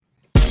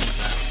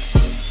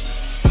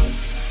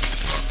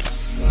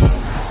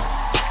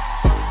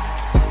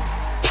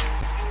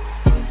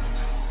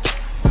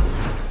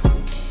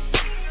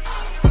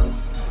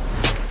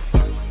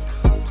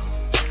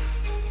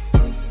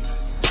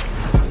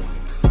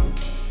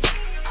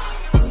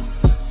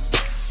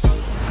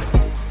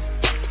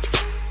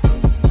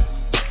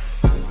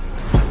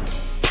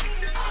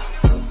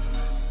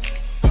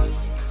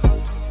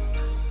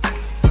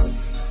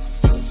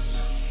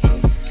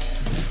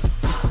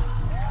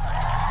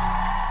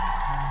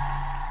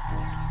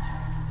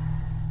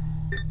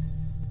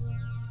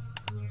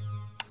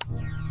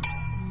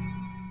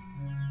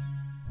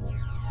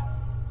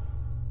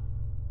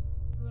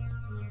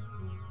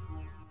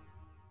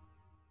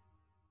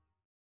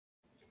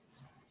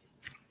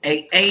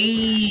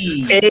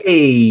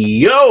Hey,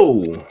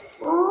 yo.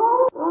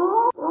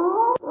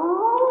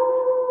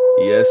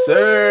 Yes,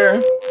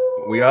 sir.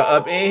 We are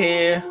up in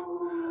here.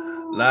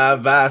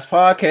 Live Vibes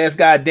Podcast,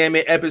 goddamn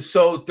it,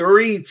 episode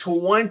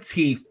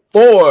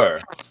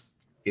 324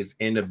 is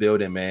in the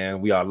building,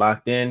 man. We are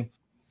locked in.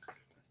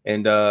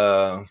 And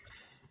oh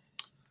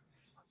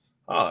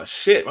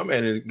shit, my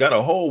man got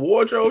a whole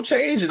wardrobe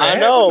change. I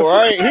know,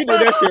 right? He did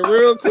that shit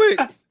real quick.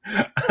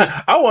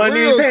 I wasn't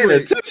even paying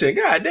attention.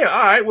 God damn.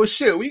 All right, well,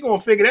 shit, we gonna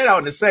figure that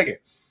out in a second.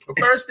 But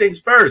first things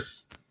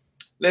first,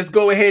 let's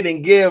go ahead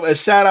and give a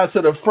shout out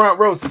to the front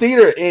row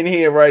seater in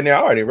here right now.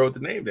 I already wrote the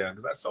name down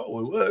because I saw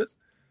what it was.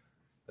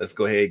 Let's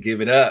go ahead and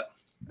give it up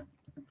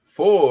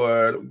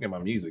for. Let me get my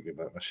music and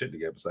my shit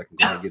together so I can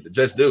go ahead and get the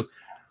just due.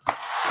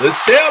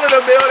 Lachelle in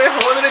the building,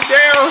 holding it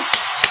down.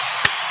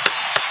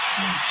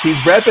 She's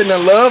repping the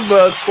Love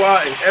Bug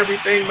Squad and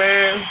everything,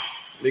 man.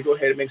 Let me go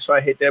ahead and make sure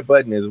I hit that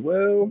button as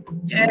well.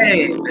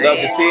 Yay, love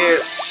to see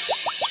it.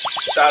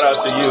 Shout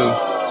out to you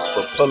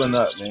for pulling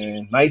up,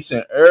 man. Nice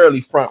and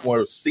early front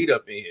row seat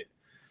up in here.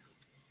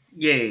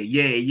 Yeah.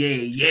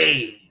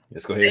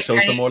 Let's go ahead and show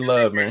some more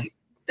love, man.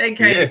 They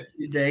came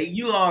today.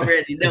 You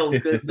already know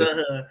because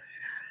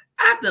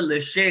after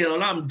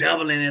Lachelle, I'm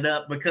doubling it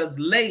up because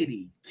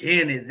Lady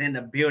Ken is in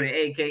the building,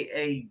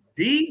 aka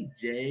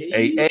DJ.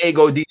 Hey,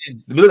 go DJ.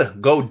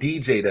 Go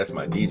DJ. That's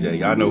my DJ.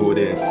 Y'all know who it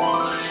is.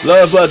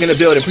 Love Bug in the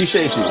building.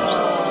 Appreciate you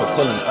for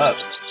pulling up.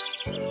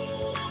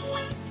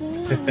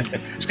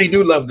 She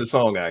do love the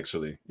song,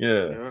 actually.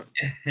 Yeah.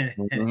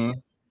 Mm-hmm.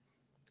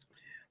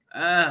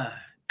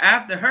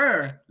 After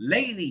her,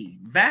 Lady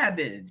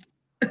Vibin.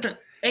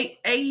 Hey,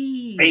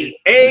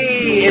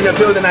 in the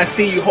building. I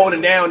see you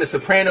holding down the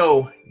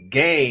Soprano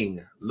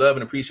gang. Love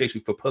and appreciate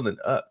you for pulling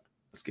up.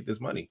 Let's get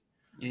this money.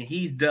 And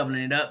he's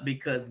doubling it up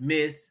because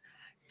Miss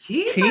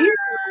Keeper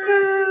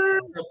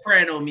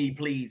Soprano Me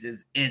Please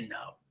is in the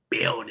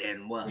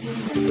building.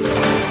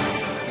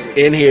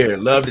 In here.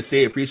 Love to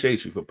see it.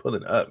 Appreciate you for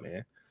pulling up,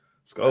 man.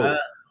 Let's go.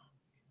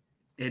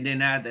 And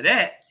then after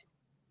that,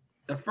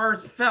 the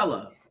first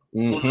fella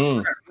on the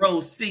front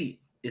row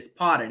seat is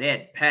part of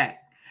that pack.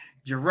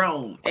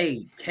 Jerome,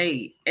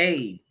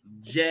 a.k.a.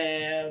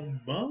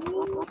 Jabbo.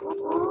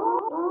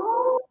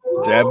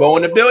 Jabbo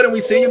in the building. We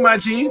see you, my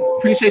G.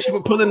 Appreciate you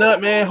for pulling up,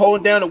 man.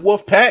 Holding down the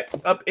Wolf Pack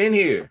up in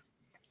here.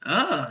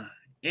 And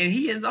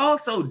he is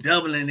also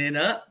doubling it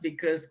up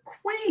because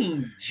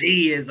Queen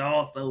G is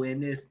also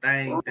in this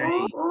thing.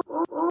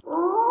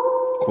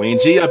 Queen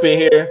G up in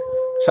here.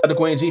 Shout out to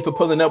Queen G for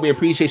pulling up. We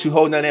appreciate you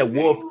holding down that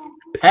Wolf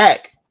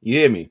Pack. You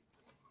hear me?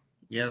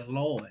 Yes,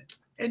 Lord.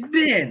 And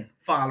then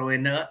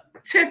following up,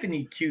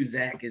 Tiffany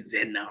Cusack is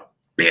in the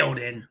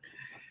building.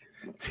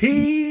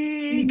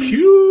 TQ.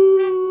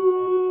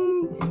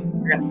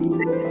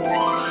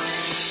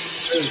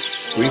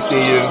 We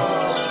see you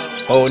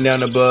holding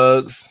down the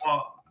bugs.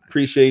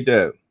 Appreciate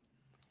that.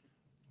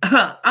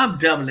 I'm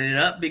doubling it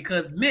up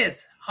because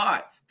Miss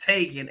Hearts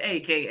Taken,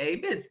 aka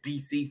Miss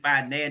DC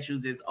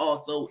Financials, is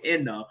also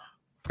in the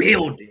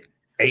building.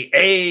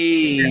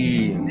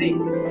 Hey.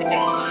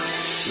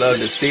 Love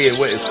to see it.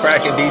 What is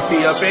cracking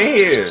DC up in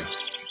here?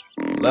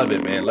 Love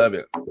it, man. Love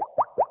it.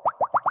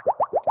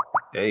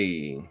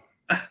 Hey.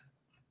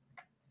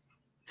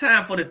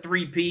 Time for the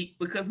three-peat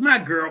because my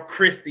girl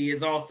Christy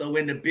is also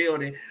in the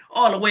building,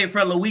 all the way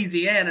from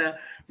Louisiana,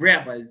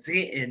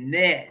 representing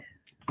that.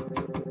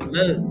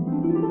 Look.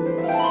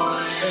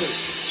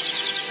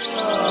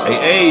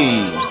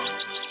 Hey.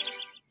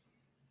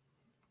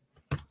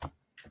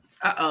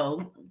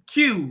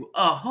 Cue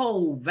a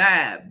whole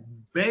vibe,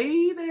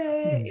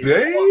 baby.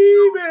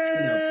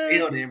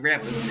 Building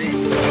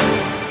representing.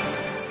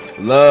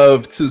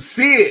 Love to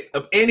see it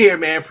up in here,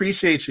 man.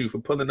 Appreciate you for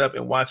pulling up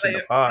and watching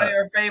the pod. Play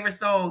your favorite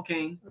song,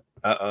 King.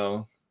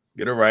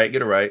 Get it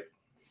right.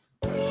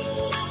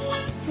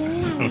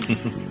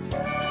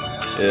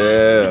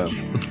 Yeah.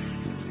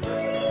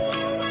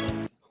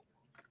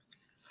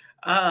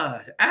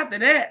 After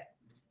that,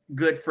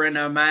 good friend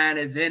of mine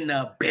is in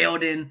the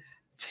building.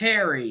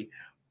 Terry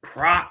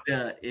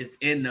Proctor is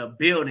in the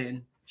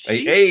building.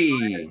 She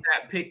has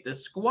not picked the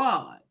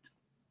squad.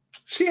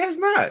 She has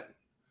not.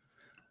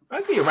 I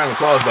give you a round of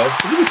applause, though.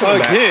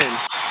 Again.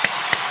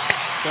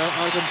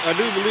 I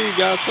do believe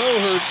y'all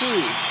told her,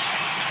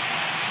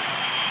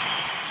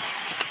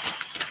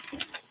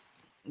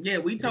 too. Yeah,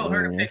 we told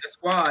her to pick a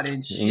squad,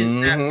 and she has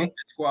not picked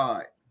the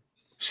squad.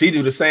 She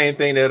do the same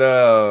thing that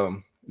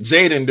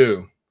Jaden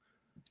do.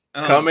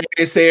 Come in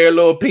and say her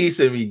little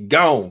piece and be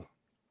gone.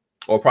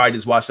 Or probably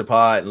just watch the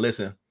pod and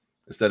listen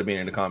instead of being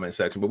in the comment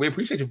section. But we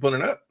appreciate you for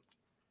pulling up.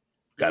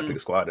 Got to pick a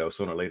squad, though,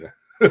 sooner or later.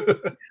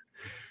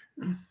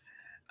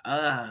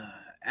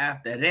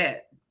 After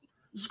that,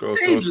 scroll.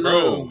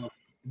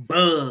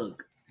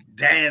 Bug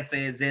Dancer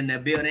is in the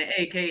building,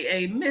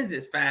 aka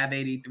Mrs.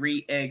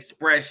 583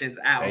 Expressions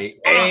Out. Is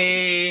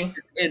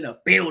in the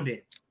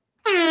building.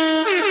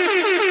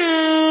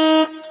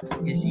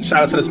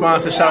 Shout out to the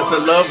sponsor. Shout out to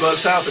the Love Bug.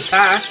 Shout out to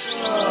Ty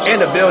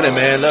in the building,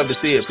 man. Love to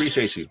see it.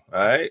 Appreciate you.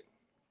 All right.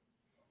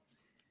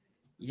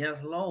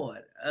 Yes,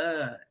 Lord.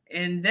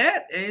 And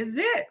that is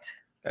it.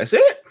 That's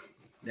it.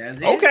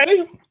 That's it.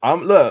 Okay.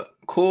 Look,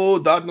 cool,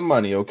 Dr.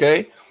 Money,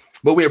 okay?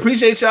 But we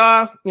appreciate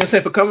y'all, you know what I'm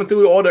saying, for coming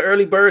through, all the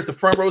early birds, the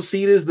front row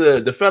seaters,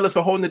 the fellas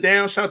for holding it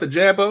down. Shout out to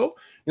Jabbo. You know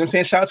what I'm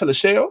saying? Shout out to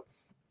Lachelle.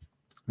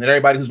 And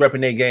everybody who's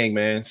repping their gang,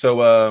 man.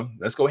 So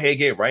let's go ahead and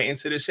get right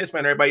into this shit,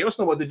 man. Everybody else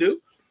know what to do.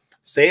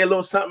 Say a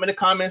little something in the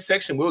comment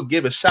section. We'll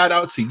give a shout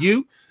out to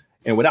you.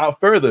 And without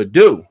further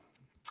ado,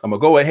 I'm gonna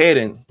go ahead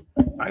and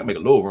I can make a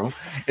little room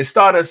and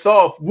start us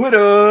off with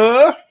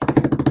a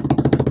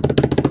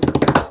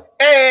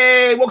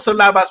hey, welcome to the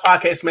Live Vibes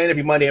Podcast, man.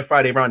 Every Monday and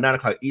Friday around 9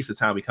 o'clock Eastern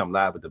time, we come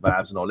live with the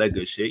vibes and all that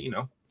good shit. You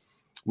know,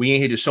 we in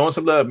here just showing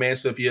some love, man.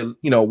 So if you're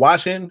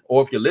watching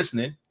or if you're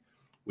listening,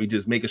 we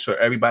just making sure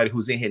everybody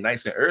who's in here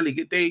nice and early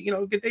get they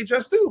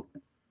just due.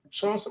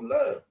 Showing some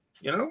love,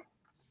 you know.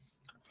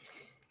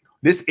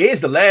 This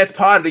is the last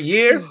part of the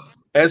year,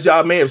 as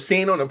y'all may have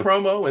seen on the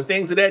promo and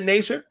things of that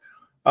nature.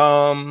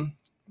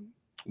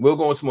 We'll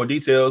go into some more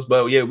details,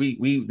 but yeah,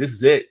 we this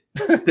is it.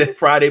 That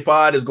Friday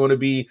pod is going to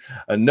be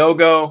a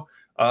no-go.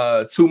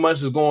 2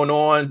 months is going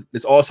on.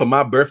 It's also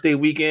my birthday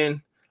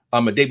weekend.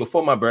 A day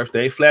before my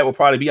birthday. Flat will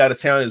probably be out of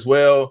town as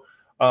well.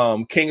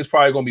 King is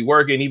probably going to be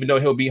working, even though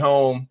he'll be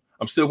home.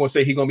 I'm still going to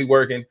say he's going to be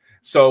working.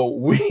 So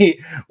we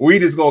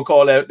just going to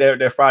call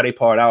that Friday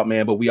part out,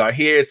 man. But we are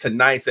here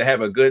tonight to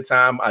have a good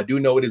time. I do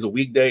know it is a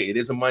weekday. It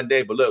is a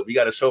Monday. But look, we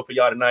got a show for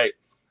y'all tonight.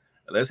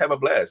 Let's have a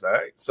blast, all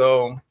right?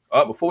 So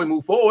before we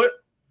move forward,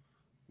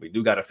 we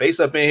do got a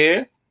face up in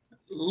here.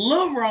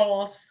 Lil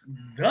Ross,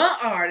 the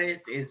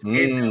artist, is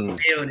in the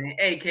building,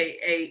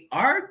 a.k.a.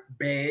 Art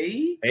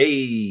Bay.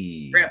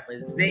 Hey.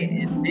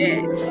 Representing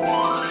that.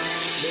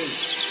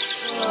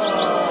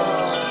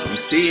 You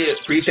see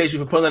it. Appreciate you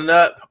for pulling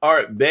up.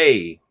 Art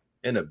Bay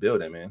in the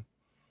building, man.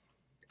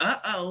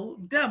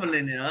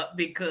 Doubling it up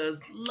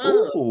because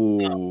Love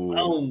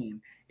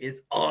Simone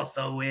is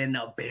also in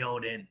the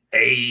building.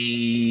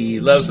 Hey,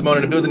 Love Simone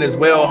in the building as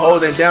well,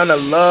 holding down the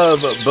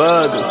Love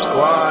Bug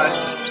Squad.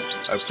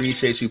 I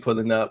appreciate you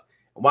pulling up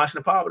and watching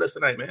the pod with us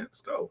tonight, man.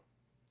 Let's go.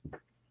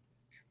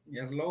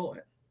 Yes,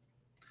 Lord.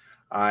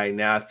 All right,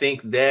 now I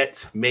think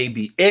that may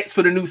be it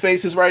for the new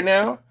faces right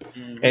now.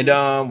 Mm-hmm. And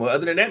well,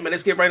 other than that, man,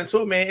 let's get right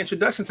into it, man.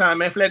 Introduction time,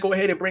 man. Flat, go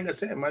ahead and bring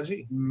us in, my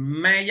G.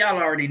 Man, y'all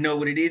already know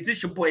what it is.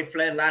 It's your boy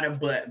Flatliner,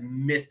 but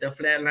Mr.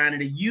 Flatliner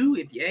to you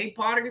if you ain't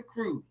part of the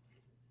crew.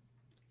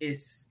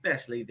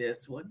 Especially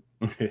this one.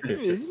 What's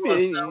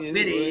up with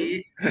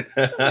it?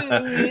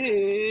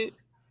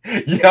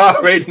 Y'all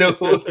already know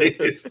who it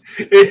is.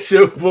 It's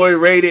your boy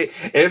Rated.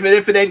 If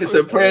it ain't the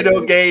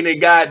Soprano game, then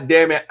God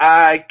damn it,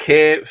 I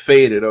can't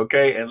fade it.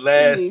 Okay. And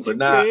last but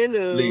not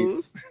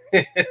least.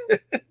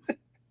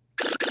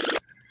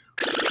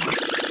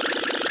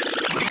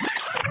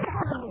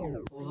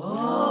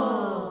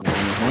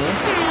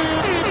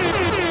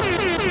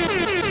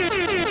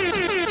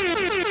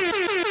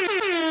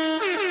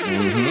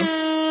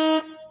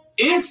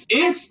 It's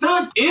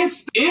the king.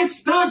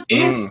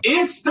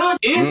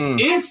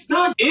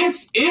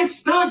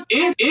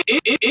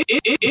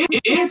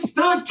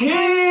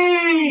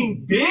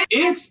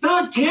 It's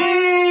the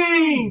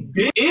king.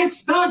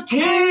 It's the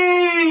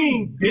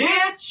king,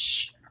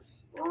 bitch.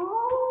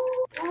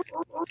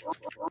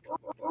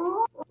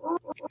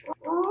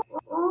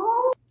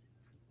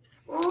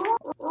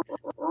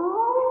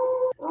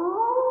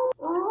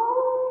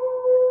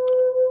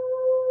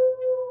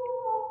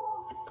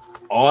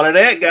 All of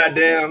that,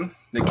 goddamn.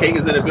 The king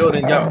is in the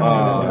building. Y'all,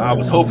 I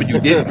was hoping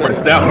you didn't press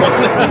that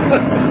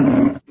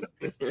one.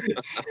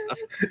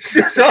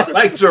 She sounds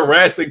like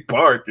Jurassic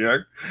Park, yeah.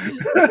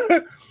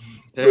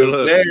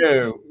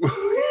 Damn.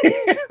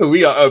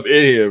 We are up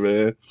in here,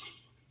 man.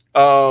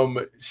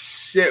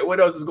 Shit,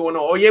 what else is going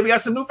on? Oh, yeah, we got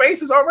some new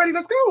faces already.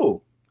 Let's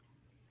go.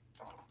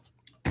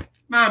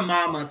 My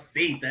mama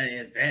Sita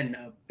is in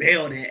the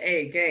building,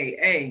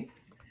 a.k.a.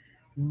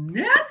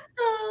 Nessa.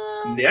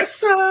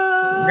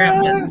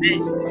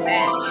 Representing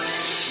that.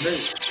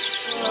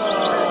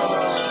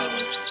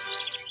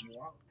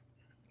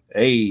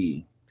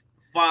 Hey.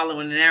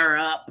 Following her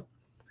up,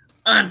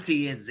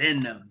 Auntie is in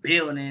the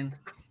building.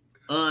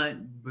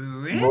 Brenda.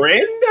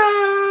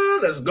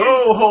 Let's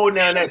go. Hold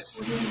down that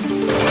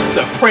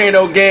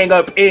Soprano gang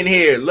up in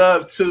here.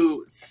 Love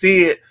to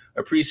see it.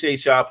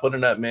 Appreciate y'all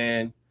putting up,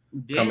 man.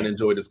 Yeah. Come and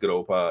enjoy this good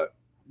old pod.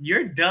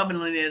 You're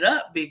doubling it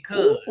up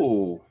because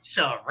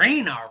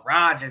Serena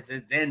Rogers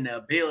is in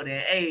the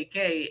building,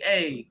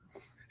 a.k.a.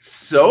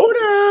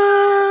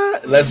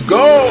 Soda. Let's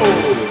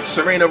go.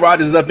 Serena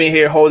Rogers is up in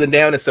here holding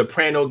down the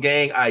Soprano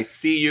gang. I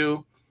see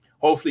you.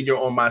 Hopefully you're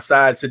on my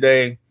side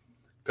today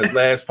because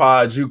last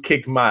pod you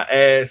kicked my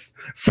ass.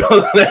 So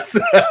let's hey,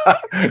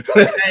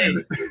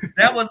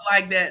 that was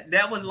like that.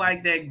 That was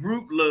like that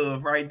group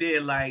love right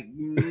there. Like,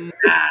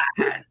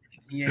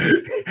 yeah.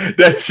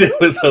 That shit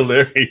was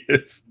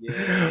hilarious.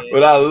 Yeah.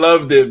 But I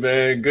loved it,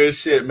 man. Good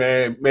shit,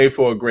 man. Made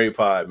for a great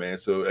pod, man.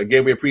 So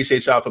again, we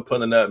appreciate y'all for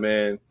pulling up,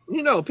 man.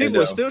 You know,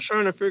 people are still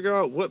trying to figure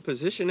out what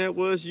position that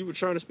was you were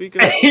trying to speak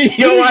of.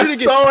 Yo, I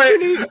saw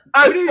it.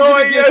 I saw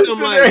it yesterday.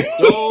 Some, like,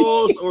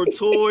 dolls or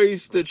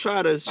toys to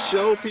try to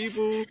show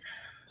people.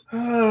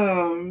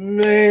 Oh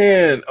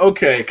man.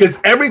 Okay, because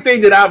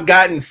everything that I've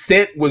gotten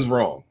sent was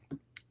wrong.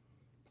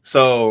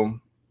 So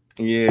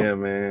yeah,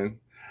 man.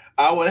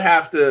 I would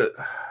have to.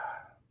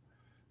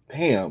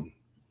 Damn.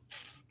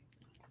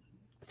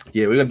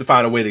 Yeah, we're gonna have to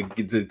find a way to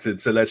get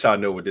to let y'all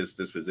know what this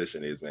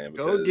position is, man.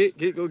 Go Because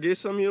get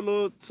some of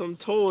your some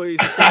toys.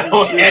 I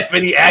don't have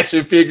any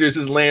action figures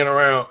just laying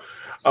around.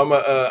 I'm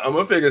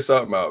gonna figure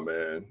something out,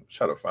 man.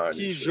 Try to find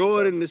Keith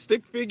Jordan, the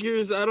stick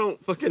figures. I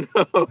don't fucking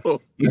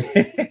know.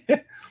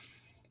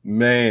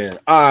 Man,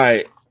 all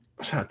right.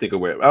 I'm trying to think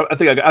of where. I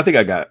think I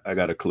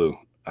got a clue.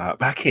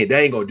 But I can't. That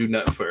ain't gonna do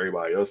nothing for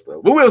everybody else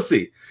though. But we'll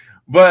see.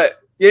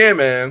 But yeah,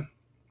 man.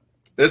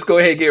 Let's go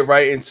ahead and get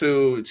right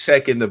into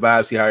checking the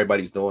vibe, see how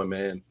everybody's doing,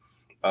 man.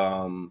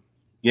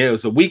 Yeah, it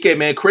was a weekend,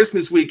 man.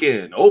 Christmas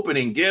weekend,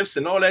 opening gifts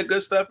and all that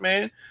good stuff,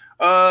 man.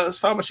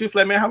 Sama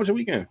Shoeflat, man, how was your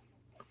weekend?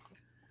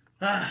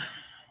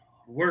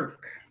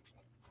 Work.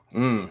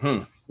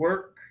 Mm-hmm.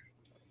 Work.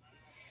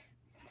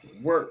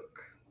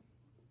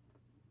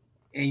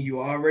 And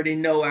you already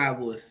know I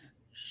was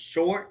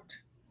short,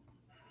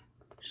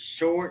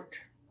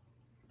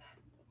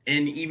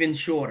 and even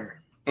shorter.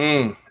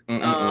 Man,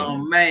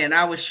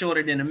 I was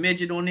shorter than a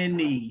midget on their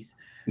knees.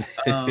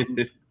 I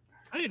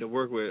need to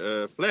work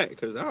with Flat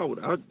because I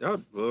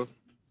well,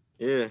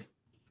 yeah.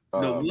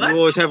 You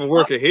always have a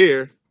worker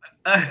here.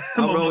 I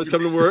would always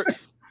come to work.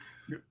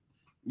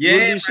 Yeah, you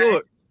wouldn't be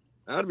short.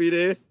 I'd be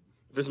there. If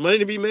there's money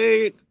to be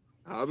made,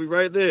 I'll be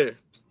right there.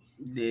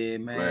 Yeah,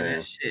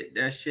 man.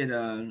 That shit.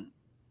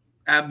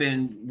 I've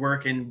been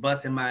working,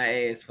 busting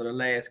my ass for the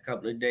last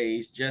couple of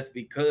days just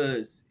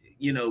because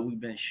we've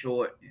been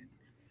short and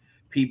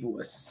people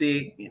are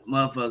sick and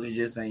motherfuckers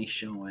just ain't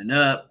showing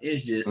up.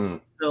 It's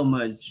just so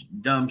much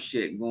dumb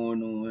shit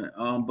going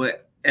on.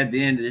 But at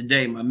the end of the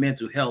day, my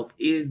mental health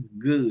is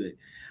good.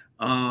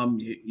 I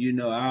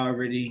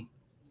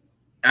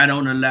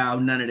don't allow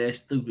none of that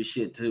stupid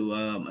shit to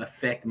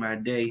affect my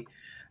day.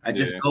 I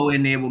just go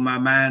in there with my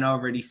mind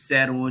already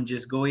set on,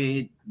 just go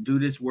ahead, do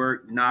this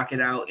work, knock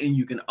it out. And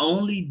you can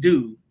only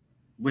do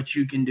what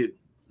you can do.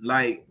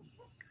 Like,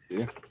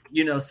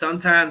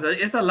 sometimes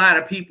it's a lot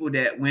of people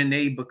that when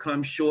they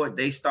become short,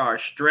 they start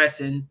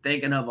stressing,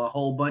 thinking of a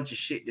whole bunch of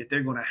shit that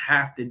they're going to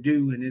have to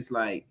do. And it's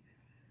like,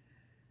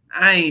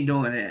 I ain't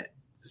doing that.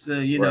 So,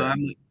 I'm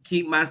going to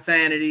keep my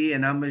sanity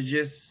and I'm going to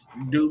just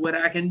do what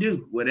I can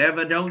do.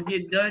 Whatever don't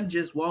get done,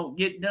 just won't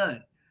get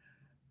done.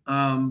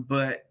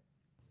 But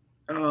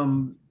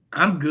I'm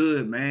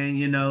good,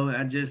 man.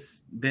 I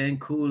just been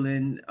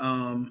cooling.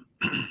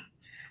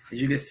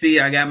 As you can see,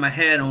 I got my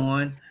hat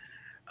on.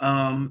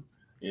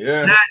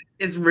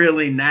 It's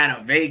really not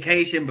a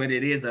vacation, but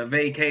it is a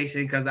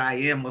vacation because I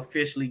am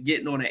officially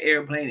getting on an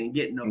airplane and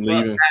getting the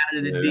fuck out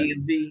of the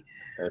DMV.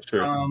 That's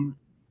true.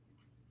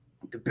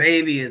 The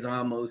baby is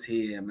almost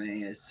here,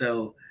 man.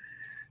 So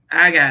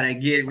I gotta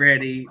get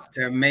ready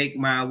to make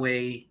my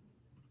way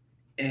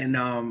and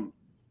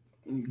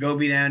go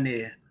be down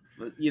there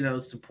for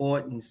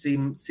support and see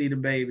the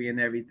baby and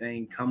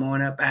everything. Come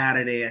on up out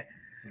of there.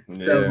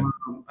 Yeah. So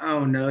I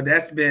don't know.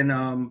 That's been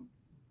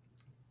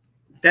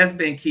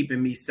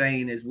keeping me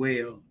sane as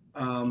well.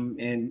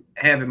 And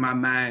having my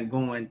mind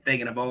going,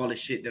 thinking of all the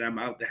shit that I'm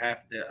out to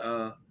have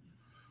to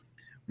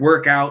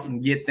work out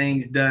and get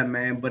things done,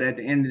 man. But at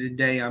the end of the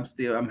day, I'm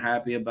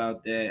happy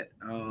about that.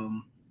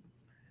 I'm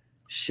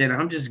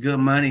just good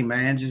money,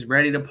 man. Just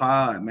ready to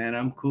pod, man.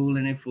 I'm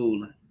cooling and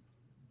fooling.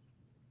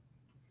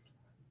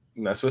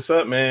 That's what's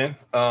up, man.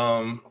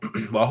 Well,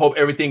 I hope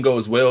everything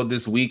goes well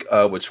this week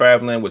with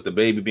traveling, with the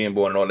baby being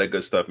born and all that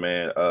good stuff,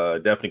 man.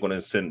 Definitely going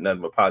to send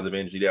nothing but positive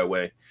energy that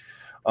way.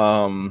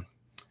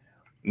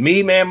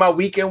 Me, man, my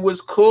weekend was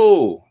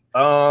cool.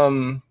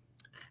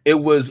 It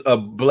was a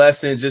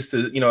blessing just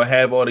to,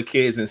 have all the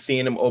kids and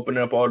seeing them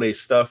opening up all their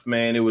stuff,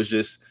 man. It was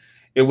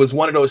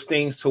one of those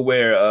things to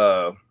where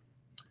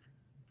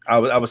I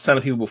was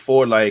telling people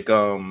before, like,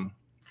 I'll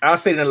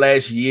say in the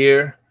last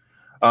year,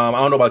 I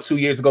don't know about 2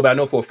 years ago, but I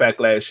know for a fact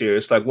last year,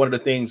 it's like one of the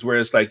things where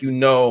it's like, you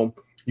want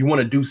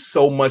to do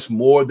so much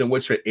more than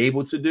what you're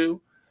able to do.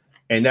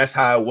 And that's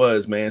how it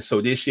was, man. So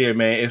this year,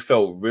 man, it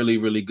felt really,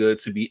 really good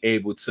to be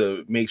able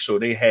to make sure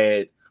they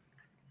had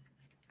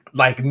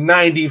like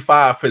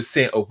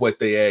 95% of what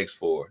they asked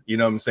for. You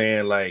know what I'm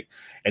saying? Like,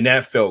 and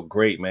that felt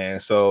great,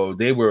 man. So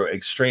they were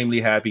extremely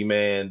happy,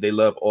 man. They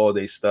love all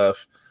their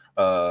stuff.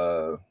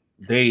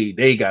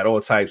 They got all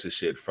types of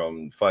shit,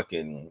 from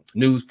fucking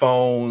new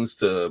phones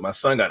to my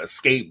son got a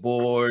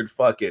skateboard,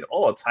 fucking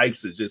all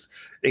types of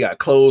they got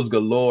clothes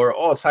galore,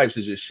 all types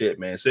of just shit,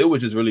 man. So it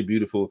was just really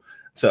beautiful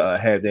to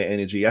have that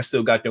energy. I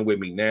still got them with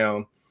me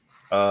now.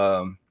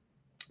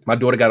 My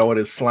daughter got all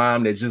this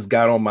slime that just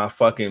got on my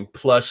fucking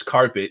plush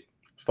carpet.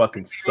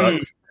 Fucking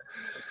sucks.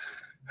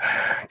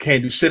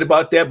 Can't do shit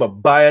about that, but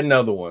buy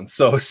another one.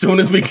 So as soon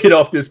as we get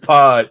off this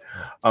pod,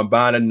 I'm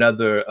buying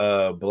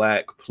another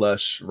black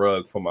plush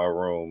rug for my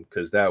room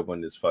because that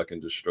one is fucking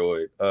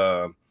destroyed.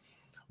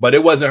 But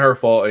it wasn't her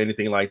fault or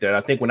anything like that.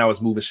 I think when I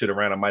was moving shit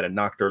around, I might have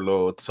knocked her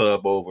little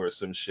tub over or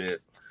some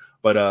shit.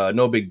 But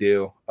no big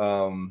deal.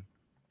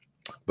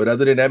 But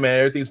other than that, man,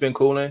 everything's been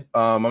cooling.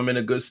 I'm in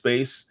a good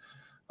space.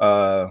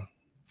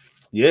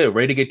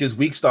 Ready to get this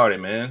week started,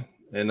 man.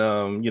 And you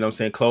know what I'm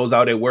saying, close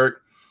out at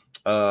work,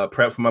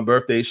 prep for my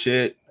birthday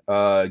shit,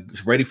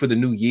 ready for the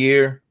new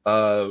year,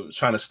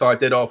 trying to start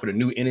that off with a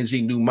new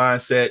energy, new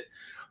mindset.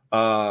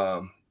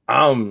 I'm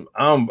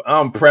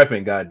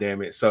prepping,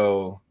 goddamn it.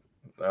 So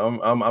I'm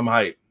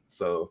hyped.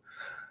 So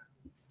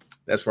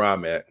that's where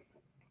I'm at.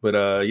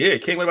 But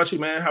King, what about you,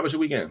 man? How was your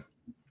weekend?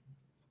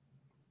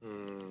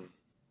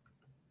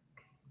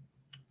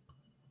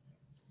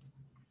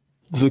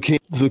 The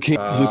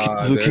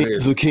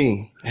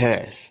king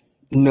has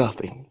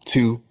nothing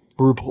to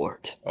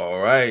report. All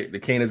right, the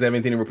king doesn't have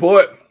anything to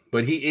report,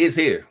 but he is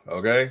here.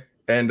 Okay,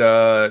 and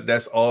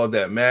that's all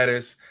that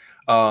matters.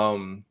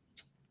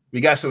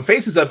 We got some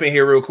faces up in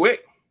here real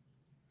quick.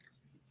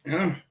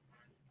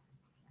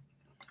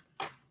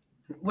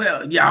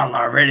 Well, y'all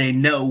already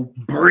know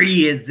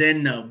Bree is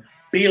in the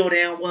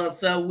building.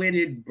 What's up with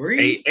it,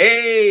 Bree?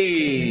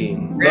 Hey,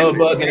 Love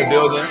Bug in the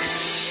building.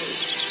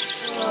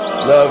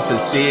 Love to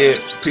see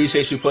it.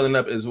 Appreciate you pulling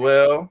up as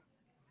well.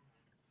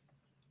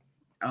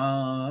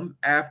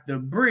 After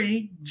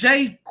Bree,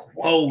 J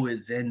Quo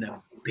is in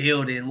the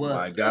building.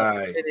 What's my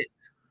guy?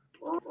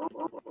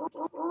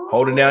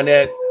 Holding down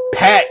that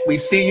Pat. We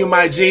see you,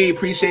 my G.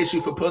 Appreciate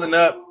you for pulling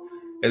up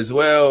as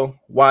well.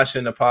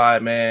 Watching the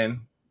pod,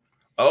 man.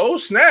 Oh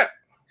snap!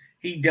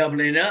 He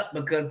doubling up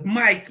because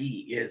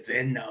Mikey is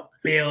in the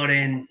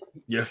building.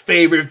 Your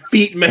favorite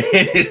feet man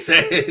is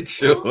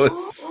at your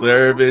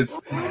service.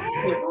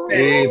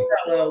 He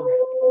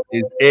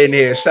is in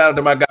here. Shout out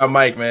to my guy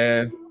Mike,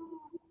 man.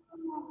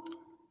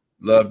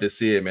 Love to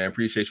see it, man.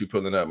 Appreciate you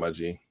pulling up, my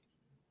G.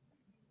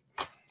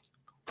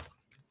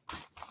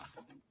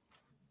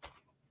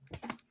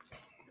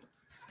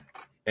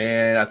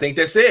 And I think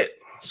that's it.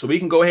 So we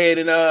can go ahead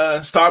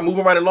and start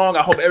moving right along.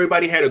 I hope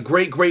everybody had a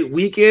great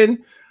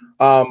weekend.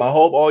 I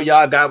hope all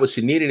y'all got what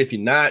you needed. If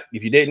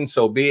you didn't,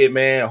 so be it,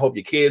 man. I hope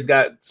your kids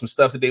got some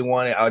stuff that they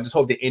wanted. I just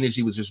hope the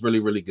energy was just really,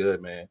 really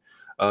good, man.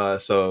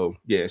 So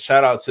yeah,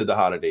 shout out to the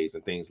holidays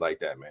and things like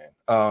that,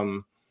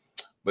 man.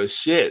 But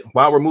shit,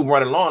 while we're moving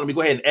right along, let me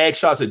go ahead and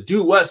ask y'all to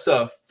do us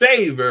a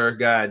favor,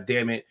 god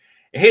damn it,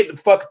 and hit the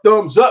fuck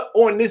thumbs up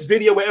on this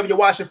video wherever you're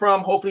watching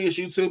from. Hopefully it's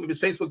YouTube. If it's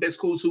Facebook, that's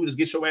cool too. Just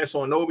get your ass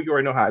on over. You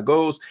already know how it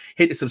goes.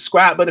 Hit the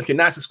subscribe button if you're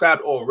not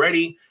subscribed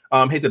already.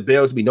 Hit the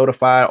bell to be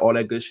notified, all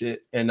that good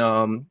shit.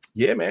 And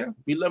yeah, man,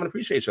 we love and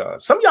appreciate y'all.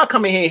 Some of y'all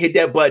come in here and hit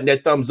that button,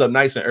 that thumbs up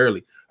nice and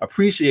early.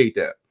 Appreciate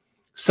that.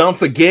 Some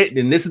forget,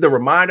 and this is the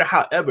reminder.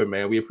 However,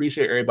 man, we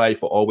appreciate everybody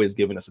for always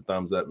giving us a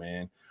thumbs up,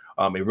 man.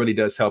 It really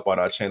does help out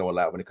our channel a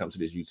lot when it comes to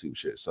this YouTube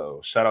shit.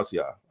 So shout out to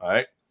y'all. All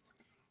right.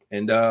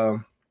 And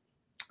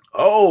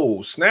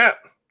oh snap,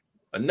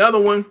 another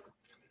one.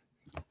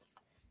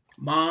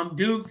 Mom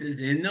Dukes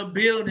is in the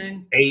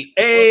building.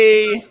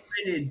 Hey.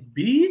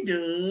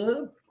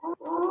 B-Dub.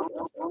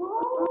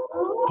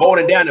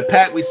 Holding down the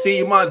pack. We see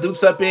you, Mom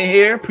Dukes, up in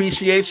here.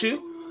 Appreciate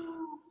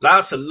you.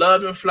 Lots of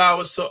love and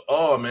flowers to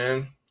all,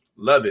 man.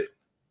 Love it.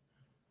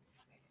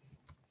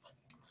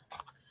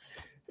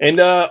 And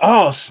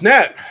oh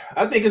snap!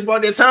 I think it's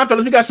about that time,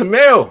 fellas. We got some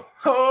mail.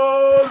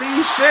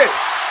 Holy shit!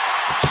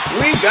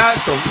 We got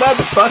some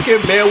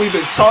motherfucking mail. We've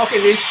been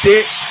talking this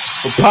shit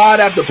for pod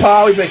after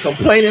pod. We've been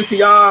complaining to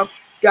y'all.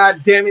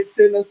 God damn it!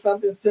 Send us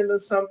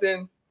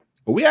something.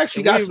 But we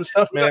actually got some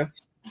stuff, man.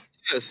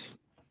 Yes.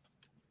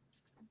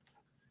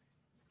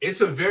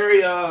 It's a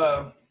very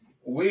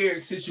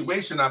weird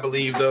situation, I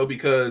believe, though,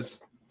 because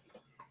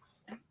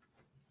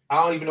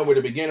I don't even know where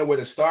to begin or where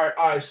to start.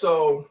 All right,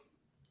 so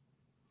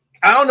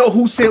I don't know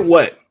who sent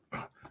what.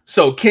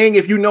 So, King,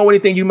 if you know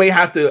anything, you may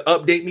have to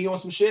update me on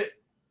some shit.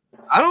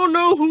 I don't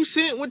know who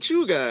sent what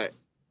you got.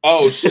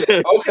 Oh, shit.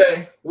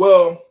 Okay.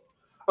 Well,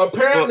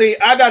 apparently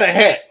I got a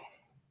hat.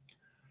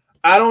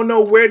 I don't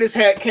know where this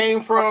hat came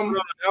from.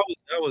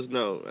 That was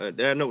no.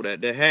 I know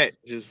that the hat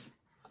just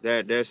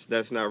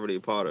that's not really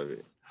a part of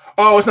it.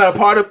 Oh, it's not a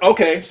part of.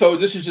 Okay, so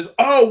this is just.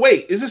 Oh,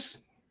 wait, this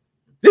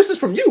is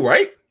from you,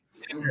 right?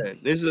 Yeah,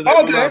 this is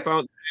okay.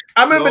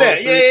 I remember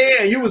that.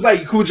 Yeah. You was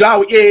like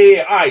Kujawa.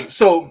 Yeah. All right.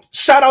 So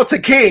shout out to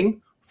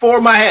King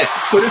for my hat.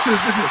 So this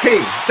is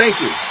King. Thank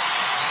you.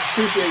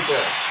 Appreciate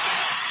that.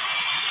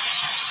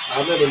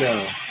 I remember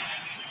now.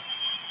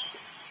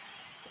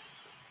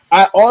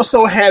 I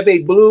also have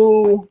a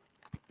blue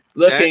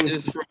looking. That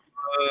is from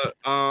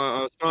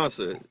our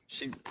sponsor.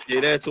 She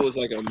gave that to us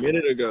like a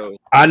minute ago.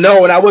 I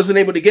know, and I wasn't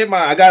able to get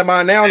mine. I got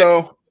mine now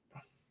though.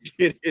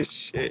 Get this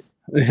shit.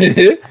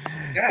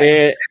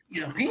 And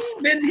he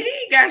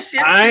ain't got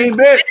shit. I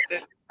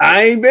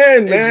ain't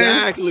been, man.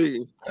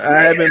 Exactly.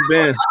 I haven't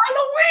been.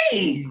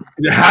 Halloween.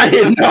 I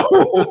didn't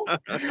know.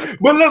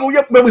 But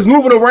look, we was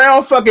moving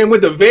around, fucking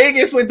went to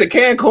Vegas, went to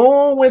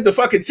Cancun, went to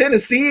fucking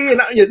Tennessee,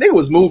 and they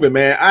was moving,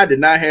 man. I did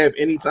not have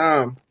any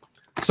time.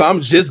 So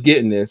I'm just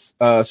getting this.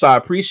 So I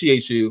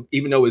appreciate you,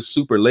 even though it's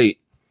super late.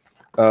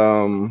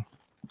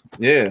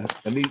 Yeah,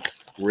 let me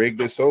rig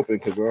this open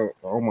because I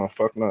don't want to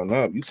fuck nothing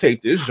up. You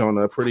tape this joint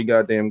up pretty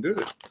goddamn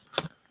good.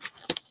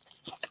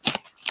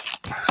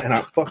 And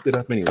I fucked it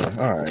up anyway.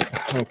 All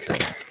right. Okay.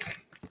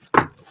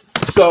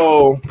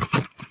 So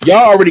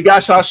y'all already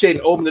got y'all shit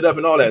and opened it up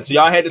and all that. So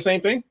y'all had the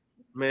same thing?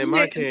 Man,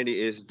 my candy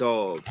is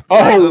dog.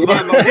 Oh,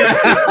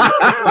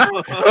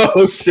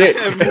 oh shit.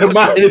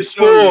 Mine is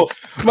full.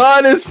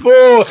 Mine is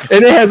full.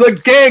 And it has a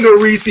gang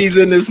of Reese's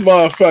in this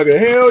motherfucker.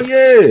 Hell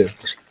yeah.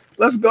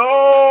 Let's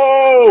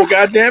go.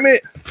 God damn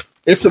it.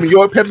 There's some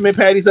York peppermint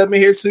patties up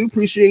in here too.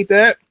 Appreciate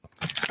that.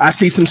 I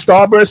see some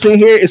Starburst in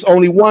here. It's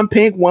only one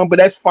pink one, but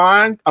that's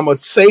fine. I'm gonna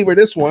savor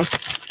this one.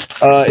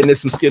 And there's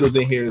some Skittles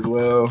in here as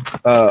well.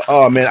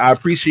 Oh man, I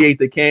appreciate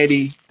the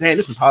candy. Damn,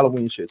 this is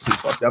Halloween shit too.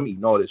 Fuck, I'm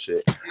eating all this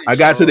shit. I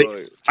got to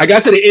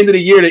the end of the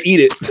year to eat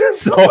it.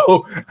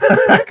 So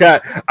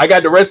I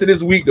got the rest of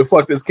this week to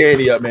fuck this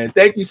candy up, man.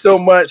 Thank you so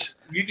much.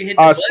 You can hit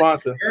our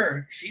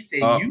sponsor. She said,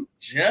 "You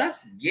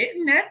just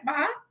getting that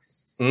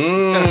box."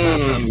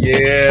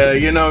 Yeah,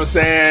 you know what I'm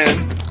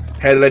saying.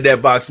 Had to let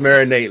that box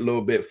marinate a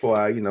little bit before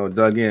I,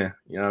 dug in.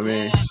 You know what I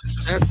mean?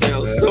 That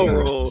sounds so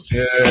wrong.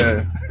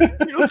 Yeah.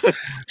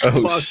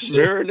 Box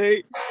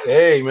marinate.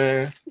 Hey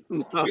man,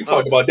 we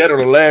talked about that on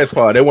the last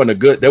part. That wasn't a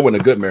good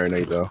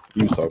marinate though.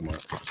 You was talking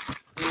about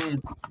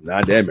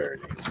not that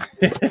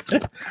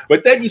marinate.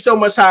 But thank you so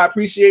much. I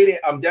appreciate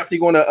it. I'm definitely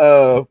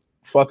gonna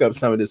fuck up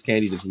some of this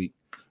candy this week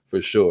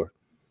for sure.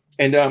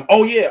 And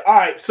oh yeah, all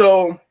right.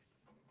 So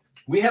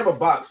we have a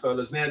box,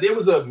 fellas. Now there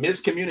was a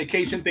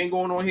miscommunication thing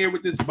going on here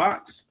with this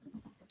box.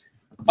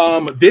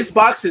 This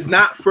box is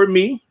not for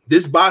me.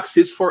 This box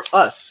is for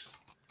us.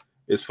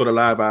 It's for the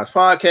Live Vibes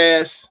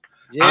podcast.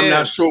 Yeah, I'm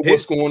not sure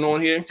what's going on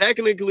here.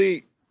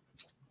 Technically,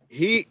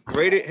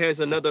 Rated has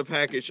another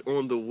package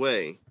on the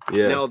way.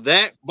 Yeah. Now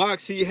that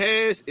box he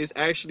has is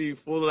actually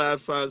for the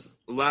Live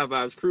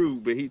Vibes crew,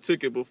 but he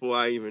took it before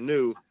I even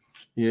knew.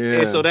 Yeah.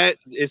 And so that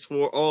is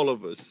for all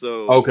of us.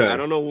 So okay. I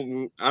don't know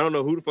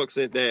who the fuck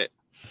sent that.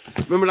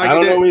 Remember, I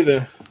don't know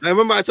either. I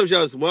remember I told you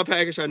I was one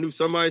package I knew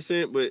somebody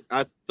sent, but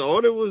I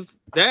thought it was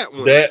that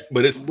one.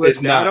 But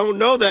it's not. I don't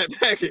know that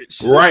package.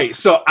 Right.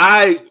 So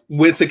I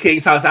went to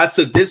King's house. I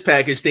took this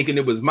package thinking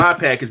it was my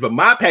package, but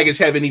my package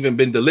haven't even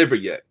been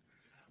delivered yet.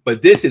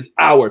 But this is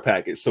our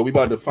package. So we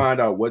about to find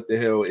out what the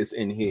hell is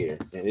in here.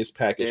 And this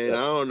package. And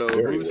I don't know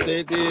who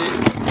sent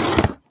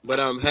it, but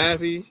I'm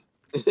happy.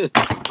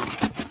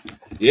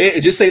 Yeah,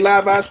 it just say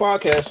Live Vibes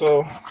podcast,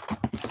 so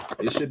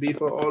it should be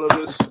for all of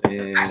us.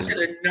 And I should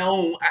have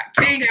known.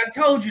 King, I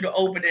told you to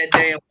open that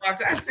damn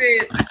box. I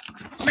said,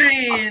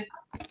 man,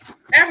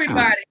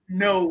 everybody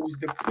knows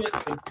to put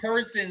the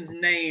person's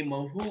name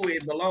of who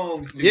it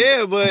belongs to.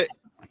 Yeah, but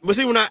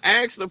see, when I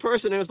asked the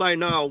person, it was like,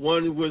 nah,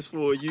 one was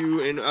for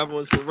you and the other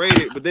one's for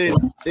Rated. But then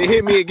they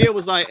hit me again,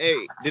 was like,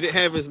 hey, did it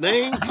have his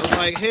name? I was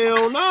like,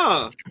 hell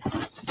nah.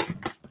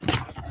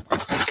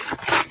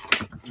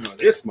 No,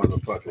 this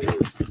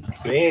motherfucker is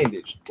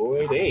bandaged,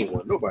 boy. They ain't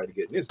want nobody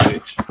getting this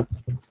bitch.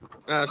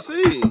 I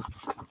see.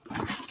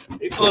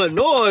 Oh, the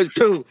noise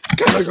too.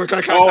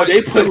 Oh,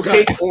 they put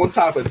tape on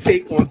top of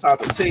tape on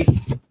top of tape.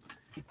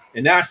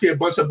 And now I see a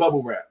bunch of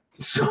bubble wrap.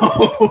 So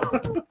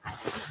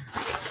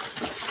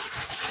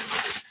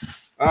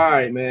all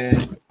right,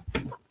 man.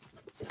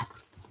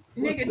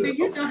 Nigga, do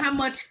you know how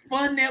much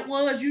fun that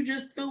was you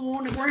just threw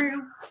on the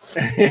ground?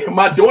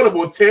 My daughter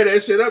will tear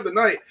that shit up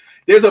tonight.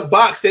 There's a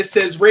box that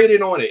says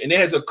Rated on it, and it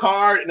has a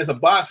card and there's a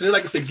box, and it's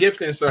like it's a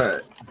gift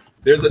inside.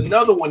 There's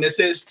another one that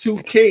says To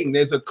King.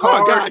 There's a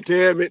card, God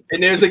damn it,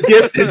 and there's a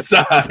gift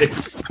inside.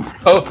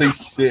 Holy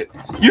shit!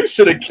 You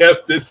should have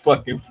kept this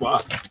fucking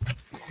box.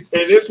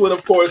 And this one,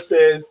 of course,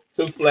 says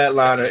To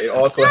Flatliner. It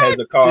also has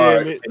a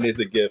card and there's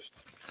a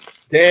gift.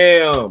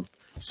 Damn.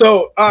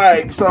 So, all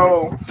right.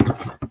 So,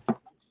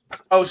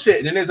 oh shit!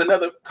 And then there's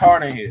another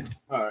card in here.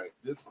 All right,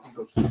 this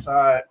goes to the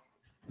side.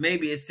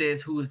 Maybe it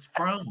says who it's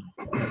from.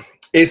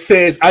 It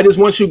says, I just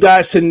want you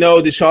guys to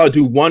know that y'all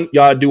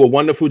do a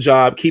wonderful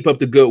job. Keep up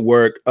the good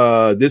work.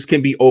 This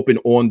can be open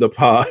on the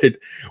pod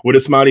with a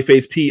smiley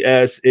face.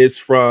 PS is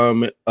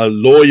from a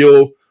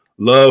loyal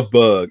love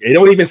bug. It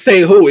don't even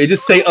say who. It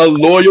just say a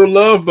loyal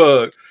love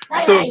bug.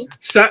 So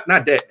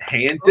not that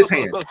hand, this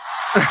hand.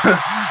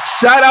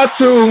 Shout out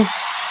to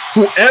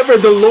whoever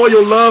the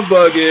loyal love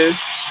bug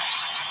is.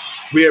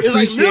 We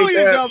appreciate like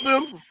that. Of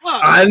them.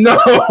 I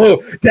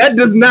know that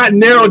does not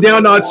narrow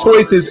down our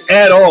choices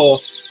at all.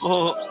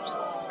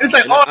 It's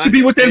like all to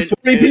be within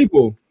 40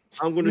 people.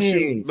 I'm gonna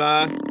shoot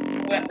by.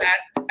 Well,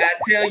 I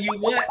tell you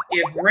what,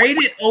 if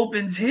Rated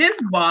opens his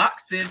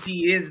box, since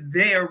he is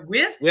there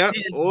with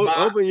his box,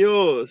 open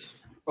yours.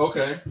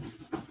 Okay.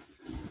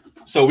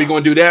 So we're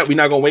gonna do that. We're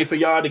not gonna wait for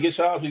y'all to get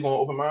y'all. We're gonna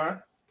open mine.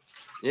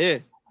 Yeah,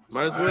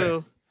 might as well.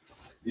 Right.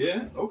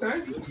 Yeah,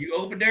 okay. You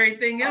opened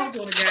everything else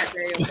on the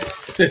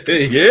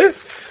goddamn. Yeah.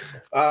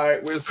 All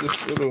right, where's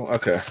this little?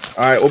 Okay.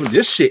 All right, open.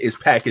 This shit is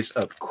packaged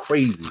up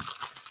crazy.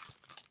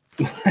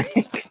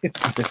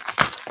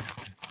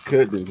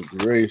 Goodness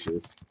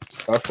gracious.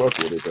 I fuck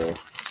with it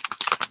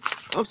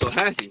though. I'm so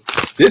happy.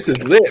 This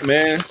is lit,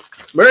 man.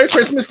 Merry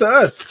Christmas to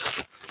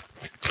us.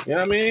 You know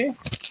what I mean?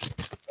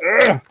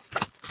 Ugh.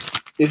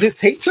 Is it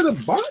taped to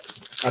the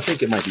box? I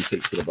think it might be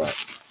taped to the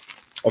box.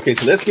 Okay,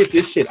 so let's get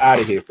this shit out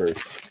of here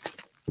first.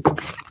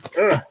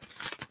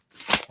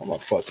 I'm gonna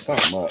fuck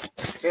something up.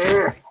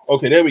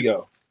 Okay, there we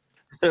go.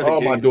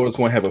 Oh, my daughter's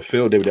gonna have a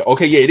field day with that.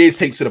 Okay, yeah, it is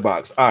taped to the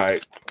box. All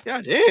right.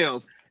 God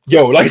damn.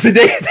 Yo, like I said,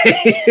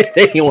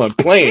 they ain't want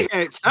playing. They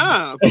had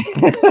time.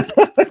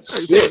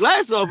 Take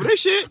glass off of this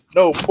shit.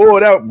 No, pull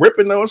it out,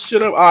 ripping those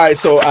shit up. All right,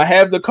 so I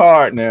have the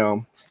card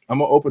now. I'm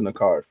gonna open the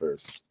card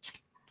first,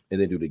 and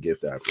then do the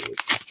gift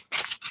afterwards.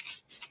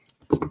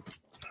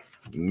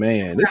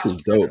 Man, this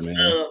is dope,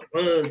 man.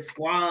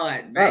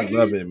 Squad, man. I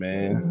love it,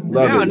 man.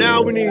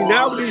 Now we need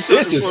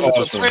something from the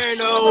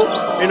Soprano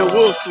and the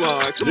Wolf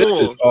Squad. This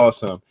is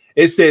awesome.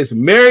 It says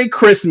Merry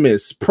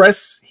Christmas.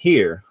 Press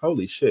here.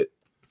 Holy shit.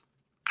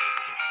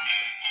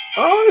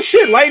 Oh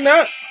shit, lighten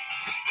up.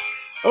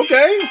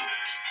 Okay.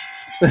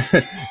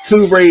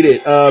 2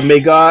 rated. May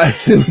God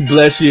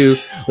bless you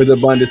with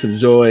abundance of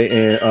joy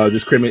and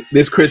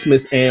this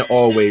Christmas and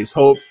always.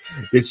 Hope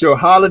that your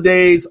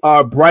holidays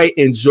are bright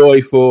and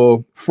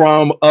joyful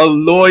from a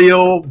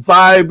loyal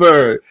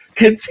Viber.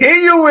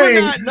 Continuing.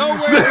 We're not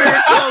nowhere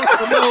near close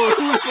to knowing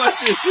who the fuck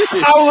this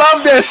is. I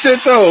love that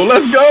shit though.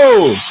 Let's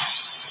go.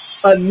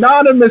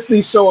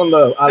 Anonymously showing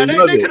love. I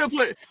love it. Could have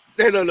put.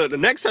 No. The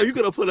next time you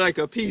could have put like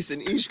a piece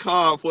in each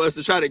card for us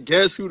to try to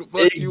guess who the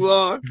fuck you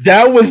are.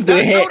 That was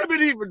the hint. That would have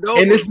been even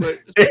doper,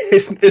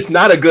 and it's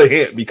not a good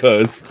hint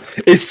because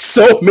it's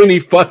so many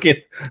fucking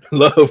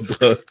love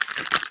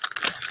bugs.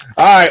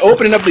 All right,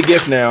 opening up the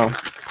gift now,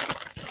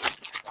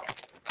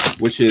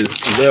 which is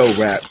well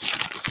wrapped,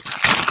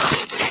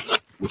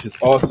 which is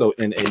also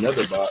in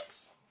another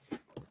box.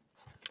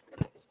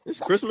 It's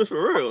Christmas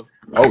for real.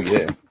 Oh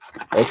yeah.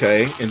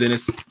 Okay, and then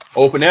it's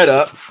open that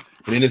up.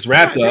 And then it's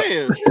wrapped up.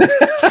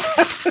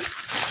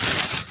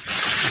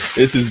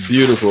 This is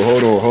beautiful.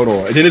 Hold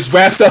on. And then it's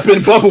wrapped up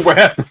in bubble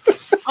wrap.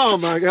 Oh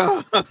my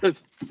god.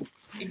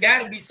 It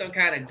gotta be some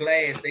kind of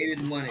glass. They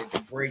didn't want it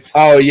to break.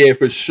 Oh yeah,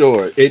 for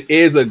sure. It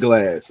is a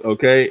glass.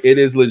 Okay, it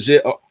is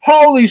legit. Oh,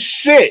 holy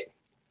shit!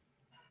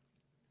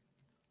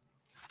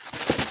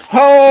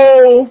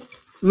 Holy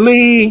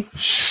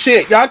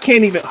shit! Y'all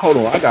can't even. Hold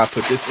on. I gotta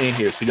put this in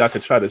here so y'all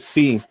can try to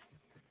see.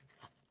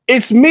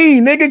 It's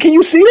me, nigga. Can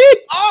you see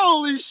it?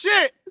 Holy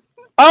shit!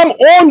 I'm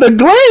on the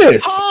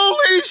glass.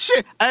 Holy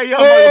shit! Hey, yo,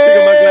 I'm about to pick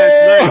up my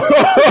glass.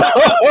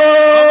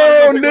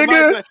 Oh,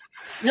 nigga.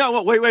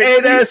 Yo, wait.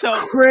 Hey, that's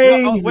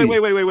crazy. Wait.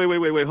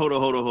 Hold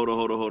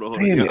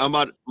on. Yeah, I'm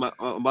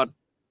about.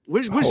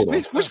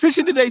 Which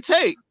picture did they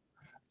take?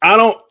 I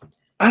don't know.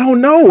 I don't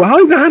even know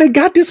how they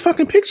got this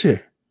fucking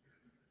picture.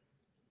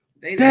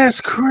 That's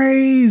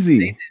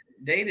crazy.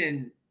 They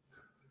didn't.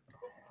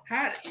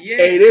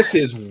 Hey, this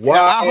is wild.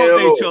 I hope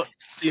they chose.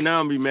 You know,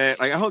 I'm be mad.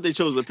 Like I hope they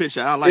chose a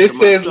picture. I like it.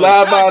 Says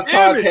Live Box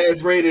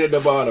Podcast rated at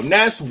the bottom.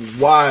 That's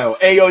wild.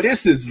 Hey, yo,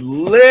 this is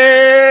lit.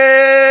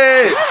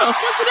 Where the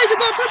fuck did they get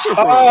that picture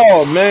from?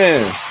 Oh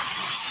man,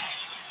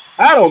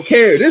 I don't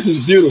care. This is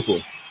beautiful.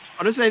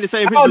 Oh, this ain't the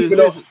same picture as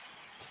this.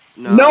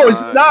 No,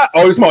 it's not.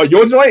 Oh, it's my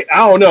your joint. I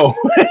don't know.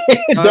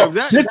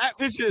 That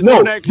picture is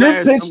on that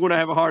glass. I'm gonna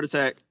have a heart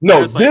attack.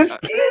 No,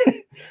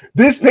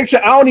 this picture.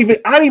 I don't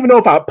even know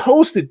if I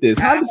posted this.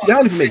 How does that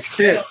don't even make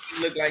sense?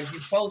 You look like you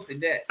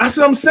posted that. That's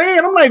what I'm saying.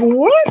 I'm like,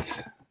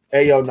 what?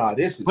 Hey, yo, nah,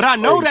 this is. But I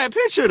know that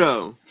picture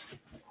though.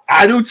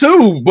 I do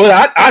too.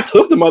 But I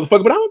took the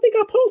motherfucker. But I don't think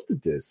I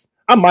posted this.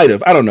 I might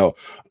have. I don't know.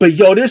 But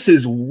yo, this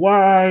is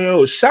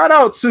wild. Shout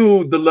out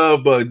to the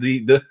love bug,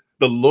 the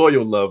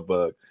loyal love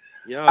bug.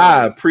 Yo,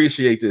 I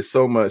appreciate this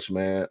so much,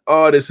 man.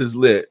 Oh, this is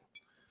lit.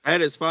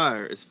 That is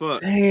fire. It's fuck.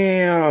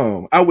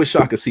 Damn. I wish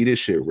I could see this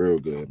shit real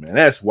good, man.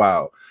 That's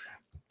wild.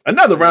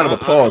 Another round of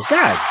applause.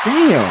 God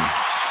damn.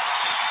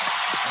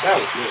 That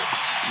was good.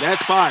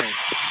 That's fire.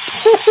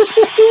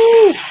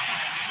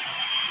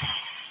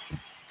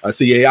 I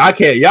see. Yeah, I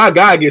can't. Y'all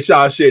gotta get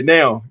y'all shit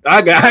now.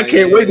 I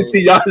can't wait to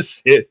see y'all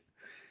shit.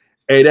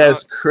 Hey,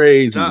 that's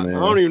crazy, man. I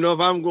don't even know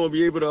if I'm going to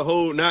be able to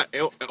hold not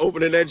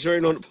opening that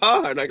joint on the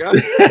pod. Like I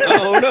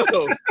don't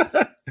know.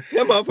 That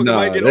motherfucker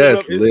might get opened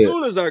up as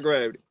soon as I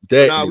grab it.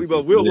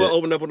 We'll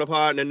open up on the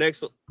pod and the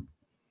next one.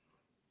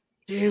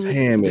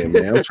 Damn it,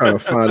 man. I'm trying to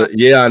find it.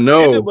 Yeah, I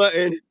know.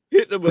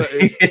 Hit the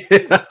button.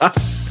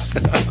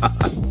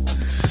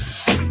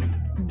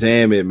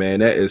 Damn it,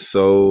 man. That is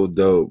so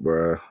dope,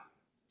 bro.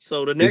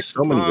 So the next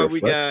pod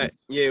we got,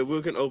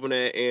 we can open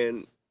that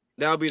and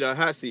that'll be the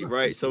hot seat,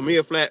 right? So me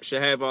and Flat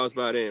should have ours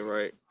by then,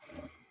 right?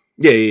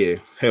 Yeah.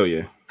 Hell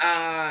yeah.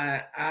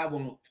 I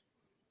won't.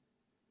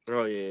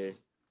 Oh yeah.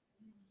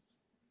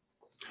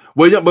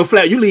 Well, yeah, but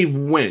Flat, you leave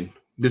when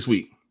this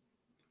week?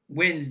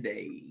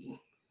 Wednesday.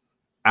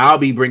 I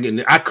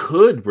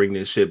could bring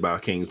this shit by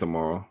Kings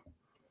tomorrow.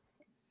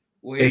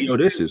 Hey, yo,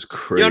 this is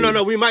crazy.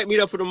 No. We might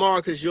meet up for tomorrow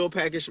because your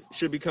package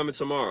should be coming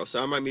tomorrow.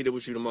 So I might meet up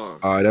with you tomorrow.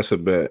 All right, that's a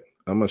bet.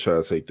 I'm gonna try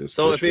to take this.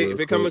 So if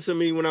it comes to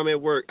me when I'm at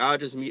work, I'll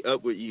just meet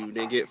up with you,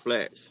 then get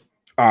Flats.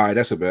 All right,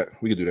 that's a bet.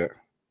 We can do that.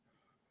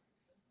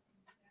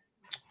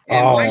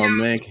 And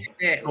man,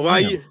 why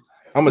you?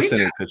 I'm gonna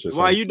send you pictures.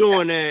 While you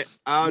doing that,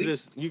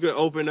 you can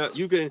open up.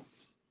 You can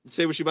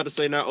say what you about to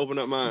say. Now open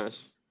up mine.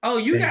 Oh,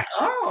 you got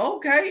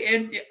okay.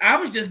 And I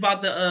was just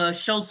about to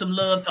show some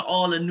love to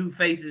all the new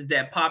faces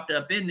that popped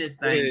up in this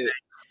thing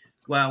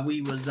while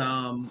we was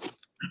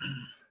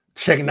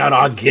checking out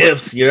our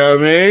gifts, you know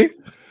what I mean?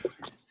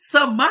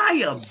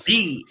 Samaya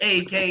B,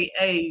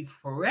 aka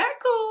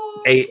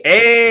Freckles.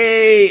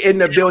 Hey, in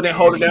the building,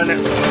 holding down there.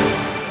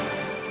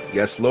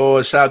 Yes,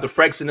 Lord. Shout out to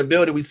Frex in the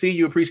building. We see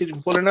you. Appreciate you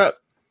for pulling up.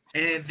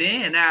 And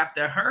then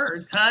after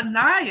her,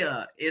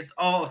 Tanaya is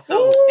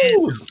also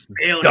in the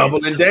building.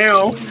 Doubling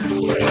down.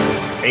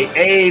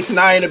 Hey,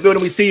 Tanaya in the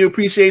building. We see you.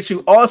 Appreciate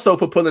you also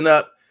for pulling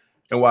up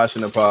and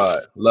watching the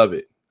pod. Love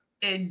it.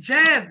 And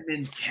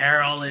Jasmine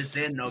Carroll is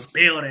in the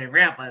building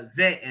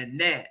representing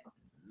that.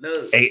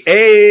 Look.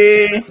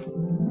 Hey.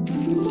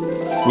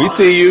 We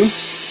see you.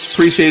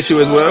 Appreciate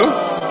you as well.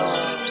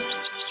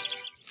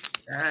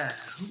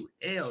 Who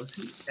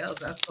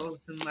else? I saw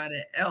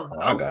somebody else.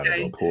 I gotta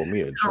go pour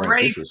me a drink.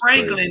 Ray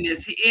Franklin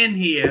is in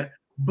here,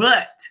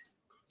 but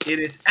it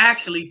is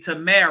actually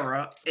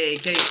Tamara,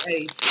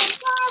 aka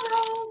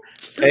Tomorrow.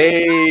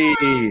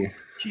 Hey.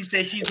 She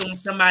said she's on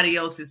somebody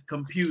else's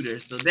computer,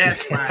 so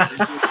that's why.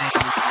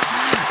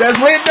 That's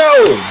lit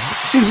though.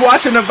 She's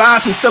watching the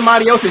vibes from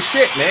somebody else's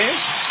shit, man.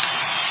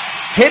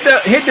 Hit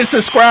the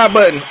subscribe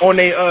button on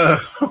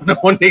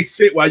they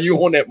shit while you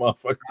on that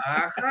motherfucker.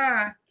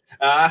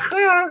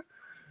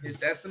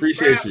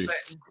 Appreciate you.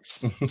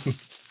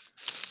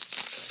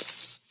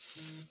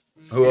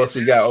 Who else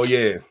we got? Oh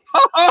yeah.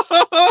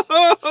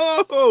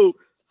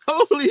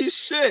 Holy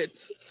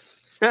shit.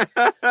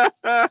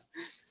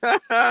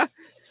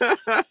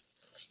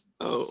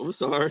 Oh, I'm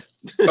sorry.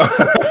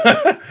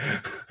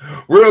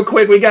 Real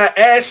quick, we got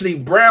Ashley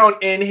Brown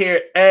in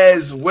here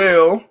as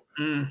well.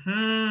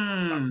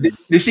 Mm-hmm.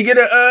 Did she get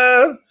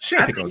a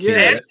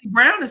Ashley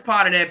Brown is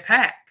part of that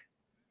pack.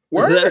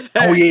 Word?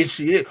 Oh yeah,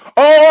 she is.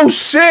 Oh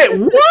shit!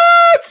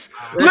 What?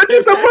 Look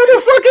at the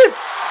motherfucking.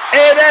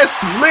 And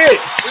that's lit.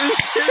 This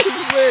shit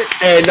is lit.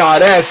 And nah,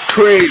 that's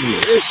crazy.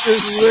 This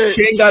is lit.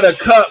 King got a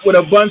cup with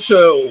a bunch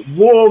of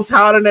wolves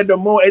howling at the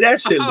moon. Hey, that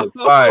shit look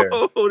fire.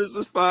 Oh, this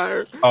is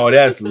fire. Oh,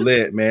 that's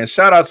lit, man.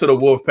 Shout out to the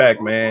Wolf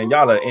Pack, man.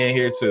 Y'all are in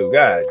here too.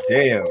 God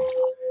damn.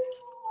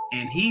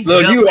 And he's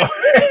look, you are,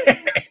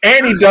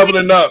 and he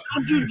doubling up.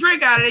 Don't you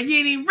drink out of it? You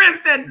ain't even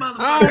risk that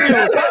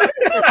motherfucker.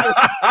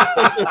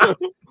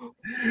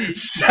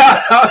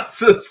 Shout out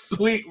to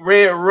Sweet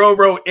Red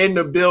Roro in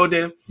the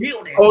building.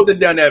 Holding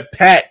down that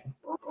pack.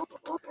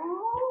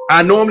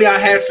 I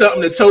have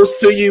something to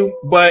toast to you,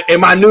 but in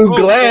my new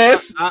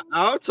glass,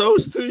 I'll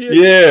toast to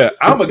you. Yeah,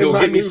 I'm gonna go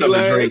get me something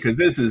to drink because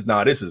this is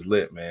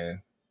lit,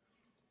 man.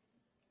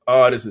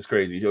 Oh, this is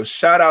crazy. Yo,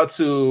 shout out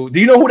to. Do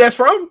you know who that's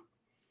from?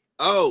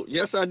 Oh,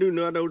 yes, I do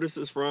know. I know who this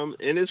is from,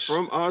 and it's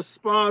from our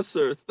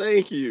sponsor.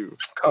 Thank you.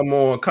 Come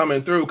on,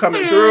 coming through.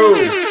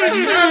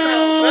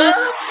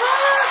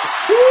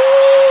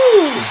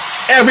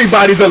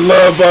 Everybody's a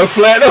love bug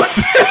flat.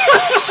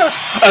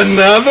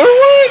 Another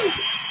one?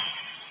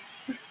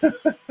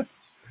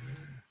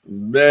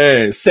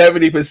 Man,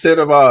 70%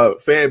 of our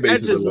fan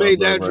base. That just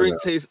made that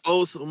drink taste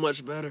so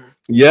much better.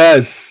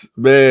 Yes,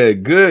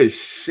 man. Good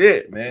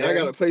shit, man. I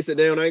gotta place it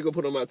down. I ain't gonna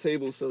put it on my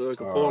table so I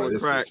can fall and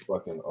crack. This is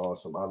fucking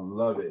awesome. I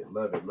love it. I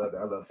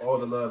love all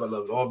the love. I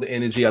love all the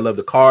energy. I love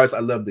the cards. I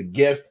love the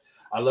gift.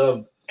 I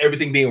love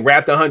everything being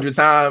wrapped 100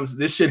 times.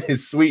 This shit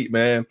is sweet,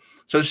 man.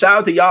 So shout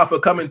out to y'all for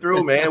coming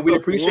through, man. We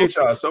appreciate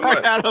y'all so much.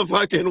 I got a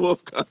fucking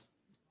wolf cup.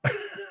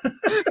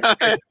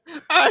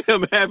 I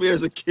am happy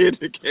as a kid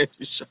in a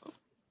candy shop.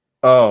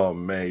 Oh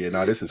man, yeah,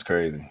 no, this is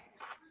crazy.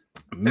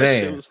 Man,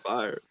 that shit was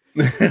fire.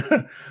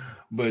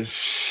 But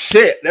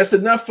shit, that's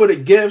enough for the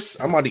gifts.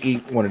 I'm about to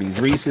eat one of these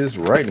Reese's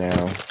right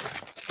now.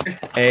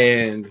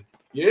 And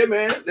yeah,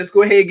 man, let's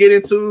go ahead and get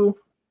into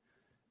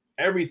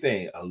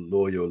everything. A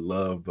loyal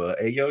love, but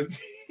hey, yo.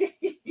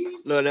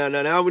 No,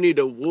 now we need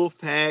the Wolf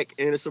Pack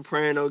and the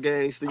Soprano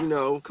Gangster. You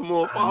know, come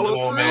on,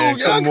 follow through, man.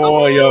 Come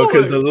on, yo,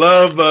 because the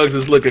love bugs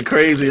is looking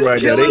crazy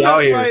right now. They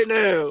out here right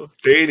now.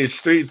 They in the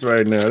streets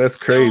right now. That's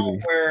crazy.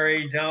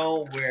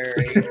 Don't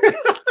worry.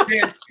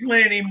 There's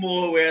plenty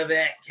more where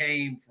that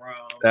came from.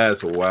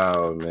 That's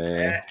wild,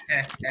 man.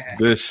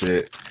 Good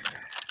shit.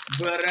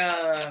 But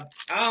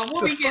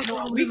what we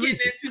getting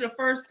into the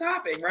first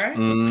topic, right?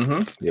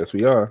 Mm-hmm. Yes,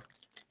 we are.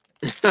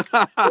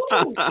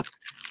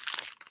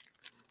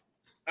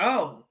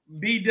 Oh,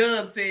 B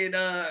Dub said,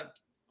 yeah,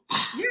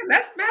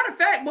 that's matter of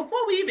fact,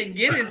 before we even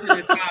get into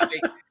the topic,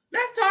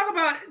 let's talk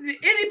about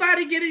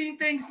anybody get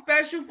anything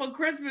special for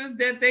Christmas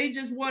that they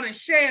just want to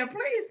share.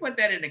 Please put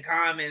that in the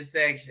comment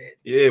section.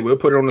 Yeah, we'll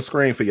put it on the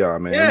screen for y'all,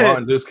 man. Yeah.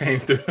 Martin just came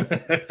through.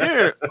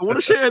 Here, I want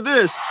to share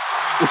this.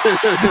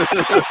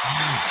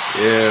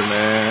 Yeah,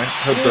 man.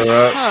 Hook her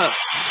up.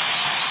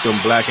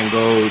 Them black and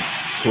gold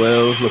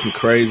 12s looking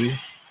crazy.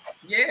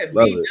 Yeah,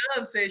 B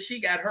Dub said she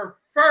got her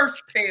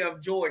first pair of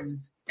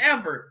Jordans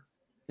ever.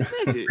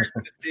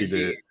 She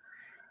did.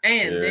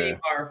 And they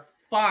are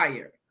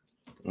fire.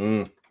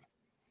 And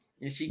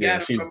she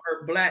got it from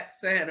her Black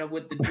Santa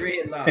with the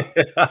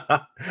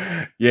dreadlocks.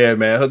 Yeah,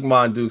 man. Hook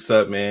Mon Dukes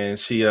up, man.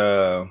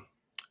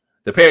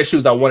 The pair of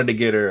shoes I wanted to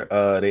get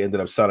her, they ended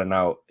up selling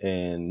out,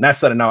 and not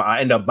selling out. I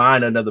ended up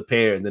buying another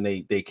pair, and then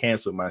they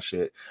canceled my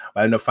shit.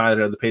 I ended up finding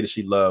another pair that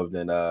she loved,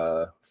 and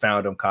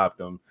found them, copped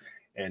them,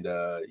 and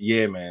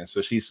yeah, man.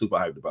 So she's super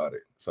hyped about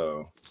it.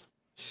 So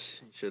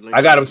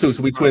I got them too.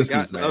 So we twin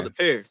skis, man. Other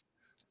pair.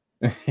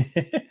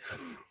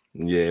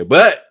 Yeah,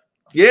 but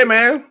yeah,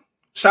 man.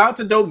 Shout out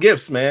to Dope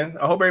Gifts, man.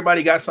 I hope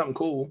everybody got something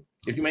cool.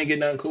 If you ain't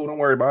getting nothing cool, don't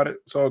worry about it.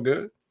 It's all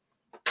good.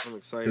 I'm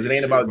excited because it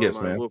ain't about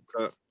gifts, man.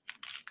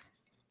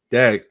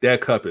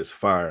 That cup is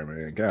fire,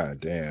 man. God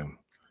damn.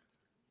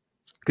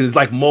 Because it's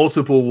like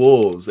multiple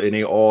wolves and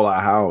they all are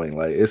howling.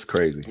 Like, it's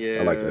crazy. Yeah.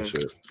 I like that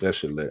shit. That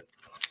shit lit.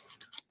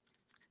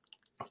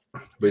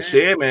 But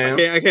shit, man.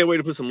 I can't wait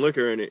to put some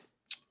liquor in it.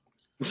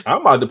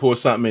 I'm about to pour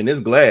something in this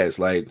glass.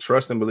 Like,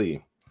 trust and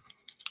believe.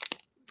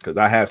 Because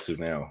I have to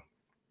now.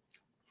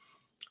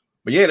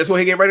 But yeah, let's go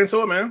ahead and get right into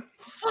it, man.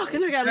 Fuck,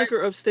 and I got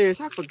liquor upstairs.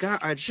 I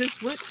forgot. I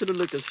just went to the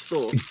liquor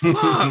store.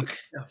 Fuck.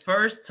 The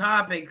first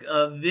topic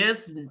of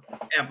this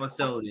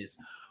episode is,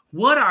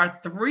 what are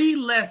 3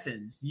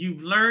 lessons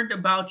you've learned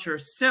about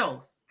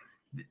yourself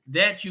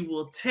that you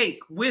will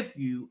take with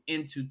you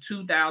into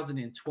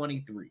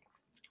 2023?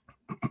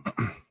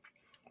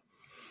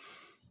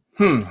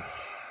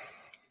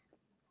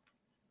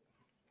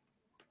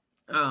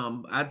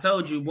 I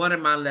told you one of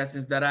my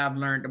lessons that I've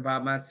learned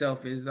about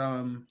myself is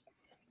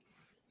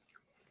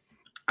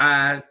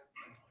I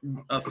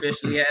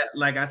officially have,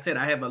 like I said,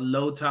 I have a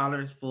low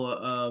tolerance for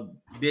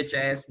bitch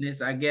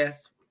assness, I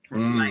guess,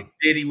 from like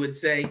Diddy would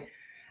say.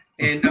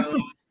 And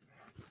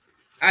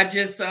I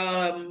just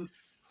I'm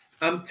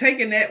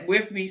taking that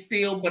with me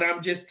still, but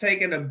I'm just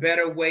taking a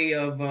better way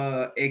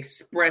of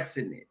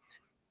expressing it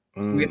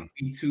with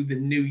me to the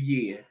new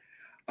year.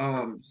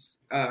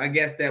 I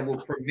guess that will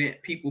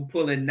prevent people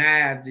pulling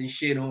knives and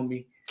shit on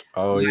me.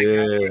 Oh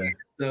yeah.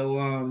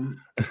 So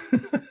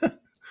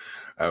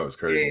that was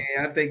crazy.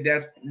 Yeah, I think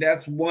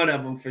that's one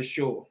of them for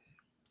sure.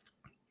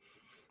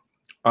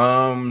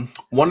 One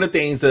of the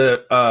things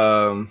that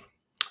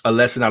a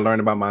lesson I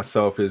learned about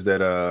myself is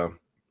that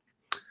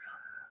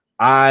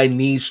I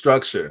need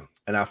structure.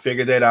 And I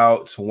figured that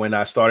out when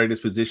I started this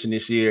position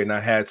this year, and I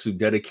had to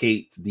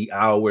dedicate the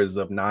hours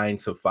of 9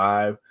 to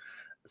 5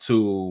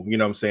 to, you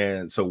know what I'm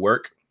saying, to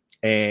work.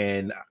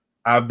 And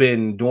I've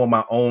been doing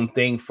my own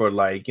thing for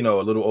like, you know,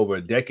 a little over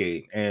a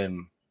decade.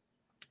 And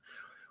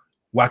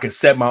I can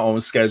set my own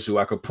schedule.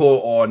 I could pull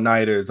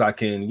all-nighters. I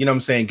can, you know what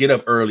I'm saying, get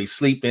up early,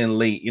 sleep in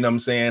late. You know what I'm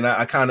saying?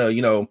 I kind of,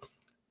 you know,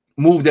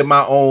 moved at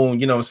my own,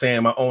 you know what I'm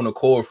saying, my own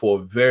accord for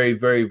a very,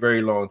 very,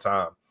 very long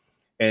time.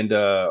 And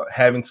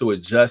having to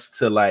adjust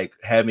to like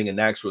having an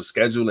actual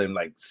schedule and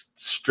like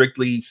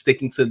strictly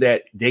sticking to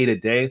that day to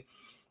day,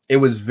 it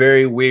was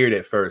very weird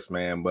at first,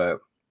 man. But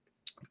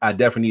I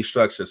definitely need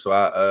structure. So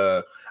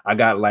I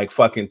got like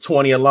fucking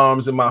 20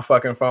 alarms in my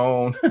fucking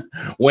phone.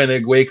 When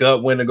to wake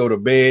up, when to go to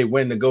bed,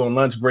 when to go on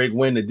lunch break,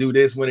 when to do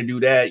this, when to do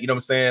that. You know what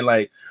I'm saying?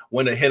 Like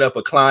when to hit up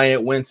a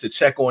client, when to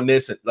check on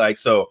this. Like,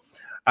 so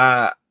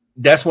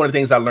that's one of the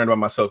things I learned about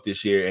myself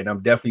this year. And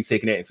I'm definitely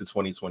taking that into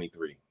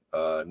 2023.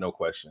 No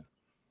question.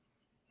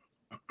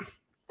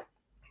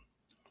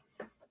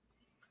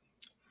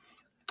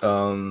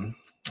 Let me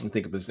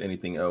think if there's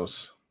anything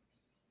else.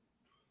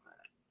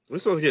 We're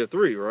supposed to get a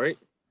 3, right?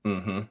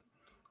 Mm-hmm.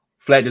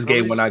 Flat just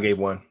gave one. I gave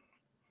one.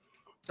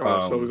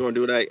 Oh, so we're gonna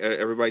do that.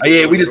 Everybody.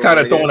 Yeah, we just kind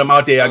of throwing them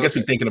out there. I guess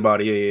we're thinking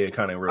about it. Yeah,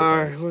 kind of. All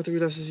right. What 3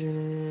 lessons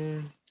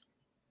you?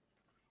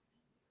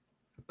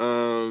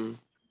 I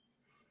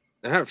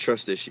have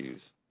trust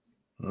issues.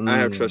 I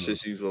have trust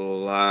issues a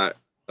lot.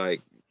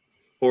 Like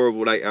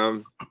horrible. Like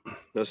I'm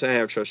saying I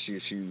have trust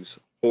issues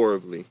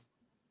horribly.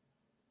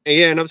 And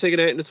yeah, and I'm taking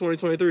that into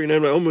 2023. And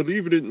I'm like, I'm gonna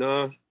leave it.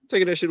 Nah, I'm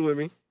taking that shit with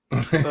me.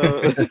 It's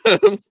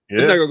not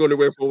gonna go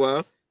nowhere for a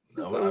while.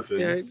 No,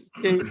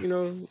 you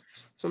know,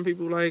 some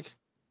people like,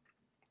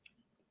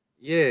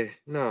 yeah,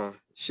 nah,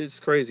 shit's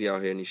crazy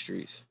out here in these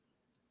streets.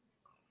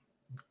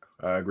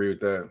 I agree with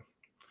that.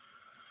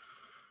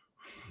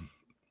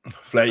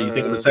 Flat, you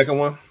think of the second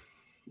one?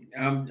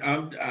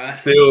 I'm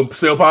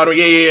still part of.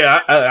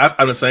 Yeah.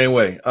 I'm the same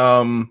way.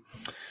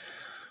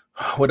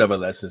 Whatever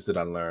lessons did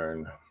I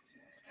learn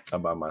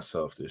about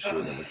myself this year?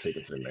 I'm gonna take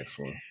it to the next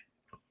one.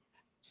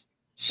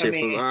 Shit,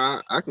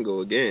 I can go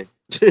again.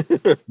 Go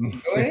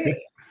ahead.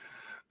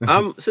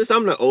 Since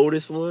I'm the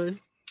oldest one,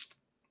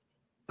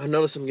 I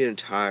notice I'm getting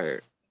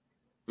tired.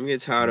 I'm getting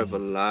tired of a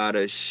lot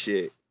of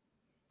shit.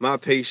 My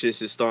patience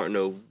is starting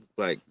to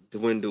like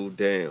dwindle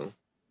down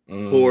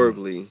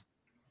horribly.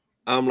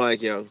 I'm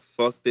like, yo,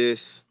 fuck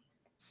this,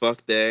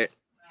 fuck that,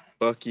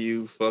 fuck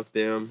you, fuck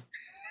them.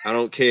 I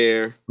don't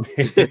care.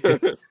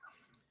 You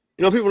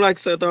know, people like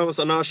said I was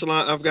so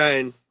nonchalant. I've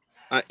gotten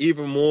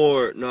even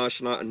more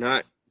nonchalant,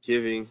 not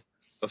giving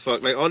a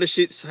fuck. Like all this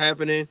shit's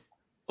happening.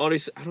 All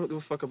this, I don't give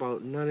a fuck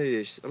about none of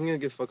this. I'm gonna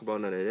give a fuck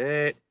about none of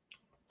that.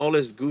 All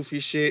this goofy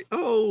shit.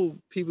 Oh,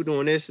 people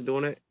doing this and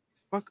doing that.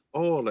 Fuck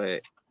all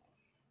that.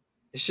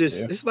 It's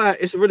just, it's like,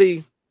 it's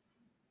really,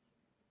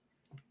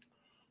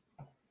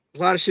 a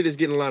lot of shit is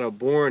getting a lot of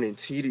boring and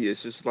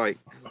tedious. It's like,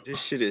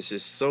 this shit is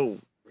just so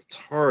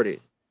retarded.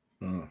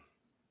 Mm.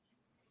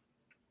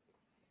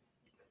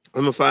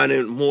 I'm gonna find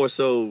it more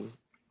so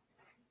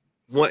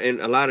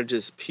wanting a lot of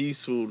just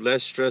peaceful,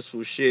 less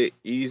stressful shit,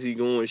 easy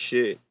going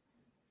shit.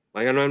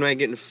 Like I know I'm not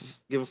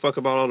give a fuck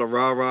about all the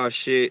rah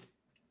shit.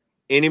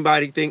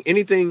 Anybody think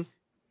anything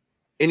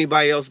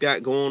anybody else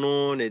got going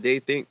on that they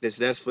think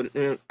that's for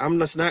them, I'm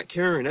just not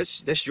caring.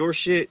 That's your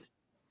shit.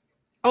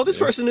 Oh, this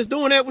person is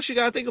doing that. What you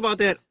gotta think about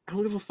that? I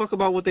don't give a fuck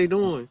about what they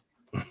doing.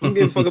 I'm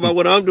giving a fuck about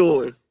what I'm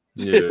doing.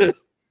 Yeah.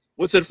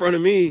 What's in front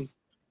of me?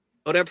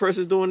 Oh, that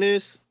person's doing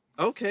this.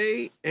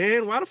 Okay,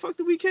 and why the fuck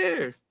do we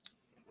care?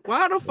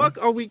 Why the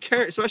fuck are we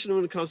caring? Especially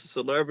when it comes to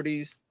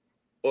celebrities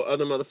or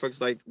other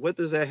motherfuckers. Like, what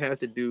does that have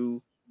to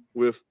do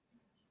with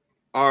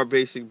our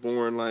basic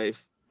boring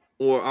life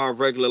or our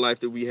regular life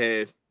that we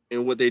have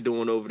and what they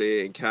doing over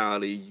there in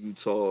Cali,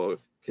 Utah,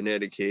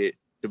 Connecticut?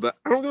 But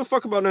I don't give a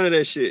fuck about none of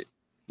that shit.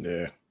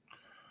 Yeah.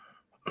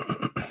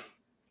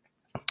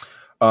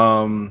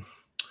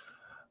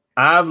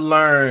 I've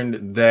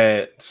learned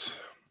that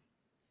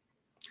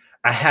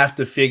I have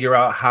to figure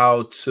out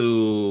how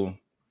to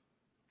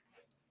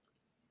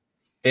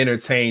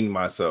entertain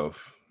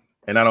myself.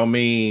 And I don't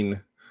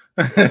mean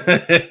you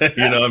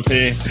know what I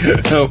mean?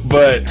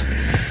 But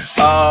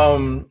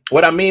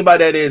what I mean by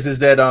that is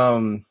that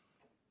I'm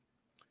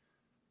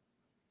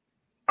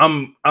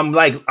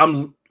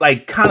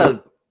like kind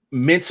of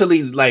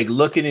mentally like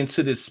looking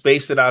into this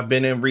space that I've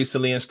been in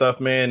recently and stuff,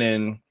 man.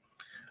 And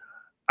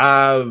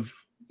I've,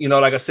 you know,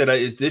 like I said,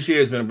 this year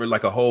has been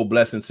like a whole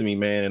blessing to me,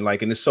 man. And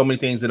like, and there's so many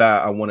things that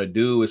I want to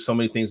do. There's so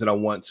many things that I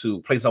want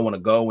to, places I want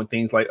to go and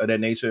things like of that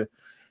nature.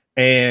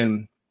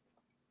 And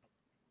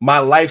my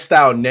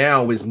lifestyle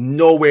now is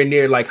nowhere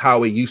near like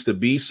how it used to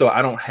be. So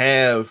I don't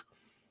have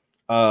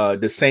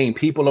the same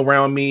people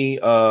around me.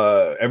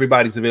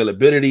 Everybody's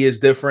availability is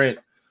different.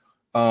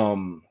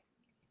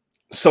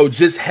 So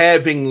just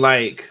having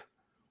like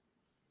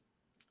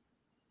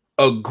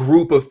a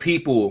group of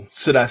people,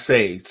 should I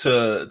say,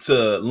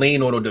 to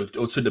lean on or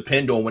to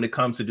depend on when it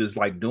comes to just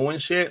like doing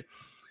shit,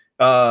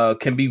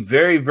 can be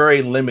very,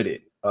 very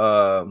limited.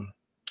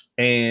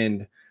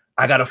 And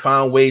I gotta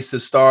find ways to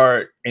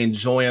start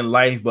enjoying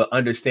life, but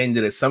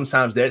understanding that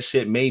sometimes that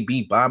shit may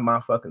be by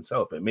my fucking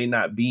self. It may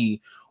not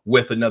be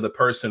with another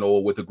person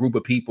or with a group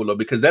of people, or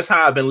because that's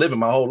how I've been living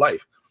my whole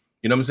life.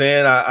 You know what I'm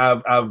saying?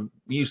 I've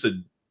used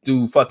to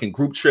do fucking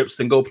group trips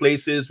and go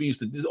places. We used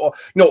to do,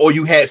 or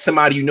you had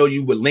somebody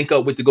you would link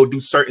up with to go do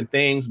certain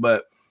things.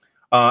 But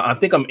I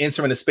think I'm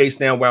entering a space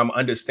now where I'm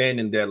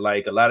understanding that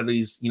like a lot of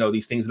these,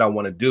 these things that I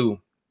want to do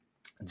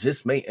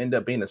just may end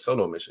up being a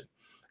solo mission.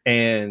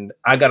 And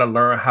I got to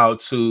learn how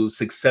to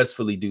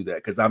successfully do that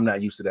because I'm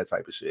not used to that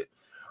type of shit.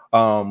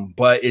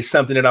 But it's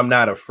something that I'm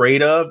not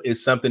afraid of.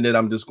 It's something that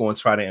I'm just going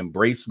to try to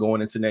embrace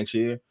going into next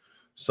year.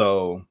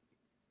 So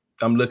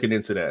I'm looking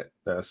into that.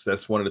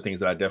 That's one of the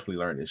things that I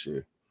definitely learned this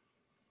year.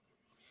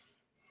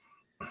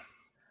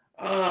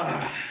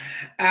 I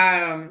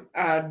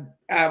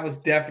was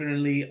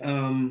definitely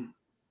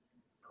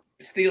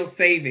still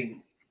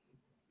saving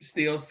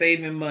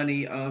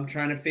money.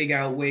 Trying to figure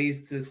out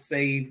ways to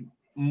save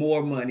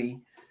more money.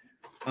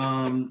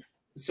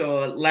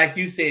 So like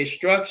you said,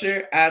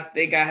 structure, I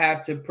think I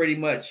have to pretty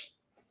much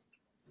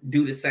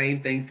do the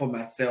same thing for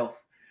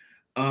myself.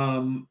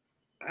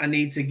 I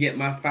need to get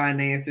my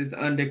finances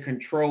under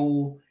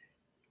control,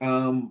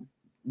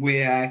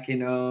 where I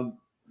can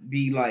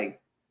be like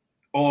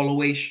all the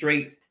way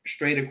straight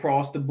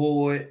across the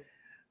board,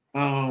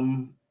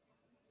 and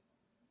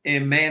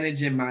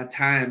managing my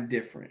time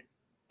different.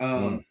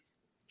 I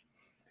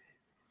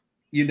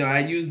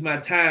use my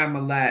time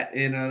a lot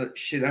in I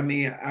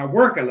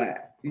work a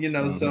lot,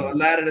 so a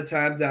lot of the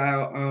times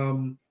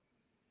I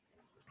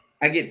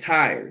get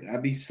tired. I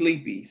be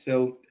sleepy.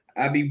 So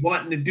I be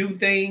wanting to do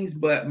things,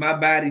 but my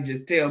body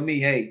just tell me,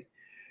 hey,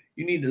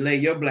 you need to lay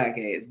your black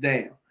ass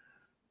down.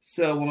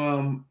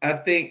 So I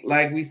think,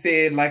 like we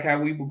said, like how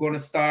we were going to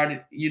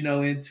start,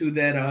 into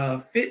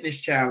that fitness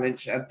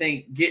challenge. I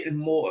think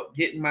getting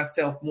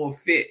myself more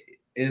fit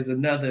is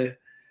another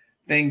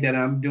thing that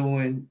I'm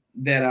doing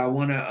that I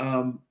want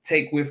to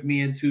take with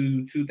me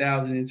into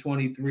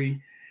 2023,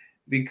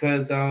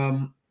 because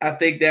I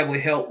think that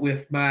would help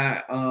with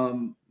my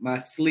my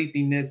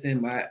sleepiness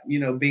and my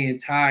being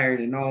tired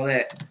and all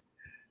that.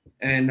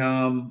 And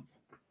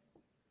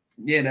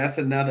that's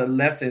another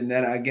lesson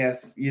that I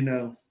guess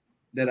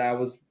that I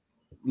was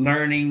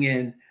learning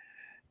and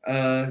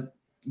going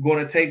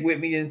to take with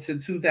me into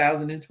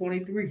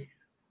 2023.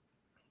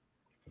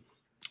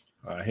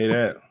 I hear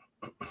that.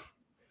 I'm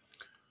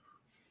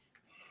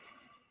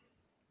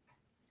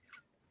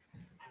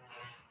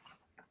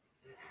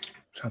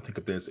trying to think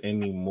if there's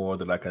any more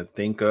that I can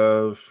think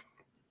of.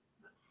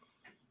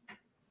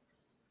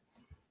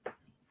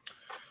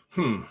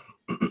 There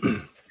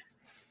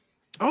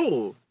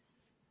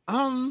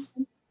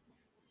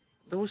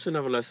was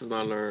another lesson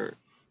I learned.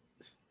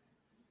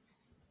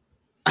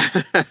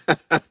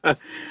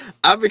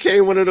 I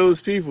became one of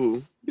those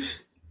people.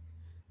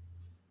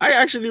 I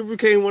actually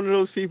became one of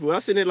those people. I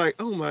sitting there like,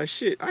 oh my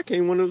shit, I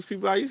became one of those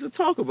people I used to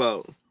talk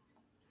about.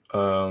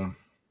 And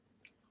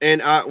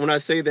when I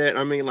say that,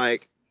 I mean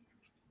like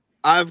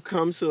I've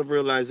come to a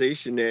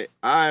realization that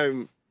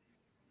I'm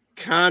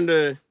kind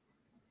of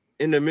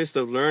in the midst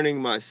of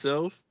learning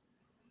myself.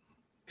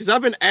 Because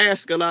I've been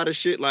asked a lot of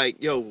shit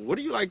like, yo, what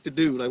do you like to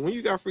do? Like, when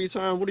you got free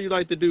time, what do you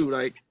like to do?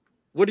 Like,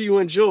 what do you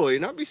enjoy?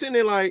 And I'll be sitting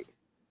there like,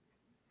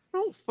 I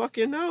don't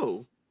fucking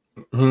know.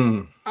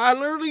 I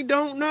literally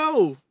don't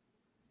know.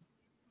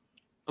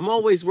 I'm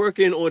always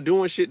working or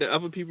doing shit that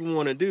other people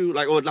want to do.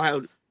 Like, or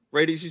like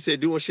Brady, she said,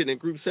 doing shit in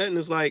group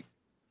settings. Like,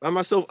 by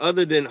myself,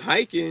 other than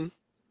hiking,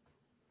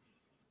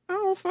 I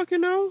don't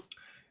fucking know.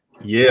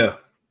 Yeah.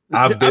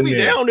 I'll be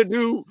down to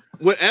do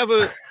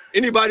whatever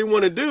anybody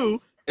want to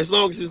do, as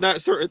long as it's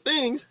not certain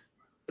things.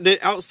 Then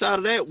outside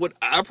of that, what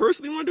I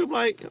personally want to do,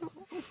 like, I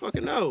don't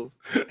fucking know.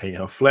 Hey,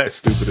 I'm flat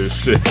stupid as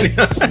shit.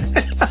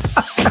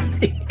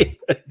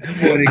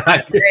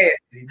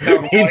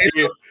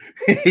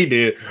 He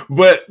did.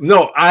 But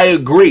no, I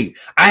agree.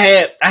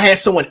 I had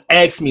someone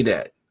ask me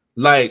that.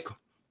 Like,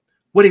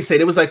 what did he say?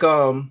 It was like,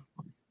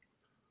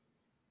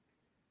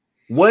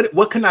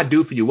 what can I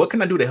do for you? What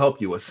can I do to help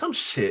you? Or some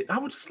shit. I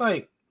was just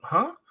like,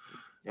 huh?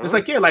 It's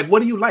like, yeah, like,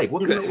 what do you like?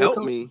 What can help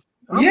me?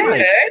 Ain't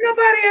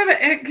nobody ever.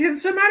 Can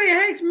somebody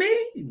ask me?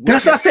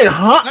 That's what I said,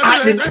 huh?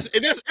 That's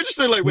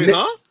interesting. Like, wait,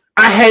 huh?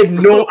 I had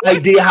no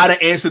idea how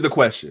to answer the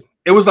question.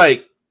 It was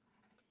like,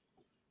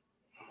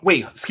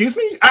 wait, excuse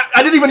me?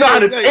 I didn't even know how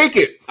to take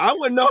it. I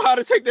wouldn't know how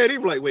to take that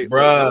either. Like, wait,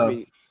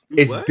 bro,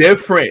 it's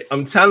different.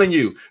 I'm telling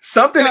you,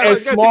 something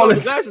as small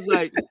as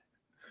like,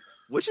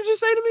 what you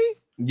just say to me?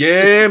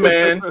 Yeah,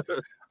 man.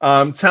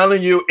 I'm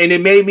telling you, and it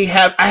made me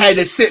I had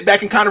to sit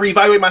back and kind of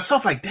reevaluate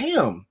myself. Like,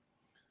 damn.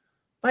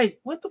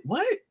 Like, what?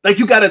 Like,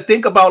 you got to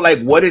think about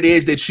like what it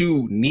is that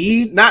you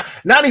need. Not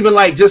even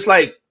like just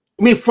like,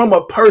 I mean, from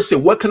a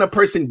person, what can a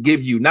person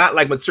give you? Not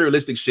like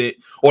materialistic shit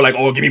or like,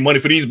 oh, give me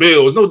money for these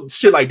bills. No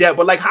shit like that.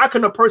 But like, how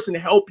can a person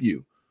help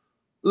you?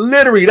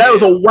 Literally, that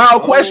was a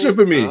wild question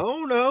for me. I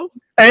don't know.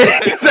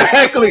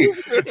 Exactly.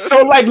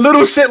 So like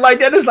little shit like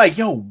that is like,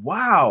 yo,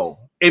 wow.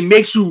 It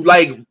makes you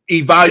like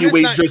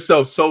evaluate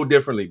yourself so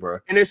differently, bro.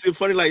 And it's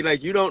funny,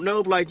 like you don't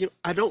know, like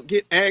I don't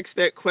get asked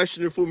that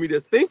question for me to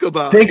think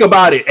about. Think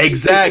about it,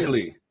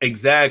 exactly.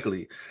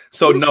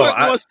 So no,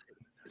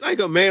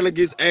 like a man that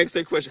gets asked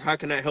that question, how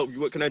can I help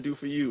you? What can I do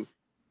for you?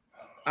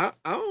 I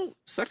don't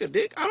suck a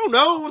dick. I don't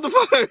know what the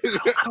fuck.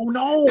 I don't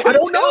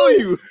know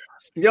you.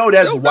 Yo,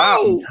 that's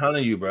wild. I'm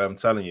telling you, bro. I'm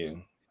telling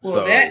you.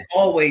 Well, that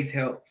always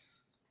helps.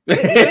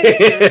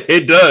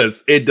 It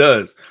does.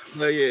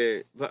 But yeah,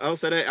 but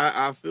outside that,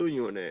 I feel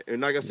you on that.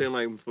 And like I said,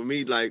 like for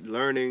me, like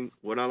learning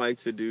what I like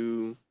to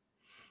do.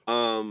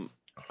 And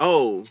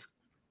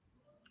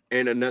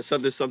that's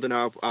something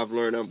I've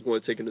learned. I'm going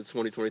to take into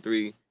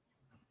 2023,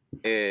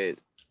 and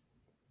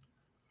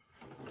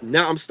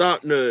now I'm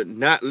starting to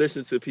not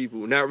listen to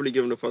people, not really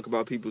giving a fuck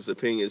about people's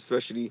opinions,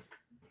 especially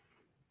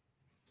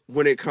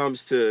when it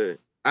comes to.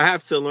 I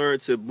have to learn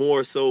to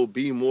more so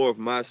be more of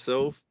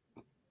myself.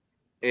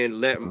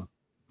 And let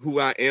who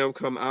I am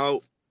come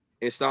out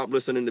and stop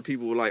listening to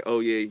people like,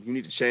 oh yeah, you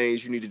need to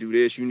change, you need to do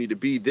this, you need to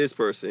be this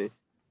person.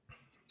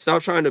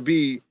 Stop trying to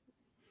be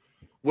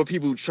what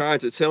people trying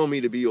to tell me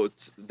to be or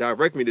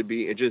direct me to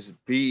be, and just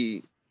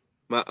be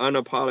my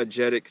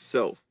unapologetic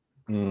self,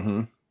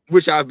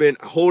 which I've been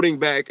holding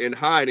back and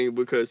hiding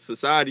because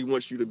society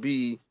wants you to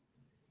be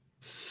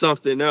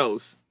something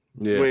else.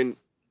 Yeah. When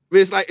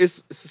it's like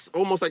it's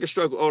almost like a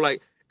struggle. Or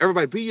like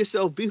everybody, be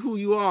yourself, be who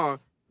you are.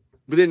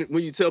 But then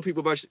when you tell people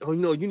about, oh,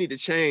 you need to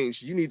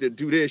change, you need to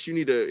do this, you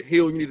need to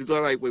heal, you need to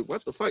do like, wait,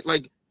 what the fuck?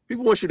 Like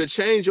people want you to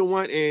change on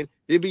one end,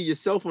 then be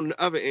yourself on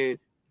the other end.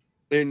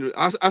 And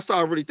I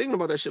started really thinking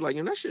about that shit, like,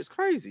 that shit's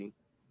crazy.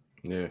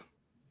 Yeah.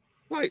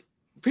 Like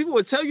people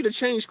would tell you to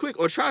change quick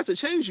or try to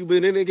change you,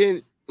 but then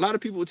again, a lot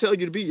of people would tell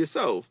you to be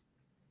yourself.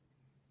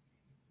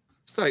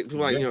 It's like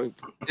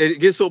it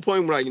gets to a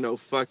point where like,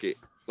 fuck it.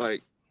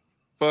 Like,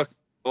 fuck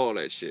all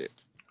that shit.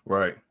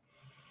 Right.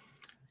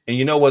 And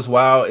you know what's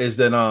wild is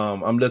that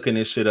I'm looking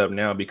this shit up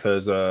now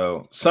because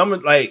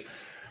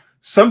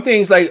some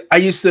things like I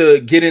used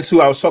to get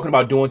into. I was talking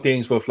about doing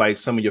things with like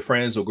some of your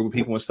friends or group of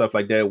people and stuff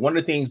like that. One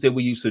of the things that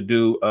we used to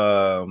do,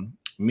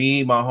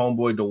 me, my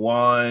homeboy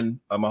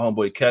Dewan, my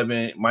homeboy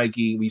Kevin,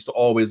 Mikey, we used to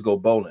always go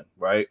bowling,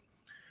 right?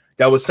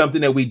 That was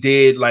something that we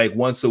did like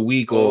once a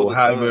week or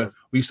however.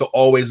 We used to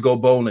always go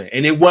bowling,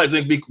 and it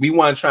wasn't we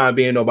weren't trying to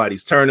be in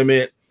nobody's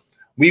tournament.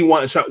 We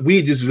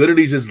just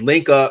literally just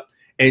link up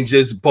and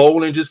just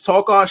bowl and just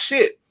talk our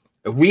shit.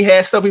 If we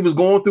had stuff we was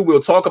going through,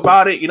 we'll talk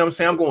about it. You know what I'm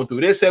saying? I'm going through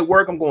this at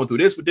work. I'm going through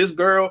this with this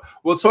girl.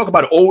 We'll talk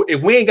about it. Oh,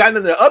 if we ain't got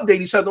nothing to update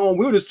each other on,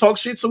 we'll just talk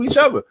shit to each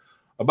other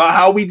about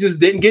how we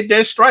just didn't get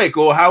that strike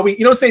or how we,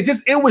 it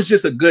was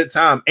just a good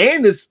time.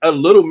 And it's a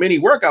little mini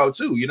workout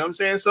too. You know what I'm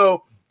saying?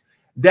 So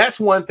that's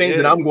one thing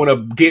that I'm going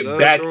to get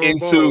back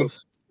into.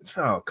 Balls.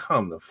 Oh,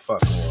 come the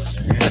fuck on,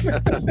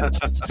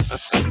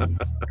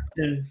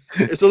 man.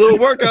 It's a little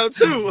workout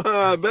too.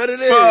 Bet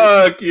it is.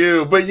 Fuck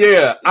you. But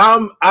yeah,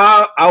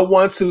 I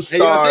want to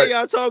start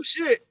y'all talk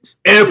shit.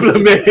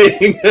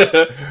 Implementing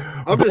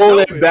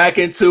rolling back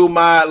into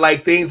my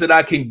like things that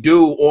I can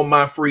do on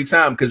my free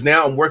time, because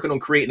now I'm working on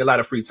creating a lot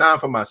of free time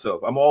for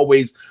myself. I'm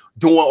always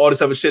doing all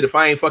this other shit. If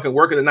I ain't fucking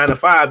working the 9 to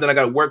 5, then I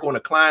got to work on a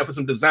client for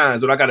some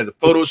designs, or I got a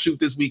photo shoot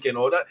this weekend,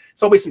 or that.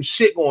 It's always some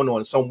shit going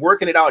on. So I'm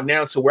working it out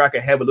now to where I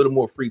can have a little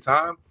more free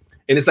time.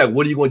 And it's like,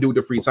 what are you going to do with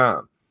the free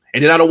time?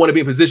 And then I don't want to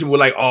be in a position where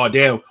like, oh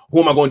damn, who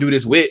am I going to do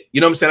this with?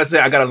 You know what I'm saying? I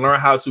said I got to learn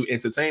how to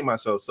entertain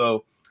myself.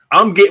 So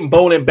I'm getting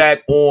bowling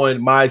back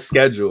on my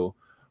schedule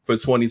for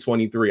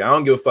 2023. I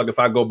don't give a fuck if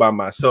I go by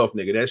myself,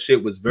 nigga. That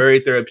shit was very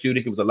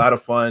therapeutic. It was a lot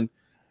of fun,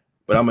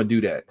 but I'm gonna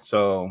do that.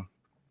 So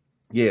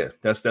yeah,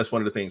 that's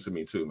one of the things for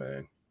me too,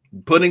 man.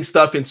 Putting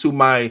stuff into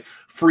my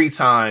free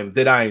time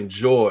that I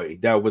enjoy,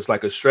 that was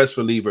like a stress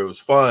reliever. It was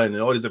fun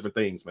and all these different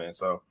things, man.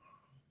 So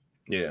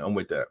yeah, I'm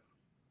with that.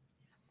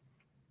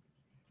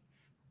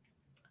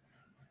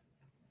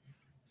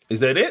 Is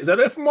that it? Is that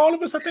it from all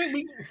of us? I think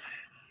we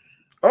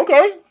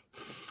okay.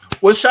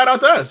 Well, shout out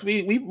to us.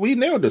 We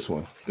nailed this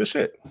one. Good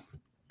shit.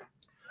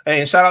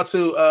 And shout out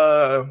to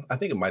I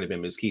think it might have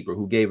been Miss Keeper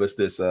who gave us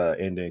this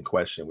ending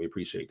question. We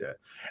appreciate that.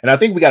 And I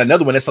think we got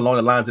another one that's along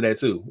the lines of that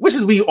too, which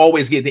is we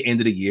always get at the end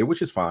of the year,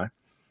 which is fine.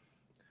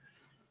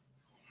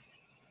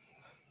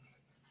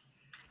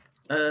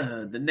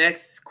 The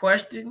next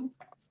question.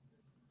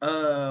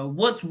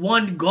 What's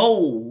one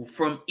goal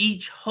from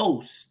each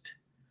host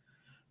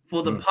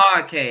for the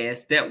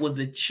podcast that was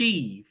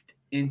achieved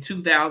in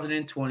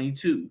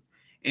 2022?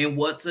 And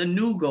what's a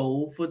new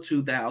goal for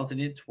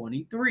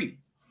 2023?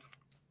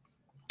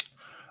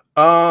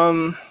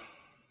 A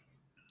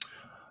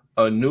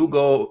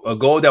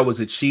goal that was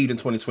achieved in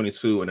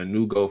 2022 and a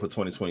new goal for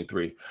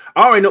 2023.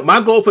 I already know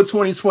my goal for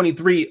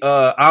 2023.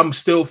 I'm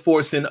still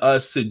forcing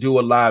us to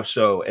do a live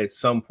show at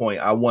some point.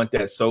 I want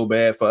that so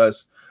bad for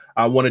us.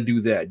 I want to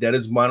do that.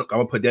 I'm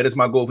gonna put that as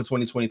my goal for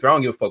 2023. I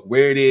don't give a fuck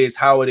where it is,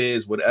 how it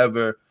is,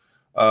 whatever.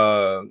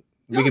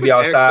 We could be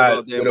outside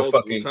with a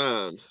fucking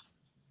times.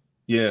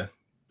 Yeah.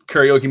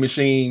 Karaoke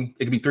machine.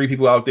 It could be 3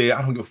 people out there.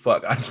 I don't give a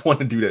fuck. I just want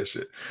to do that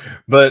shit.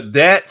 But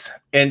that,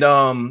 and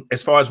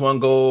as far as one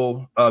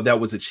goal that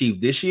was achieved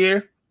this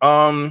year,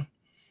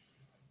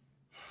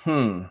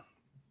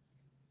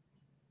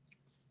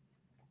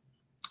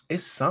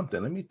 it's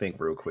something. Let me think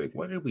real quick.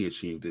 What did we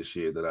achieve this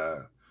year that I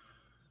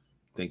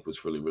think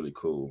was really, really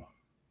cool?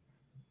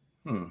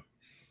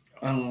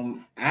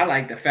 I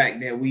like the fact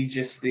that we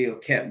just still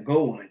kept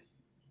going.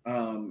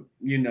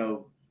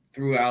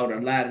 Throughout a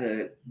lot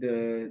of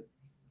the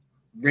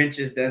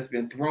wrenches that's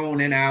been thrown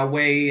in our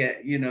way,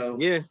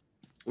 Yeah,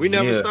 we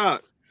never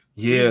stopped.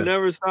 Yeah, we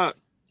never stopped.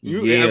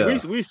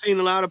 We've seen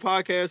a lot of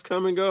podcasts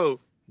come and go.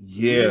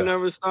 Yeah, we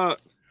never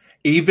stopped.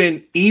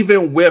 Even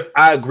with,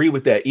 I agree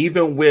with that.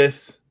 Even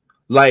with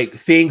like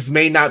things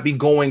may not be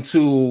going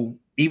to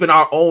even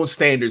our own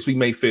standards, we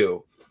may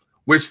feel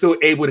we're still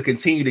able to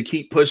continue to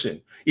keep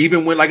pushing.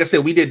 Even when, like I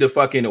said, we did the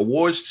fucking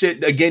awards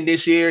shit again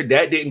this year,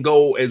 that didn't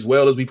go as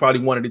well as we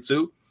probably wanted it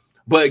to.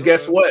 But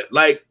guess what?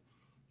 Like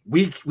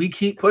we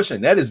keep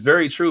pushing. That is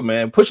very true,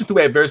 man. Pushing through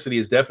adversity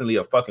is definitely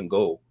a fucking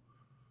goal.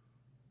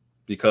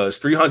 Because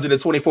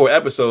 324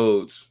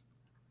 episodes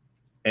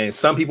and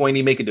some people ain't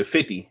even make it to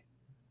 50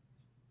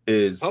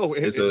 is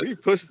we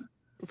pushed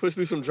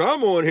through some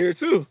drama on here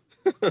too.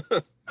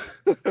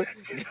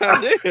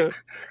 Goddamn.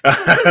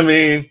 I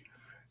mean,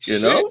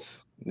 know,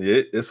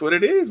 it's what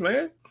it is,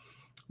 man.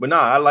 But no,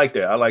 I like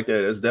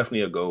that. It's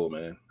definitely a goal,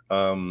 man.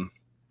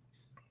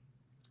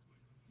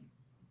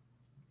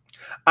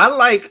 I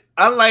like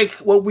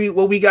what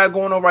we got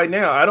going on right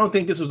now. I don't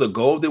think this was a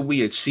goal that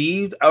we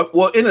achieved.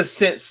 Well, in a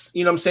sense,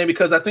 you know what I'm saying?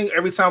 Because I think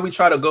every time we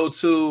try to go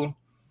to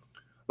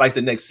like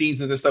the next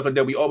seasons and stuff like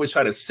that, we always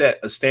try to set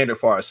a standard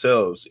for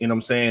ourselves. You know what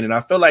I'm saying? And I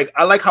feel like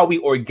I like how we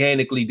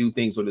organically do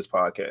things on this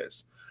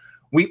podcast.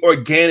 We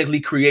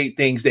organically create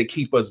things that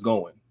keep us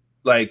going.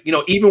 Like,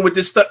 even with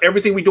this stuff,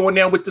 everything we're doing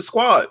now with the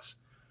squads,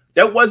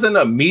 that wasn't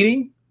a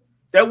meeting.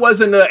 That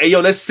wasn't a, hey, yo,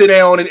 let's sit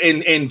down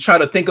and try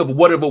to think of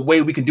whatever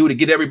way we can do to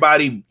get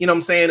everybody, you know what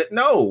I'm saying?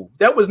 No,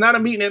 that was not a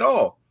meeting at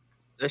all.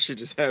 That shit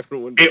just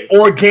happened one day. It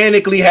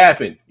organically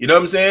happened. You know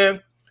what I'm saying?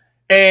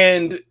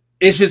 And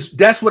it's just,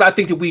 that's what I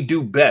think that we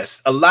do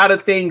best. A lot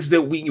of things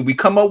that we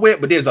come up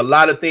with, but there's a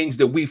lot of things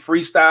that we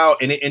freestyle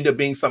and it end up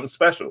being something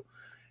special.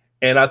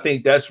 And I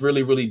think that's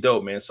really, really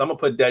dope, man. So I'm going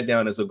to put that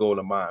down as a goal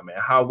of mine, man.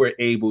 How we're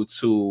able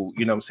to,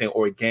 you know what I'm saying,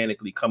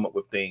 organically come up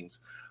with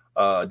things.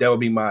 That would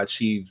be my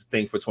achieved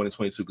thing for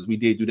 2022, because we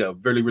did do that a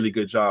really, really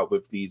good job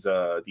with these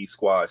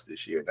squads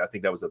this year. And I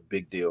think that was a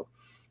big deal.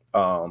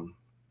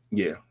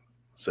 Yeah.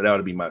 So that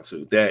would be my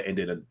 2. That and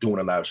then doing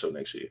a live show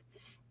next year.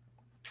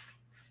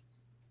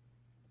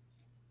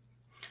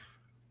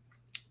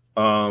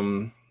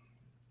 King,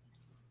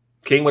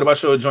 what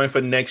about your joint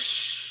for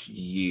next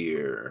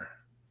year?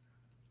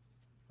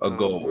 A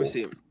goal. Let me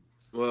see.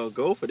 Well,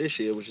 goal for this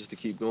year was just to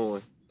keep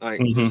going. Like,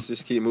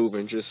 just keep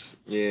moving. Just,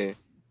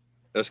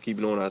 let's keep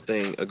doing our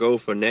thing. A goal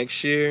for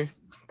next year.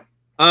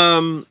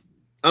 I'm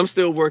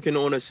still working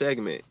on a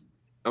segment.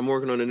 I'm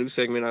working on a new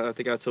segment. I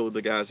think I told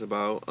the guys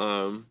about.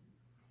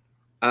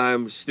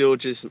 I'm still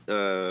just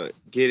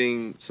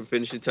getting some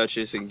finishing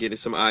touches and getting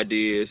some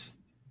ideas.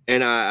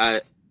 And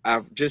I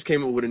just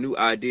came up with a new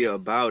idea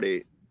about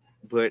it,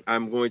 but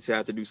I'm going to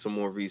have to do some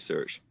more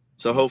research.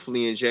 So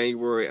hopefully in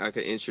January, I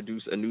can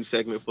introduce a new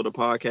segment for the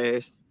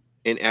podcast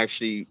and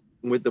actually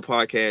with the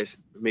podcast,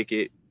 make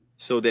it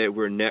so that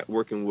we're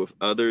networking with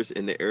others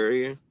in the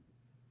area.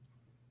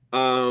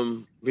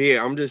 But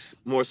yeah, I'm just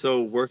more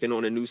so working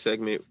on a new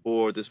segment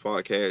for this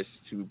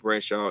podcast to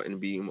branch out and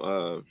be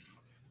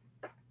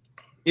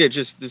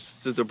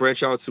just to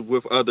branch out to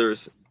with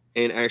others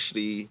and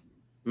actually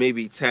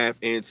maybe tap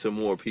into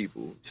more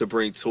people to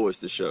bring towards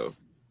the show.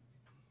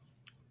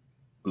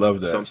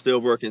 Love that. So I'm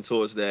still working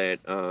towards that,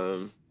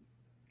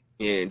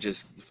 and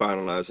just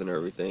finalizing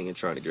everything and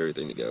trying to get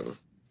everything together.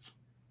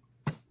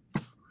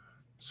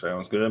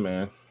 Sounds good,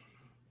 man.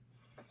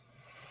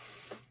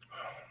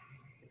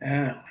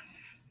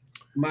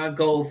 My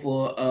goal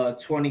for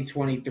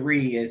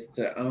 2023 is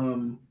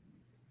to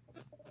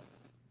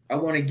I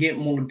want to get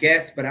more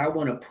guests, but I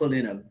want to put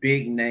in a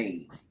big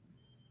name.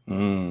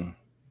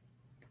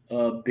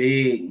 A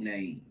big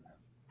name.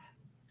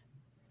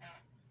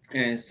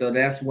 And so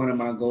that's one of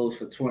my goals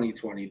for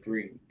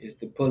 2023 is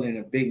to pull in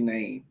a big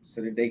name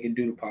so that they can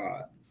do the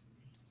pod.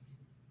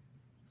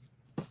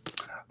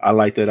 I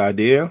like that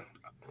idea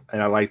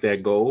and I like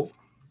that goal.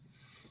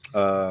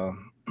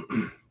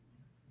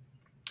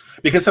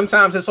 Because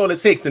sometimes that's all it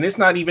takes. And it's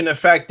not even the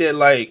fact that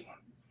like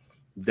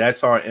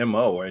that's our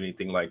MO or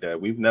anything like that.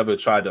 We've never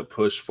tried to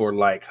push for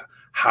like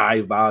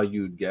high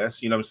valued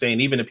guests. You know what I'm saying?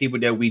 Even the people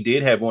that we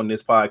did have on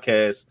this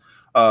podcast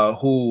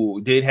who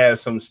did have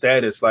some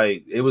status,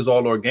 like it was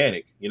all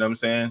organic. You know what I'm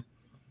saying?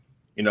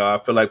 You know, I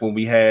feel like when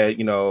we had,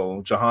 you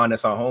know, Jahan,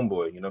 that's our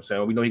homeboy, you know what I'm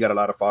saying? We know he got a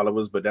lot of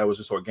followers, but that was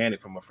just organic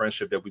from a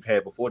friendship that we've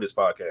had before this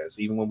podcast.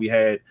 Even when we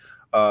had,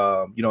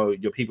 you know,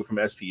 your people from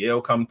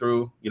SPL come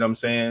through, you know what I'm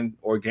saying?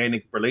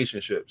 Organic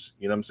relationships,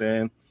 you know what I'm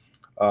saying?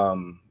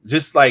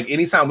 Just like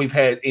anytime we've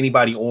had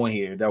anybody on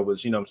here that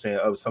was, you know what I'm saying,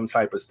 of some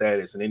type of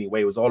status in any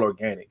way, it was all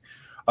organic.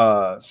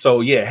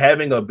 So yeah,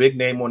 having a big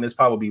name on this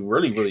pod would be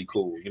really, really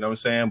cool, you know what I'm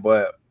saying?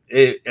 But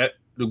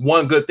the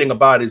one good thing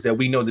about it is that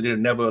we know that it'll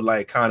never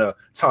like kind of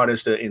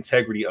tarnish the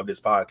integrity of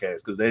this podcast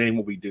because that ain't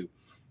what we do.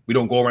 We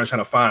don't go around trying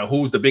to find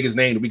who's the biggest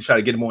name that we can try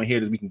to get them on here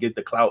that we can get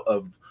the clout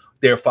of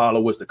their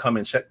followers to come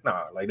and check.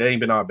 Nah, like that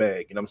ain't been our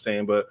bag, you know what I'm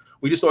saying? But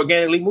we just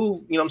organically move,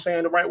 you know what I'm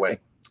saying, the right way.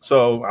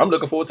 So I'm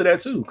looking forward to that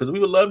too because we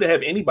would love to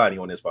have anybody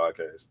on this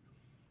podcast.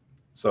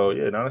 So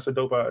yeah, no, that's a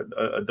dope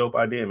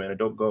idea, man, a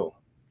dope goal.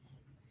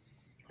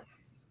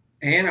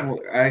 And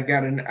I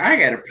got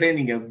a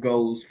plenty of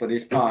goals for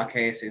this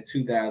podcast in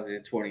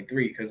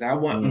 2023 because I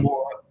want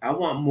more. I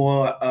want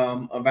more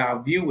of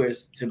our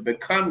viewers to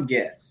become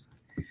guests,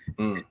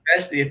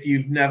 especially if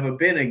you've never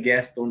been a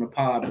guest on the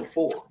pod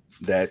before.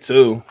 That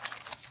too.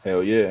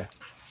 Hell yeah.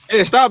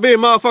 Hey, stop being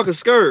motherfucking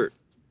scared.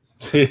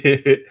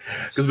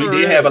 Because we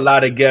did have a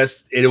lot of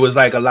guests. It was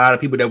like a lot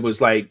of people that was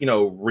like, you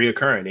know,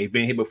 reoccurring. They've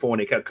been here before and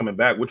they kept coming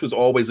back, which was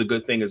always a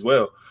good thing as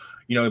well.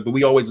 You know, but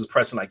we always was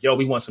pressing like, yo,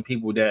 we want some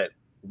people that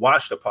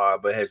watch the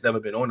pod but has never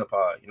been on the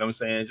pod, you know what I'm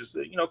saying, just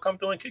to, you know, come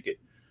through and kick it,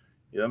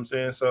 you know what I'm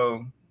saying.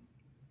 So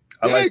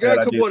I like that.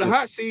 Come on the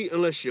hot seat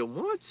unless you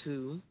want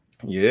to,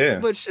 yeah,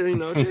 but you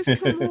know,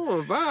 just come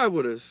on, vibe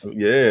with us.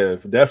 Yeah,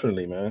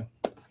 definitely, man.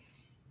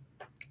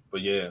 But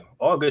yeah,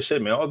 all good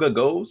shit, man, all good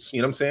goals, you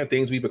know what I'm saying,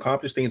 things we've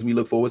accomplished, things we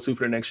look forward to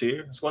for the next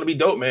year. It's going to be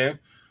dope, man.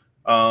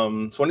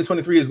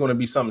 2023 is going to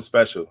be something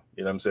special,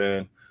 you know what I'm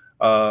saying.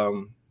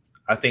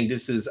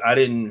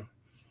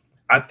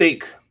 I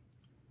think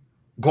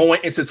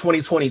going into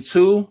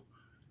 2022,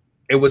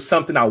 it was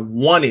something I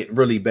wanted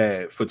really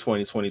bad for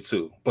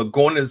 2022. But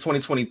going into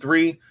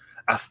 2023,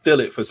 I feel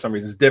it for some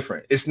reason. It's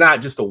different. It's not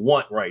just a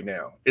want right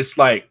now. It's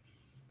like,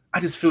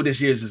 I just feel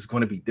this year is just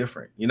going to be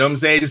different. You know what I'm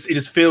saying? It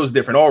just feels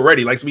different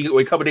already. Like, so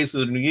we're a couple days to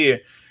the new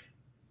year.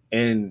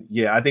 And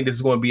yeah, I think this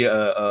is going to be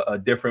a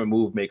different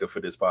move maker for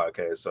this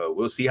podcast. So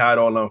we'll see how it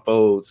all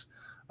unfolds.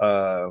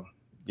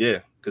 Yeah,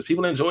 because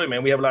people enjoy it,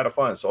 man. We have a lot of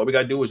fun. So all we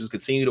got to do is just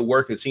continue to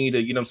work, continue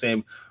to, you know what I'm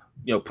saying,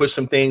 you know, push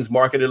some things,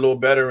 market it a little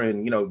better,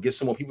 and, you know, get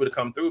some more people to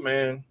come through,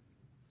 man.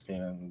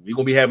 And we're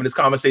going to be having this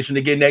conversation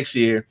again next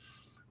year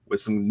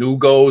with some new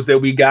goals that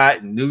we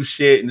got and new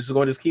shit. And this is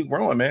going to just keep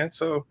growing, man.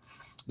 So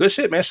good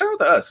shit, man. Shout out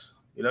to us.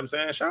 You know what I'm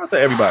saying? Shout out to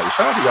everybody.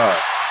 Shout out to y'all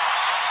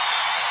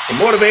for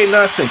motivating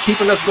us and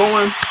keeping us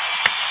going,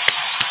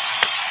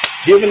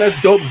 giving us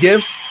dope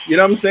gifts. You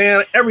know what I'm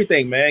saying?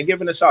 Everything, man.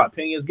 Giving us our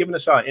opinions, giving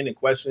us our ending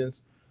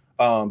questions,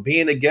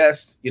 being a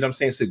guest. You know what I'm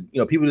saying? So, you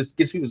know, people just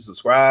get people to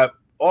subscribe.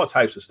 All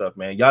types of stuff,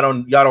 man. Y'all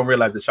don't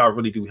realize that y'all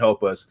really do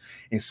help us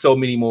in so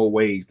many more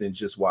ways than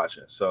just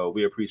watching. So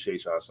we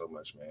appreciate y'all so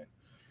much, man.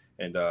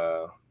 And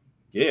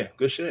yeah,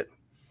 good shit.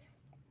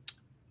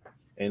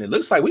 And it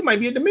looks like we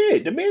might be at the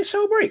mid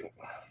show break.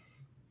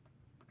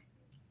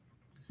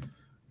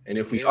 And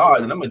if we are,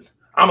 then I'm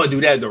gonna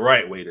do that the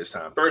right way this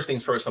time. First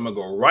things first, I'm gonna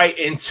go right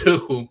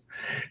into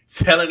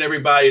telling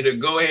everybody to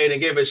go ahead and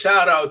give a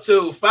shout out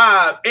to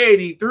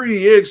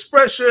 583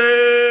 Expression.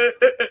 There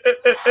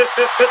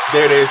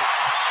it is.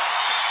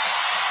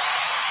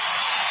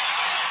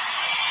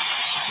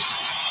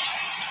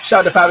 Shout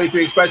out to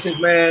 583 Expressions,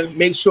 man.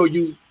 Make sure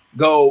you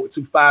go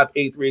to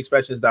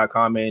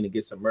 583expressions.com, man, and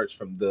get some merch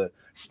from the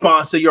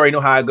sponsor. You already know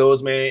how it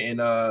goes, man,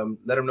 and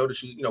let them know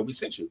that we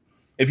sent you.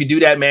 If you do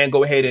that, man,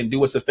 go ahead and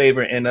do us a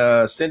favor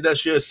and send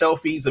us your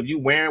selfies of you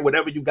wearing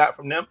whatever you got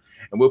from them,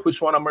 and we'll put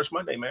you on our Merch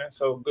Monday, man.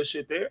 So good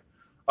shit there.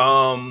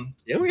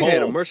 We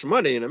had a Merch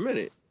Monday in a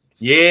minute.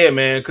 Yeah,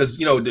 man, because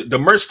the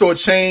merch store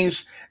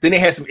changed. Then they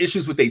had some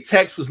issues with their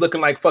text was looking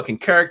like fucking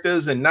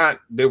characters and not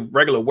the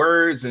regular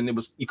words, and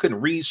you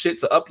couldn't read shit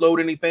to upload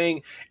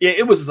anything. Yeah,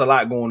 it was just a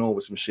lot going on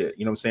with some shit.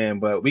 You know what I'm saying?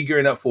 But we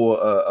gearing up for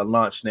a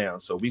launch now,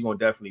 so we're gonna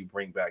definitely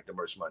bring back the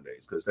Merch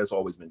Mondays because that's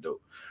always been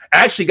dope.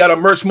 I actually got a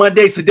Merch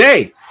Monday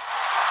today.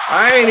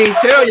 I ain't even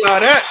tell y'all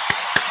that.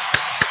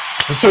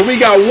 So we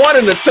got one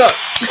in the tuck.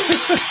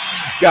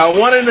 Got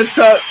one in the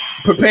tuck,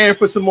 preparing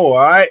for some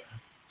more. All right.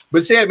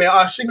 But yeah, man,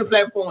 our streaming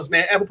platforms,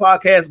 man, Apple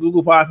Podcasts,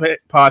 Google Podcasts,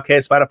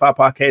 Spotify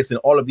Podcasts, and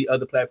all of the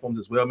other platforms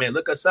as well, man.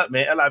 Look us up,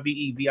 man,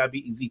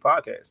 LIVEVIBEZ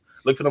Podcast.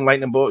 Look for them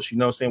lightning bolts, you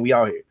know what I'm saying? We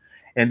out here.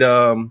 And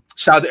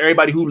shout out to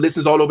everybody who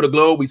listens all over the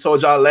globe. We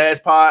told y'all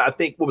last pod, I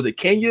think, what was it,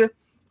 Kenya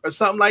or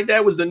something like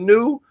that was the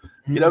new,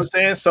 you know what I'm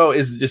saying? So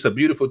it's just a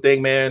beautiful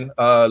thing, man.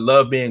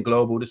 Love being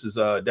global. This is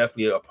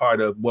definitely a part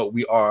of what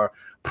we are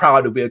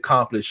proud to be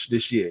accomplished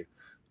this year.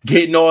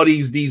 Getting all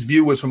these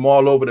viewers from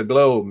all over the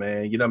globe,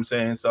 man. You know what I'm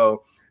saying?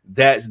 So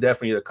that's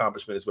definitely an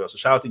accomplishment as well. So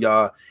shout out to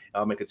y'all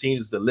and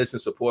continue to listen,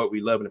 support. We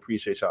love and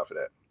appreciate y'all for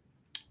that.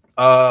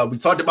 We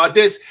talked about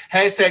this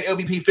hashtag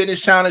LVP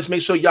Fitness Challenge.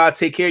 Make sure y'all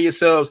take care of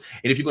yourselves.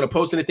 And if you're going to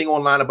post anything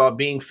online about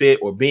being fit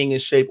or being in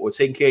shape or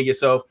taking care of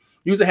yourself,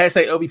 use the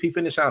hashtag LVP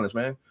Fitness Challenge,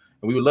 man.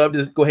 And we would love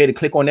to go ahead and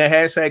click on that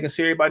hashtag and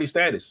see everybody's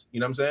status. You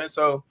know what I'm saying?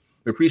 So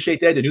we appreciate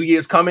that. The new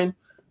year's coming.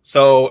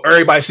 So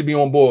everybody should be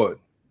on board.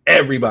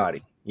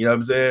 Everybody. You know what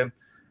I'm saying?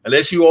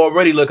 Unless you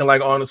already looking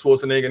like Arnold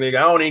Schwarzenegger, nigga,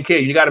 I don't even care.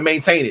 You got to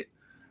maintain it.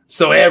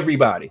 So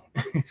everybody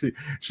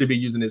should be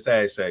using this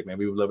hashtag, man.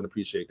 We would love and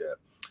appreciate that.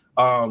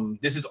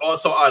 This is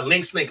also our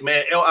links link,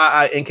 man.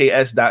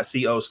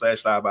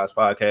 liinks.co/Live Vibes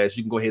Podcast.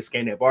 You can go ahead and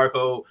scan that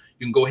barcode.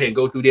 You can go ahead and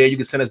go through there. You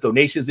can send us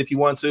donations if you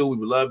want to. We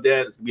would love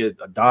that. It could be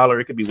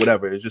 $1. It could be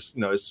whatever. It's just,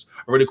 it's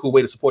a really cool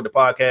way to support the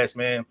podcast,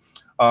 man.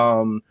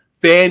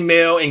 Fan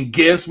mail and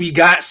gifts. We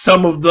got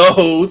some of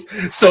those.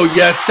 So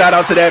yes, shout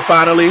out to that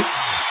finally.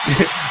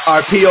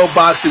 Our P.O.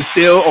 box is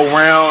still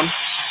around.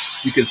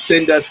 You can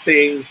send us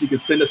things. You can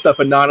send us stuff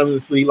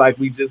anonymously like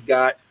we just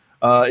got.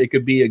 It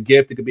could be a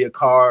gift. It could be a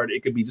card.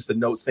 It could be just a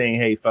note saying,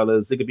 hey,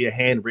 fellas. It could be a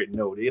handwritten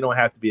note. It don't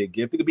have to be a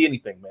gift. It could be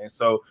anything, man.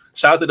 So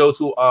shout out to those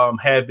who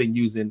have been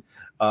using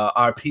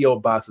our P.O.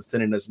 box and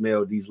sending us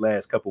mail these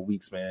last couple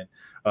weeks, man.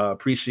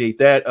 Appreciate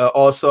that.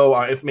 Also,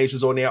 our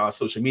information's on there. Our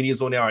social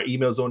media's on there. Our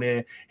email's on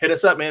there. Hit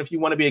us up, man. If you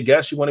want to be a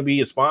guest, you want to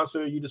be a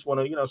sponsor, you just want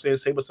to,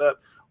 say what's up.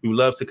 We would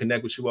love to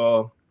connect with you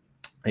all.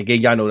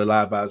 Again, y'all know the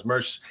Live Vibes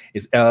merch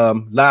is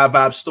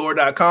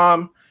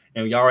livevibestore.com.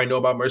 And y'all already know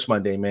about Merch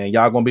Monday, man.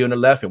 Y'all gonna be on the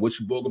left and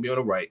Witchy Bull gonna be on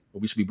the right.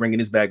 But we should be bringing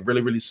this back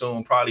really, really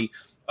soon. Probably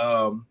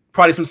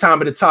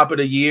sometime at the top of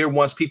the year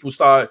once people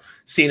start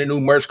seeing the new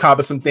merch,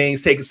 copping some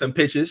things, taking some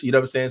pictures. You know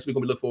what I'm saying? So we're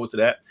gonna look forward to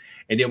that.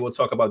 And then we'll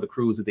talk about the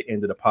cruise at the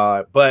end of the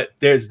pod. But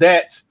there's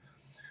that.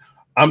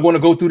 I'm gonna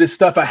go through this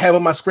stuff I have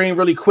on my screen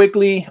really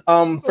quickly.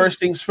 First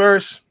things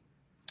first.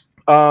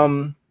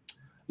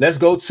 Let's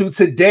go to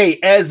today.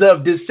 As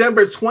of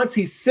December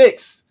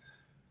 26th,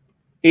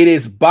 it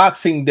is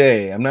Boxing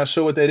Day. I'm not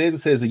sure what that is. It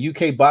says the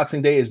UK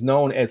Boxing Day is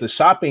known as a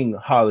shopping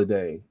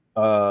holiday.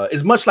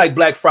 It's much like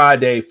Black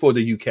Friday for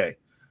the UK.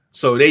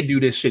 So they do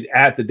this shit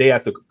day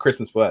after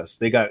Christmas for us.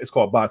 It's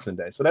called Boxing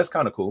Day. So that's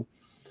kind of cool.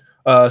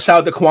 Shout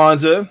out to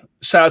Kwanzaa.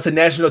 Shout out to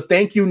National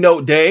Thank You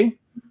Note Day.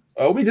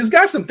 We just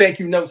got some thank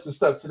you notes and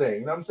stuff today.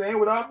 You know what I'm saying?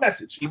 With our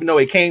message. Even though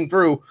it came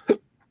through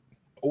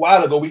a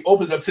while ago, we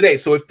opened it up today,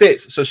 so it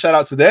fits. So shout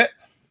out to that.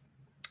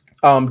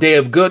 Day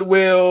of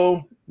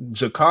Goodwill,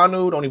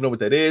 Jakanu, don't even know what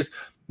that is.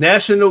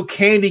 National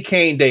Candy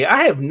Cane Day.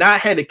 I have not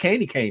had a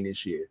candy cane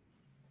this year.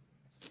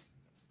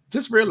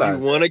 Just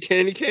realized. You want a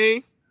candy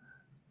cane?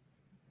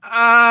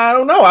 I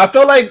don't know. I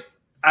feel like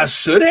I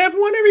should have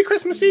one every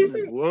Christmas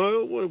season.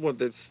 What want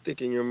that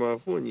stick in your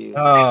mouth, wouldn't you?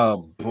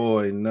 Oh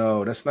boy,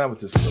 no, that's not what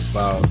this is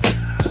about.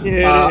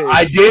 Yeah,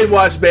 I did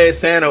watch Bad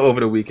Santa over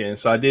the weekend,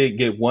 so I did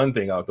get one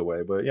thing out the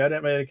way. But yeah,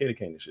 that man candy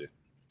cane and shit.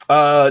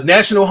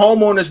 National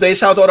Homeowners Day.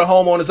 Shout out to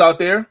all the homeowners out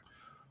there.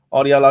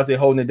 All y'all out there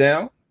holding it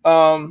down.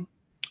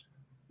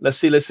 Let's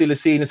see.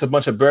 It's a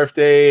bunch of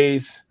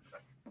birthdays.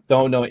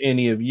 Don't know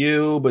any of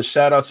you, but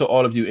shout out to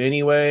all of you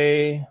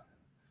anyway.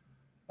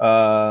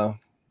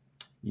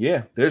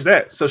 Yeah, there's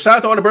that. So shout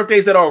out to all the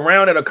birthdays that are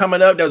around that are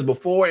coming up. That was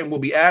before and will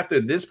be after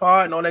this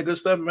pod and all that good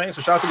stuff, man.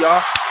 So shout out to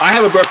y'all. I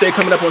have a birthday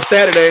coming up on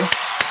Saturday.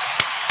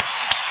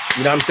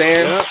 You know what I'm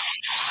saying? Yep.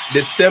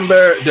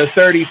 December the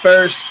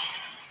 31st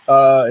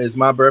is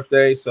my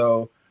birthday,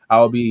 so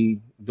I'll be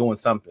doing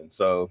something.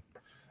 So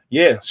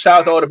yeah,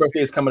 shout out to all the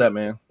birthdays coming up,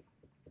 man.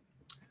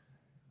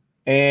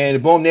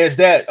 And boom, there's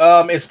that.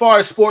 As far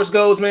as sports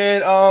goes,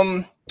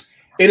 man,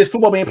 it is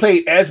football being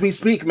played as we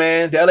speak,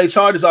 man. The LA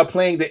Chargers are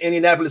playing the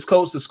Indianapolis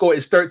Colts. The score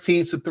is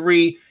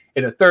 13-3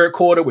 in the third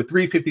quarter with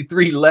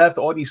 3:53 left.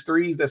 All these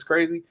threes, that's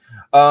crazy.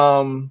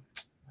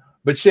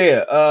 But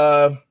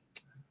yeah,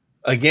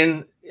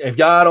 again, if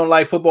y'all don't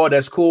like football,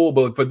 that's cool.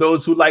 But for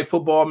those who like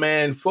football,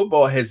 man,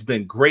 football has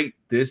been great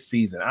this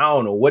season. I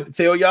don't know what to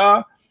tell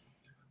y'all,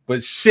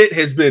 but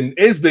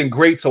it's been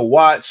great to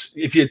watch.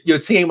 If your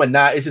team or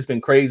not, it's just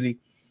been crazy.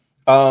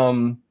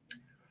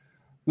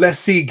 Let's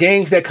see,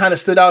 games that kind of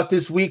stood out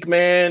this week,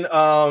 man.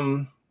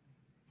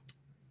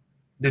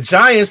 The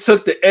Giants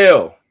took the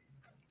L.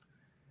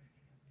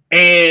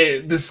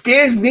 And the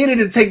Skins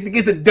needed to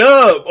get the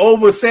dub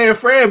over San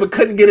Fran, but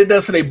couldn't get it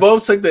done. So they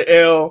both took the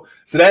L.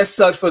 So that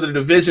sucked for the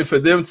division for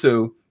them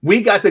too.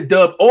 We got the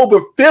dub over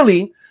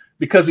Philly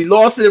because we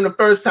lost to them the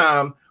first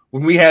time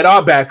when we had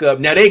our backup.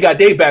 Now they got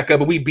their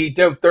backup, but we beat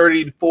them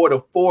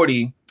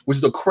 34-40, which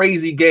is a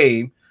crazy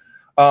game.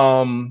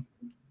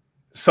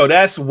 So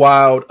that's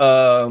wild.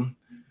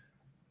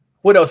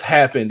 What else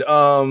happened?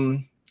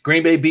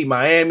 Green Bay beat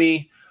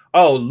Miami.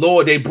 Oh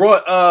Lord, they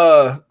brought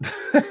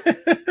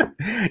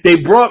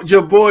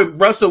your boy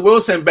Russell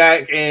Wilson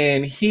back,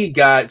 and he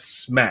got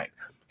smacked.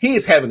 He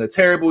is having a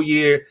terrible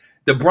year.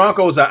 The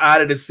Broncos are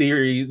out of the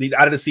series,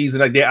 out of the season,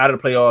 like they're out of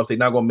the playoffs. They're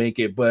not gonna make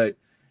it. But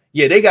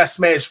yeah, they got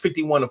smashed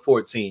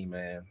 51-14.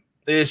 Man,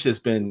 it's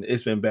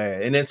been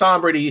bad. And then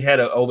Tom Brady had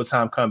an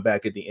overtime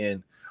comeback at the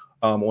end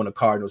on the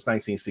Cardinals,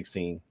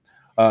 19-16.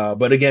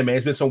 But again, man,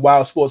 it's been some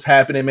wild sports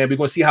happening, man. We're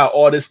gonna see how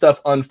all this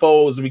stuff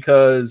unfolds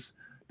because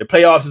the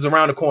playoffs is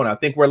around the corner. I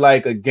think we're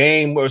like a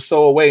game or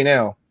so away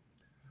now.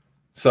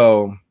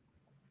 So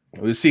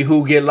we'll see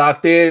who get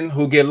locked in,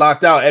 who get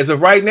locked out. As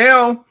of right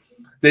now,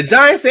 the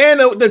Giants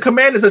and the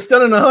Commanders are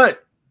still in the hunt.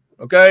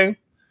 Okay.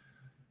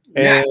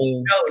 Not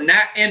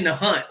in the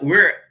hunt.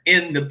 We're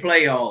in the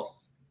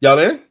playoffs. Y'all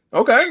in?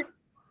 Okay.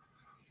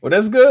 Well,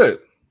 that's good.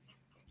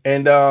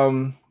 And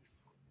y'all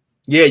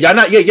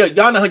not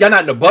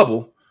in the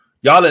bubble.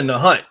 Y'all in the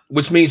hunt,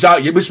 which means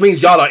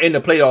y'all are in the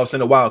playoffs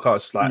and the wild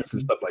card slots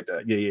and stuff like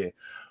that. Yeah,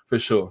 for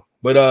sure.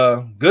 But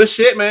good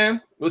shit,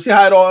 man. We'll see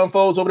how it all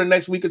unfolds over the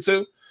next week or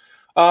two.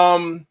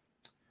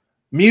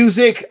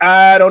 Music,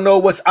 I don't know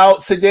what's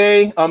out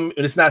today.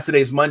 It's not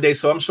today's Monday,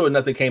 so I'm sure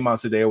nothing came out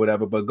today or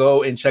whatever. But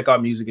go and check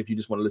out music if you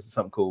just want to listen to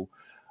something cool.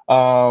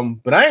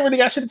 But I ain't really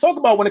got shit to talk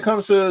about when it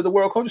comes to the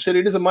world culture shit.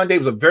 It is a Monday. It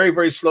was a very,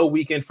 very slow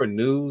weekend for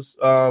news.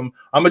 I'm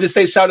gonna just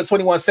say shout out to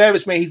 21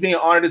 Savage, man. He's being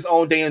honored his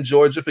own day in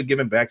Georgia for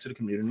giving back to the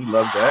community.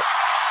 Love that.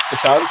 So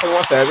shout out to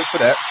 21 Savage for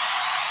that.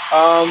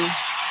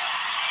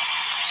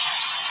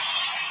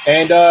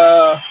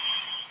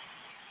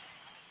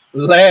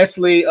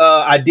 Lastly,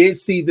 I did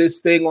see this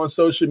thing on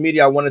social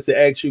media. I wanted to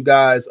ask you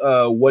guys,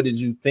 what did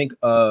you think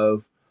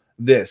of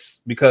this?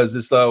 Because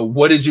it's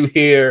what did you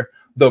hear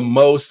the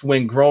most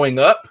when growing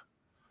up?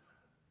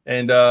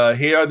 And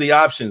here are the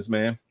options,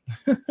 man.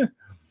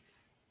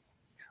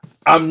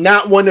 I'm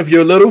not one of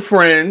your little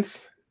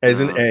friends, as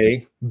an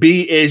A.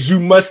 B is you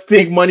must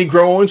think money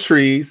grow on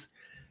trees.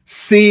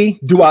 C,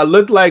 do I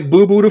look like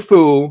Boo Boo the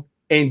Fool?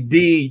 And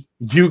D,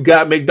 you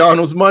got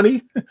McDonald's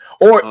money?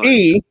 Or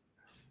E,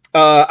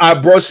 I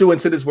brought you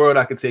into this world,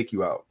 I can take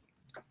you out.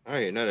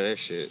 I ain't none of that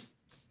shit.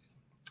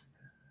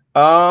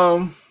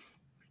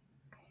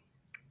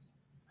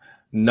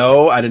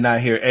 No, I did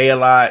not hear A a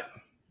lot.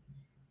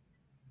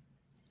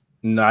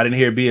 No, I didn't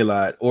hear B a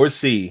lot. Or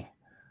C.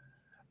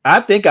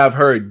 I think I've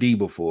heard D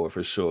before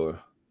for sure.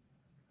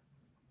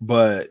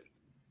 But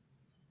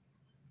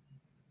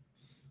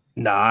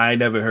nah, I ain't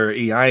never heard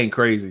E. I ain't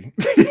crazy.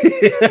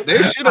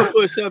 They should have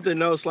put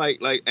something else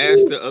like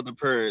ask the other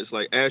parents,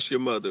 like ask your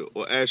mother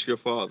or ask your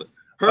father.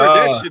 Heard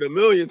that shit a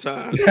million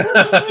times.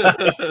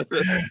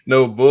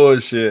 No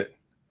bullshit.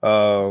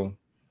 Yeah,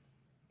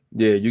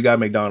 you got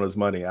McDonald's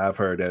money. I've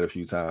heard that a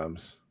few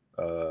times.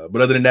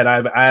 But other than that,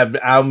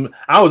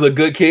 I was a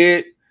good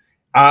kid.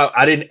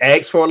 I didn't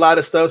ask for a lot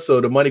of stuff,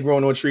 so the money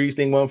growing on trees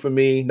thing wasn't for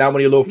me. Not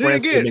many little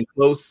friends have been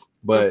close,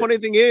 but the funny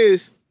thing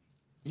is,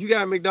 you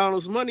got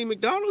McDonald's money.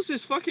 McDonald's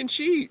is fucking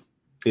cheap.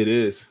 It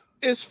is.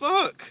 It's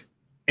fuck.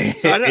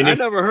 So I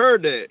never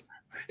heard that.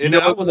 And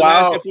I wasn't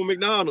asking for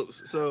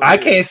McDonald's. So I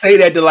can't say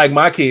that to like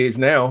my kids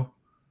now,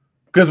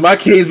 because my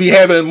kids be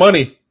having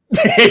money.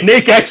 And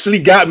they actually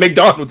got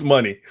McDonald's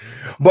money.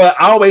 But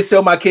I always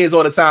tell my kids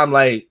all the time,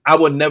 like, I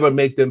would never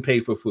make them pay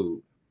for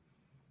food.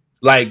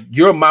 Like,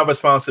 you're my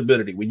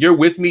responsibility. When you're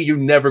with me, you're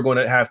never going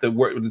to have to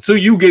work. Until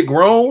you get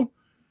grown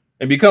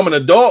and become an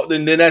adult,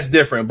 then that's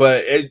different.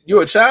 But if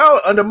you're a child,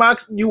 under my,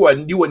 you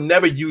would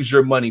never use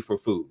your money for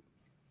food.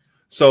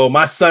 So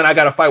my son, I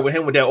got to fight with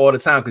him with that all the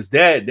time because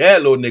that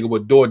little nigga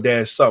would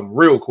DoorDash something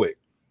real quick.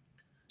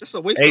 That's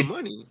a waste of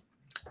money.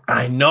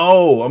 I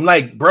know. I'm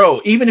like, bro,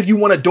 even if you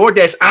want a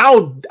DoorDash,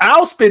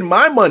 I'll spend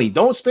my money.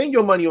 Don't spend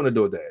your money on a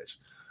DoorDash.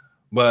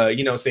 But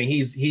you know what I'm saying?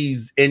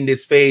 He's in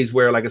this phase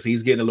where, like I said,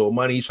 he's getting a little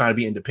money, he's trying to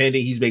be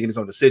independent, he's making his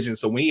own decisions.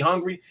 So when he's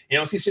hungry, you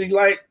don't see shit he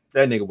like,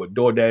 that nigga would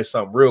DoorDash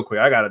something real quick.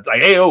 I gotta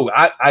like, hey,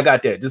 I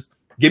got that. Just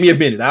give me a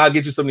minute. I'll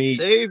get you something to eat.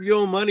 Save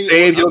your money.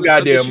 Save your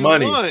goddamn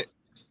money.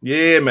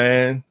 Yeah,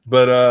 man.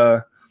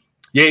 But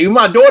yeah, even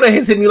my daughter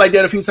has hit me like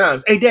that a few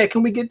times. Hey, Dad,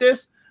 can we get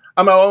this?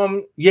 I'm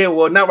like, yeah,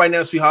 well, not right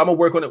now, sweetheart. I'm gonna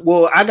work on it.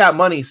 Well, I got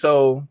money,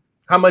 so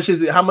how much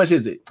is it? How much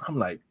is it? I'm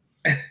like,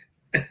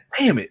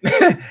 damn it.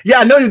 Yeah,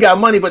 I know you got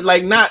money, but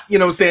like not, you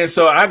know what I'm saying?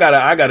 So I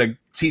gotta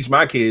teach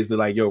my kids to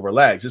like, yo,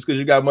 relax. Just because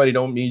you got money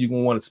don't mean you're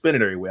gonna want to spend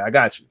it everywhere. I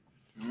got you.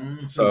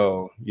 Mm-hmm.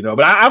 So, you know,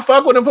 but I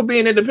fuck with them for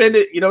being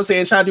independent, you know what I'm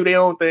saying, trying to do their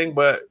own thing,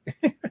 but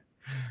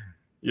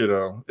you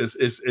know,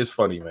 it's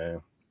funny,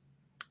 man.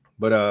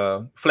 But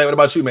Flat, what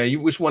about you,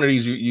 man? Which one of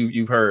these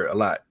you've heard a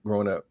lot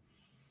growing up?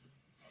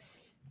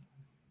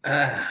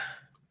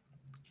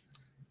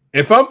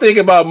 If I'm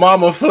thinking about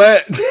Mama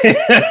Flat,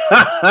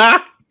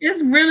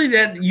 it's really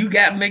that you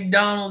got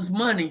McDonald's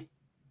money.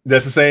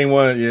 That's the same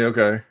one. Yeah,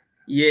 okay.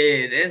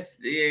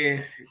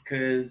 Yeah,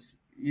 because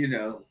you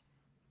know,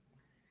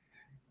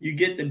 you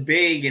get the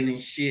begging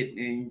and shit,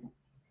 and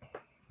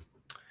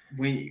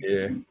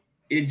when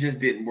it just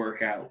didn't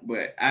work out.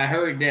 But I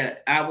heard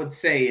that I would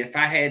say if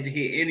I had to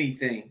hit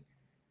anything,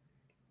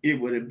 it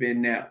would have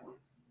been that one.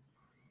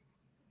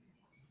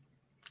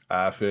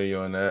 I feel you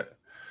on that.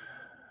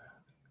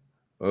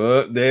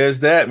 Well, there's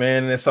that,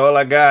 man. That's all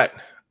I got.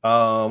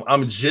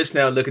 I'm just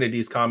now looking at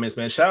these comments,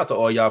 man. Shout out to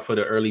all y'all for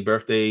the early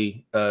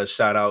birthday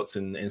shout outs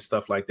and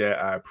stuff like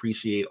that. I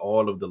appreciate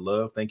all of the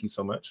love. Thank you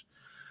so much.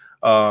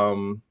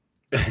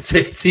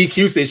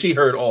 TQ said she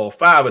heard all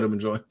 5 of them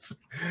joints.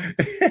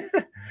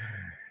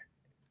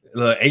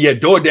 And yeah,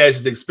 DoorDash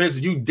is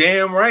expensive. You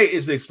damn right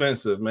it's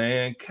expensive,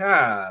 man.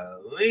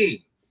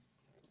 Golly.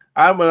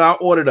 I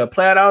ordered a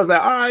platter. I was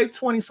like, all right,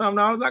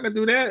 $20-something. I could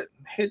do that.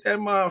 Hit that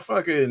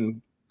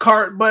motherfucking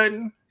cart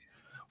button.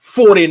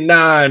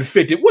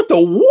 $49.50. What the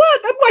what?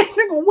 I'm like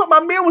thinking what my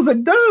man was a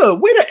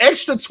dub. Where the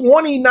extra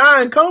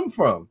 $29 come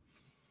from?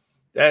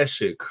 That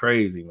shit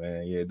crazy,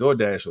 man. Yeah,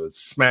 DoorDash would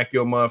smack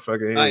your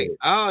motherfucking head. Like,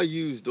 I'll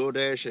use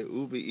DoorDash and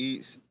Uber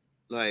Eats.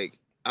 Like,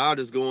 I'll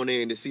just go in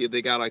there to see if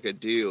they got like a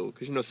deal.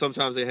 Cause you know,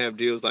 sometimes they have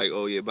deals like,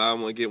 oh yeah, buy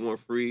one, get one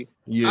free.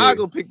 Yeah. I'll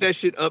go pick that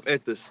shit up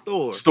at the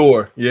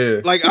store.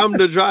 Yeah. Like I'm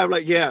the driver,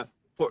 like,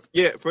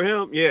 for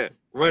him, yeah,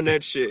 run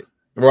that shit.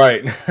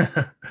 Right.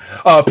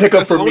 Pick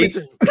up for me.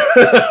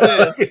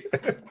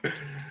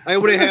 Like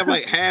when they have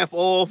like half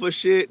off or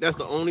shit, that's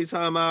the only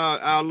time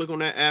I'll look on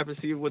that app and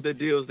see what the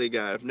deals they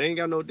got. If they ain't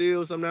got no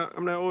deals, I'm not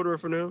ordering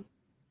for them.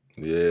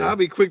 Yeah. I'll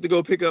be quick to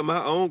go pick up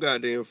my own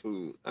goddamn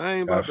food. I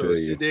ain't about to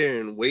sit there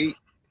and wait.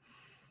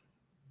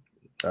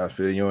 I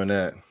feel you on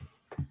that.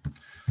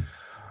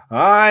 All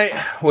right.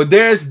 Well,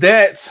 there's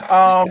that.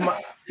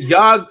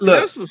 Y'all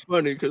look. That's what's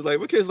funny because like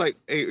my kids like,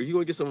 hey, are you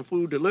gonna get some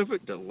food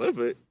delivered?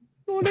 Delivered?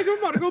 Oh, nigga, I'm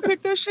about to go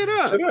pick that shit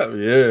up. Shut up.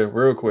 Yeah,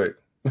 real quick.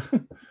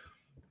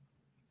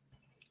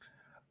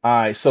 All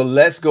right, so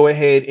let's go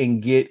ahead and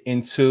get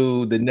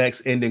into the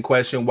next ending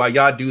question. While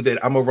y'all do that,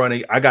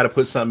 I gotta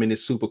put something in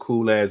this super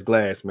cool ass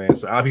glass, man.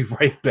 So I'll be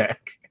right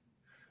back.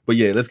 But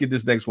yeah, let's get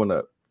this next one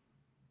up.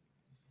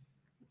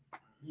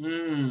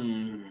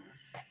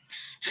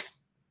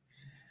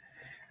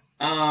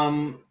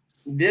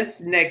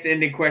 This next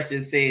ending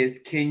question says,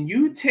 can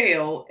you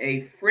tell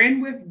a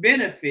friend with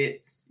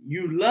benefits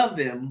you love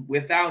them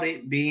without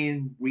it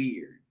being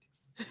weird?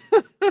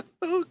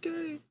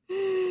 Okay.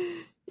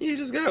 You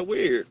just got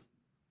weird.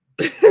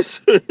 I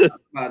was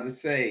about to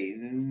say,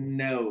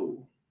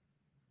 no.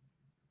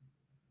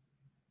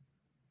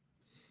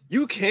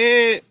 You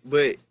can,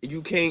 but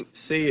you can't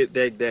say it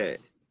like that.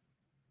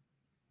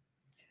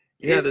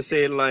 You have to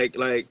say it like,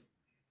 you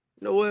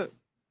know what?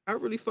 I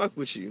really fuck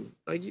with you.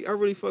 Like, I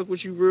really fuck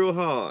with you real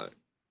hard.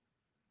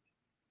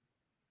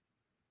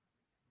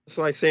 It's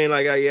like saying,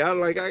 like, you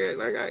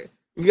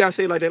gotta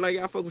say it like that. Like,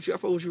 I fuck with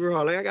you real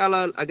hard. Like, I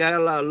got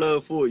a lot of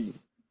love for you.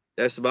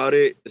 That's about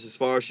it. It's as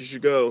far as you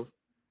should go.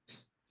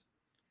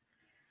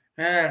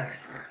 I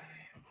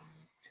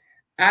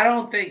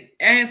don't think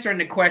answering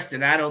the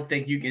question. I don't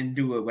think you can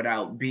do it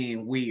without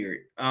being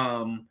weird.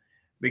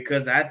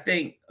 Because I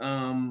think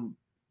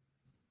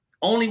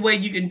only way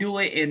you can do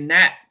it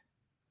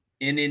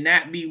and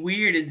not be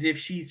weird is if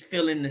she's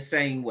feeling the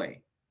same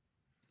way.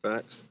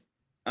 Facts.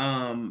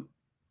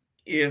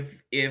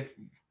 If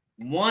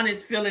one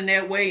is feeling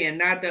that way and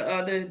not the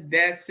other,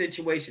 that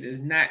situation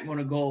is not going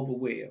to go over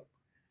well.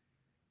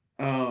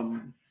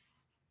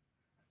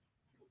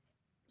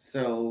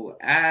 So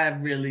I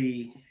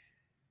really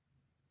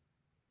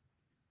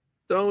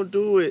don't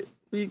do it.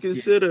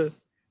 Reconsider.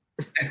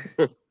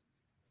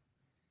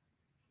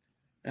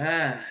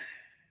 Yeah.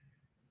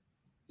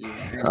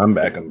 I'm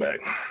back.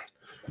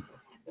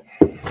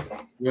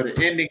 Well, the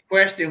ending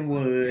question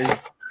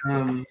was,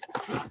 can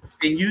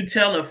you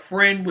tell a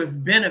friend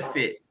with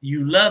benefits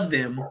you love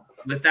them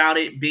without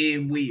it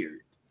being weird?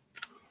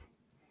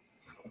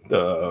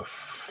 The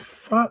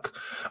fuck?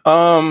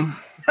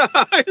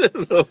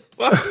 The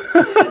fuck?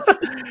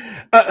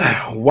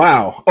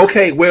 Wow.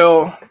 Okay,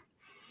 well,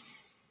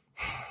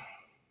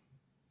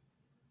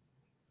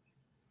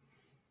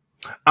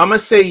 I'm gonna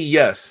say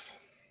yes,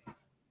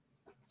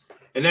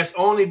 and that's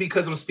only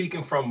because I'm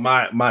speaking from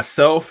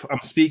myself.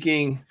 I'm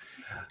speaking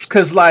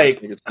because, like,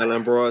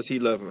 telling bros he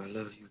love him. I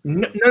love you.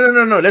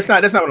 No. That's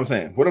not what I'm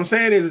saying. What I'm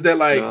saying is that,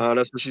 like, no,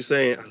 that's what she's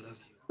saying. I love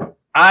you.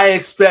 I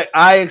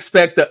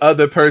expect the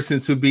other person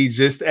to be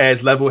just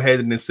as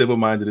level-headed and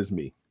civil-minded as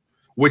me,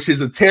 which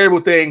is a terrible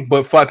thing,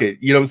 but fuck it.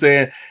 You know what I'm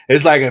saying?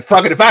 It's like,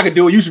 fuck it. If I could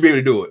do it, you should be able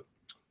to do it.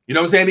 You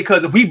know what I'm saying?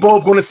 Because if we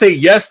both going to say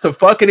yes to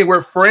fucking and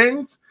we're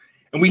friends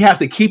and we have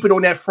to keep it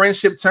on that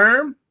friendship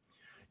term,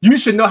 you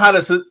should know how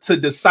to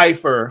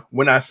decipher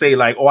when I say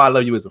like, oh, I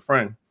love you as a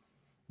friend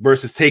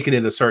versus taking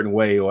it a certain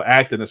way or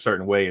acting a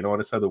certain way and all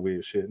this other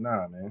weird shit.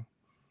 Nah, man.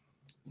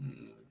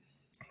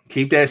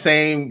 Keep that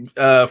same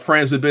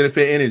friends with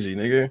benefit energy,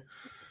 nigga.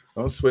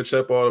 Don't switch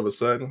up all of a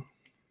sudden.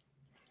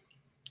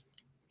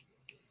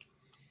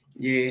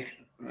 Yeah,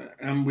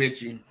 I'm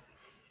with you.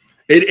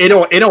 It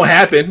don't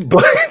happen,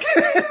 but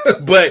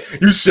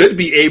but you should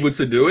be able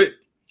to do it.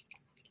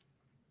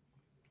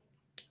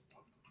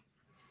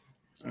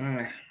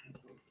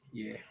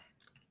 Yeah.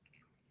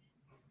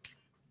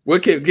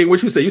 What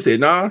you say? You said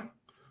nah.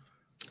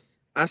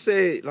 I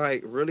say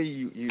like really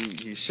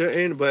you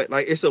shouldn't, but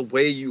like it's a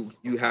way you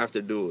have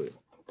to do it.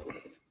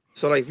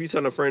 So like if you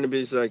tell a friend to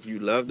bitch like you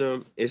love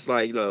them, it's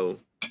like it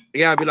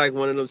gotta be like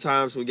one of them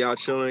times when y'all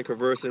chilling,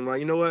 conversing,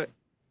 like you know what,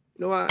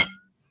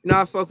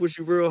 I fuck with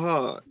you real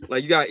hard.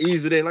 Like you got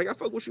ease it in, like I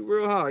fuck with you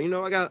real hard. You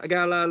know I got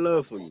a lot of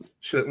love for you.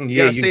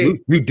 Yeah,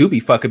 you do be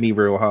fucking me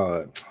real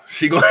hard.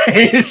 She ain't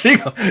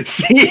gonna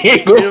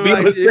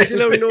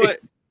be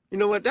You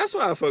know what? That's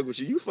why I fuck with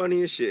you. You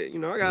funny as shit. You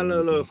know, I got a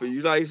little love for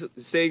you. Like,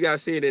 say you gotta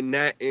say it in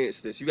that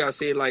instance. You gotta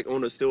say it like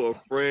on still a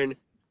friend,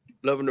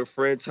 loving a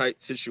friend type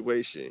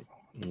situation.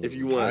 If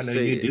you want to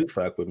say you do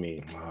fuck with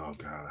me. Oh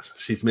gosh,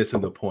 she's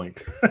missing the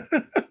point.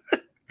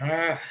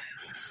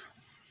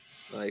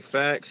 Like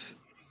facts.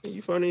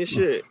 You funny as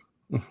shit.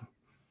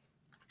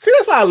 See,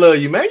 that's why I love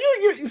you, man.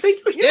 You ain't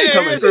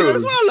coming through.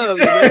 That's why I love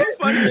you, man. You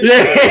funny as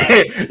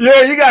shit.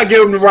 Yeah, you gotta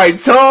give him the right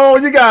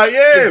tone. You got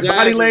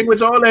body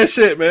language, all that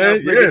shit,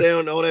 man. Break it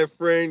down, all that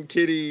friend,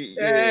 kitty.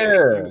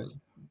 Yeah.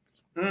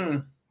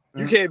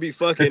 You can't be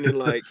fucking and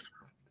like,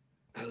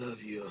 I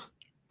love you.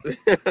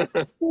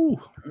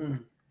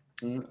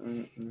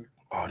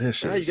 Oh, this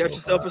shit. Now you got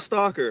yourself a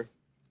stalker.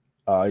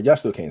 Y'all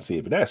still can't see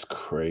it, but that's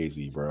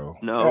crazy, bro.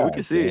 No, we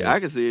can see it. I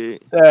can see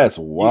it. That's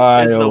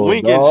wild. It's the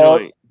winking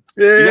joint.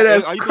 Yeah,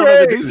 that's are you crazy.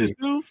 holding the deuces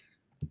too?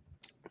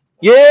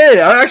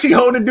 Yeah, I'm actually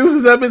holding the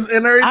deuces up and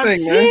everything. I've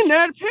seen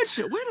that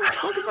picture. Where the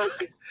fuck have I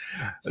seen?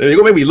 You're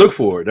gonna make me look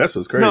for it. That's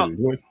what's crazy.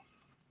 No.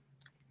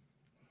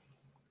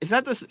 Is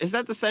that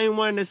the same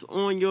one that's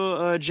on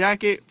your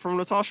jacket from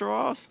Natasha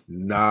Ross?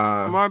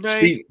 Nah,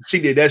 she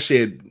did that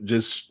shit.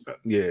 Just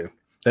that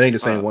ain't the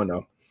same one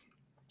though.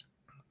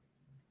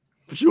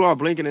 But you are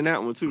blinking in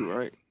that one too,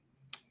 right?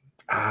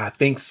 I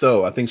think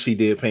so. I think she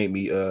did paint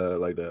me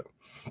like that.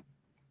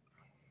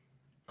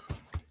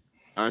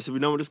 All right, so we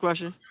done with this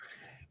question?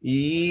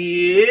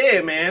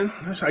 Yeah, man.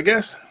 I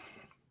guess.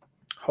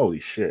 Holy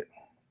shit.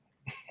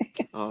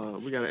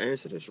 We gotta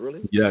answer this,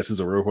 really? Yeah, this is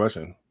a real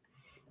question.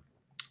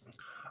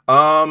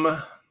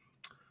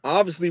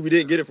 Obviously we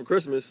didn't get it for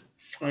Christmas.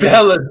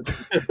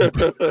 Fellas,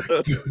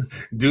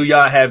 do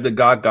y'all have the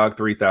Gog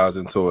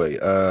 3000 toy?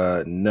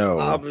 No.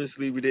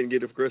 Obviously we didn't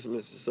get it for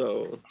Christmas,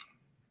 so.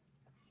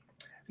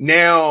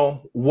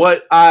 Now,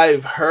 what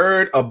I've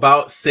heard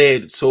about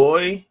said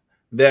toy,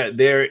 that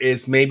there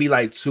is maybe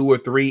like 2 or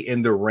 3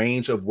 in the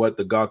range of what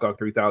the Gog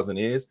 3000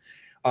 is.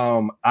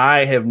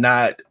 I have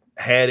not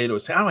had it, or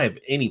I don't have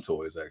any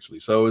toys actually.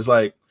 So it's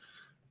like,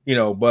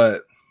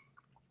 but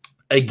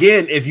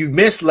again, if you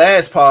missed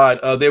last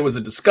pod, there was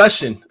a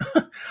discussion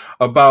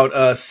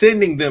about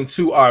sending them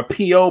to our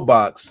PO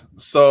box.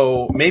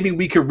 So maybe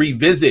we could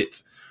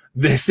revisit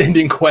the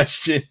sending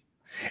question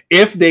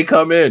if they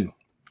come in,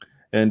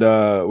 and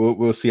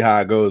we'll see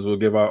how it goes. We'll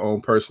give our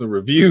own personal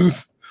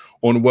reviews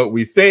on what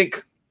we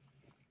think.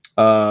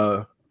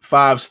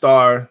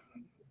 5-star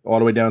all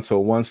the way down to a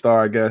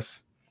 1-star, I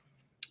guess.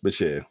 But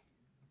yeah.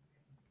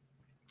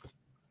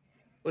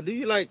 Well, do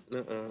you like?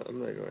 I'm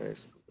not gonna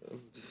ask.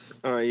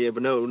 All right, yeah,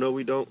 but no,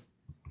 we don't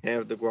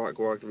have the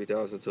Guac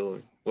 3000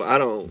 toy. Well, I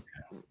don't.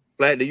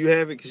 Flat, do you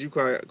have it? Because you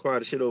quiet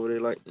the shit over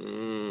there, like.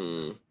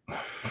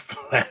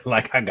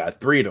 Like I got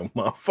 3 of them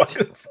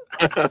motherfuckers.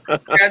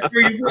 Got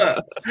 3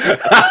 what?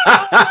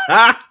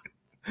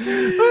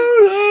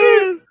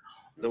 Oh shit!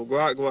 The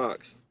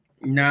Guacs.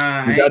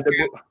 Nah,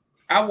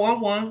 I want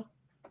one.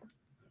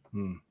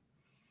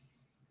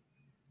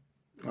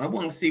 I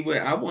want to see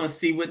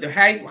what the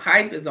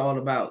hype is all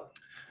about.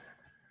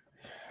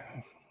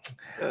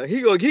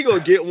 He gonna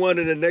get one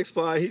in the next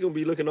pod. He gonna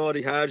be looking all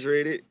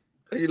dehydrated.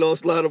 He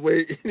lost a lot of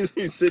weight.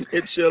 He's sitting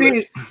here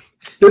chilling.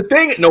 See, the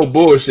thing, no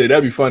bullshit.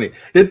 That'd be funny.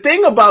 The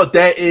thing about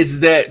that is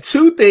that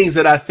 2 things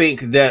that I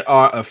think that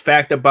are a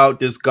fact about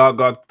this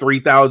Gog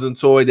 3000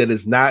 toy that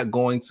is not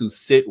going to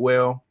sit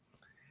well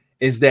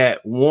is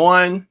that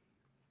 1,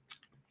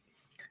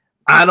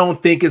 I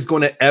don't think it's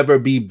going to ever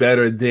be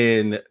better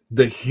than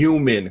the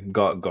human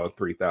Gog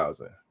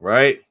 3000,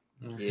 right?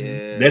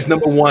 Yeah, that's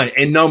number 1.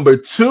 And number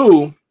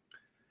 2,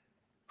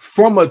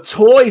 from a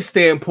toy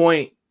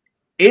standpoint,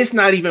 it's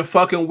not even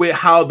fucking with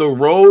how the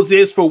Rose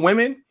is for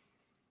women.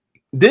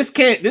 This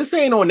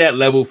ain't on that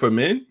level for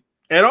men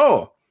at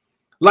all.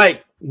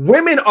 Like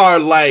women are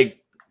like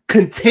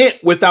content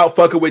without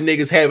fucking with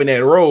niggas having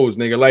that rose,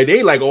 nigga. Like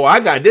they like, oh, I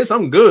got this,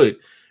 I'm good.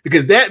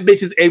 Because that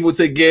bitch is able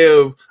to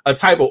give a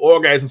type of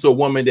orgasm to a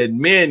woman that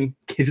men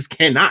just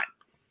cannot.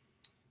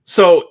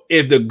 So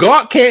if the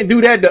Gawk can't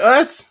do that to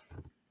us,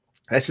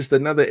 that's just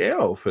another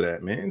L for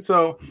that, man.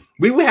 So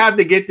we would have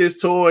to get this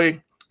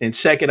toy and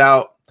check it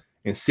out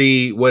and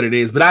see what it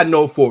is. But I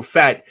know for a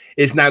fact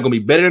it's not going to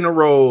be better than a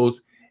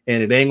rose,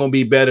 and it ain't going to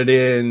be better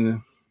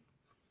than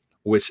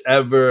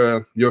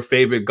whichever your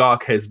favorite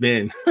Gawk has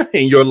been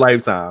in your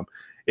lifetime.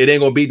 It ain't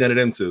going to beat none of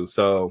them two.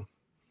 So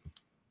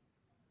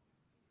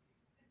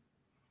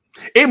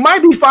it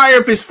might be fire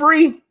if it's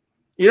free.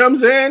 You know what I'm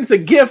saying? It's a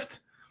gift.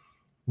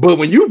 But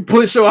when you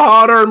put your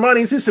hard-earned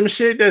money into some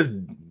shit that's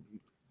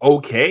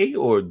okay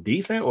or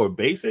decent or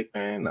basic,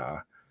 man, nah.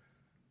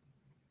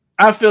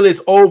 I feel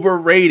it's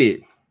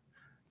overrated.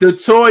 The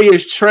toy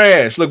is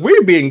trash. Look,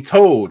 we're being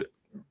told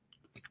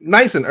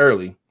nice and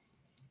early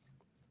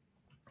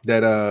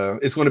that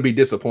it's going to be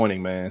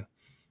disappointing, man.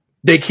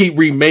 They keep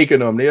remaking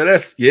them.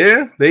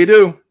 Yeah, they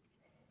do.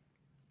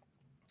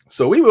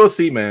 So we will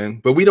see,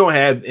 man. But we don't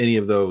have any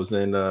of those.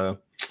 And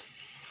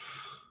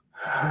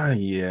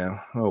yeah.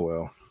 Oh,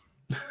 well.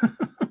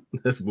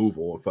 Let's move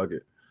on. Fuck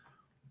it.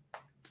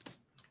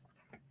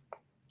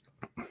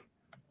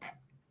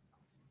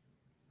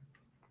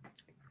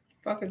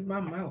 Fuck is my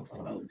mouse?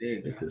 Oh,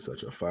 there. This is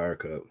such a fire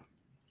cup.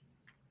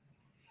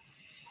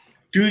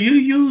 Do you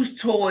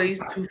use toys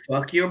to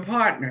fuck your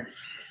partner?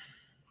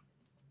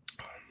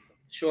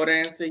 Short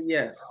answer,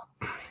 yes.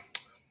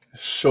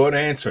 Short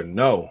answer,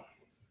 no.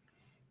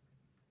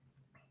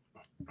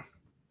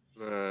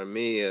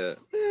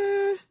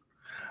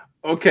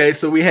 Okay,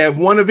 so we have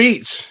one of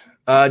each.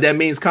 That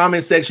means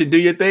comment section, do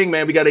your thing,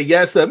 man. We got a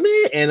yes, a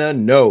me, and a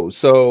no.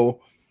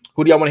 So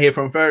who do y'all want to hear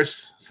from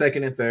first,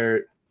 second, and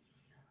third?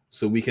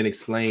 So we can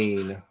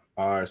explain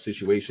our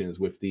situations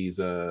with these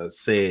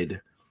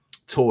said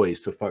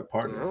toys to fuck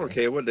partners. I don't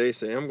care what they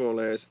say. I'm going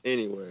last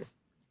anyway.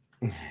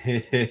 I'm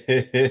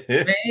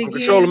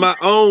controlling my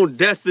own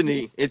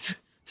destiny. It's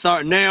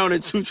starting now and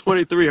in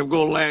 223. I'm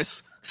going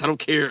last because I don't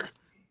care.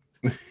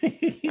 I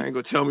ain't going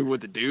to tell me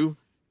what to do.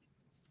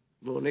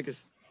 Little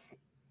niggas.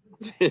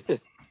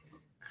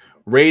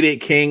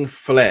 Rated King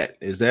Flat.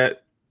 Is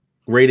that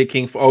Rated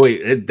King? Oh,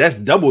 wait, that's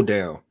double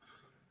down.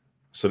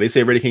 So they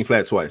say Rated King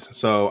Flat twice.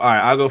 So, all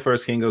right, I'll go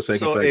first. King go second.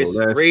 So Flat it's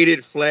go last.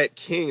 Rated Flat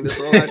King. That's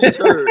all I just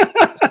heard.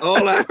 That's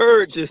all I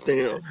heard just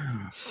now.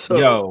 So,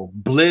 yo,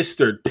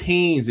 blistered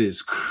peens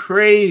is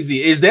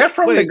crazy. Is that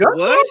from the gun?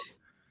 What?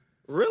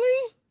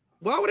 Really?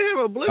 Why would it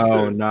have a blister?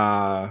 Oh,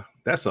 nah.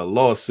 That's a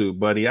lawsuit,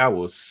 buddy. I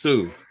will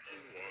sue.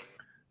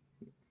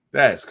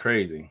 That's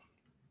crazy.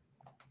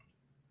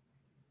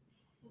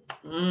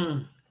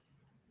 That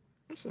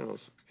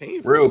sounds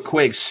painful. Real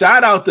quick,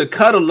 shout out to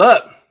Cuddle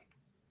Up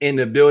in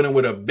the building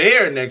with a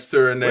bear next to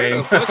her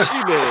name. Where the fuck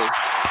she been?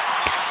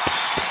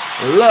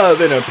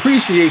 Love and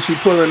appreciate you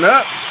pulling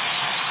up.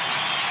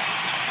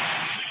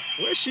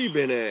 Where she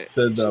been at?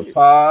 To the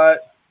pod.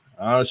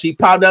 She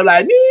popped up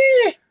like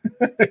me.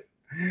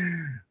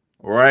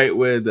 Right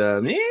with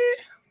me.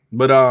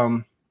 But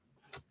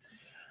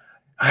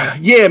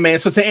yeah, man.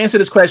 So to answer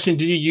this question,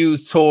 do you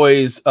use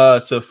toys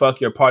to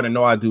fuck your partner?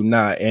 No, I do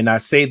not. And I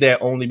say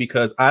that only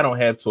because I don't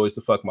have toys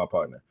to fuck my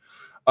partner.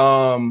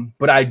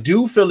 But I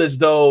do feel as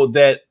though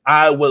that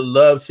I would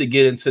love to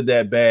get into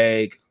that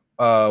bag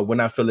when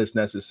I feel it's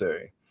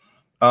necessary.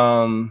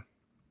 I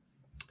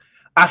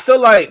feel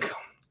like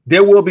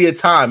there will be a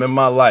time in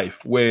my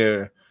life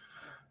where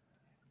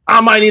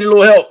I might need a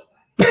little help.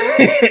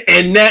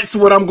 And that's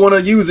what I'm going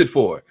to use it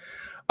for.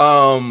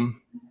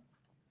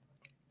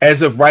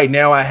 As of right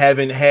now, I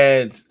haven't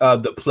had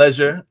the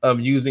pleasure of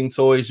using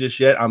toys just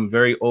yet. I'm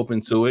very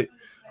open to it.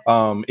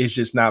 It's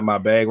just not my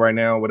bag right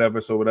now,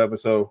 whatever.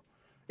 So,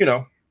 you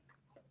know,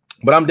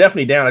 but I'm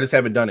definitely down. I just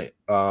haven't done it.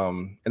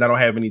 And I don't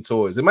have any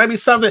toys. It might be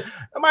something.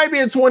 It might be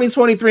a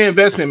 2023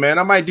 investment, man.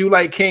 I might do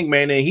like King,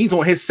 man. And he's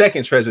on his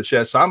second treasure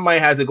chest. So I might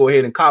have to go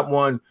ahead and cop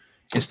one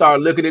and start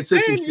looking into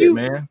some shit,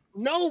 man.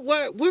 Know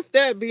what? With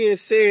that being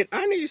said,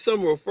 I need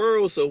some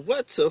referrals of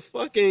what to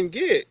fucking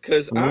get.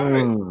 Because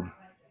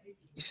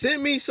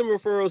send me some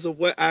referrals of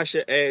what I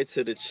should add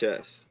to the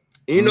chest.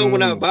 You know,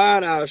 when I buy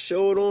it, I'll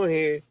show it on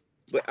here.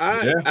 But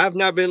I've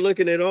not been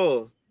looking at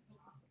all.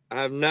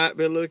 I've not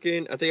been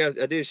looking. I think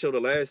I did show the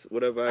last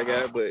whatever I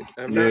got, but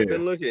I've not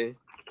been looking.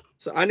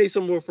 So I need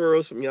some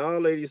referrals from y'all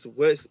ladies.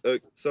 What's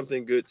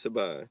something good to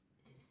buy?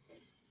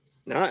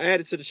 Now I add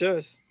it to the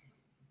chest.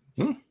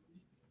 Okay.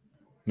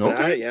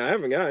 I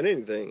haven't gotten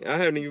anything. I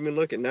haven't even been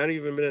looking. Not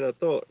even been in a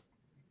thought.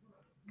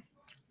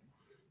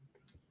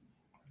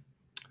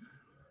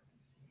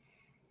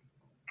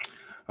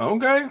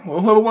 Okay.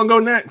 Well, who want to go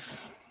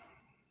next?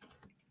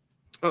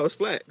 Oh, it's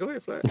Flat. Go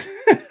ahead, Flat.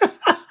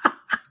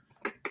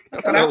 I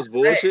thought I was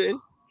bullshitting.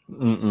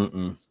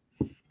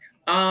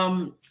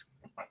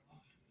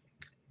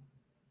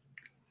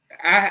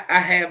 I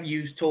have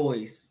used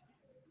toys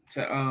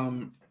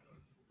to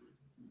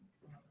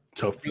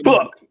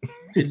fuck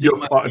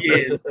your partner.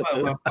 Yeah,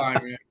 fuck my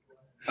partner.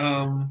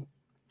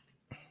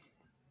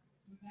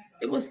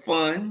 It was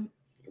fun.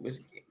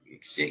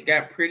 Shit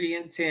got pretty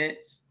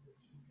intense.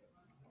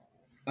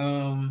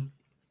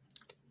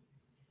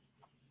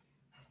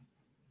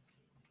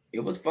 It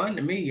was fun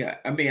to me.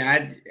 I mean,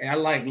 I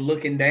like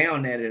looking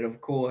down at it,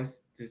 of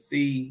course, to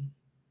see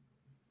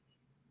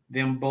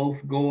them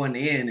both going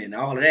in and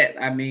all of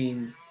that. I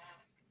mean,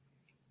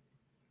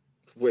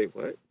 wait,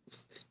 what?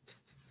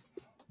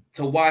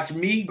 To watch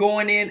me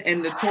going in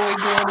and the toy going in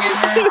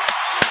there.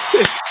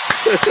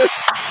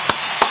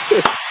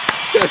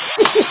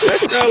 That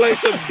sounds like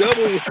some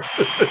double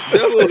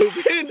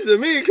pins to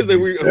me because they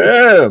were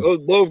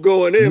both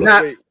going in.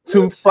 Not like,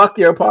 to fuck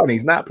your partner.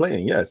 He's not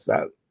playing. Yes.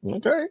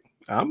 Okay.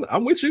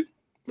 I'm with you.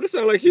 But it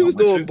sounded like he was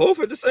doing both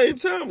at the same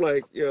time.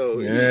 Like, yo,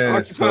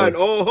 he's occupying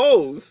all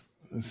hoes.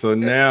 So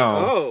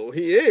now,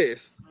 he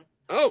is.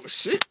 Oh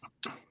shit.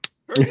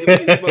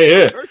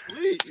 Hercules.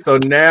 So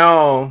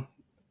now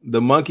the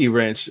monkey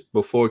wrench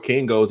before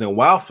King goes, and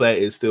while Flat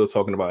is still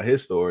talking about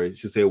his story,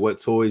 she said,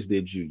 "What toys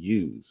did you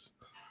use?"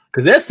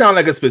 Because that sounds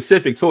like a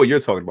specific toy you're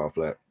talking about,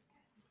 Flat.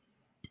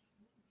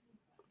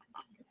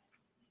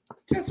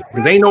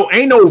 Because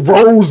ain't no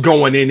rolls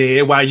going in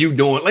there while you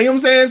doing, like, you know what I'm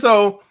saying?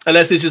 So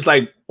unless it's just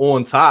like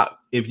on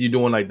top, if you're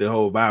doing like the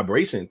whole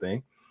vibration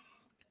thing.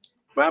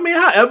 But I mean,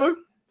 however,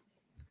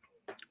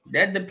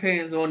 that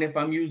depends on if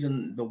I'm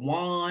using the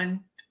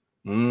wand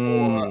or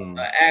an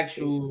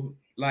actual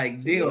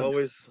like deal.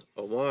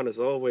 A wand is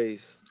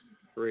always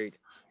great.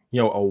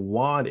 Yo, a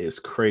wand is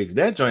crazy.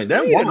 That joint,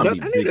 that wand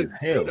be big as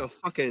hell. I need a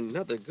fucking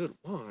another good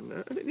wand.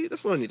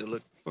 That's what I need to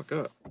look the fuck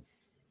up.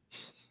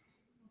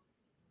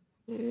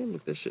 Yeah,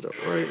 look this shit up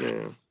right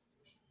now.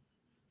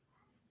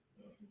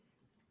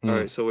 All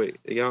right, so wait,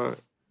 y'all,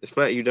 is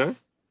Flat, you done?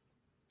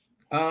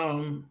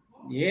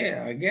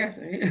 Yeah, I guess.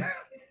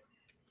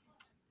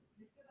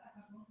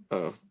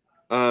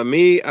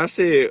 Me, I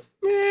said,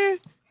 man,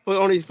 but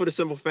only for the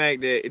simple fact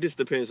that it just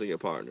depends on your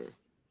partner.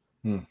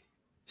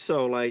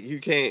 So like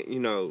you can't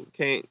use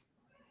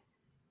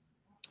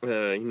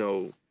a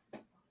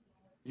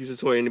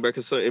toy anybody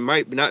because it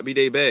might not be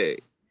their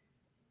bag.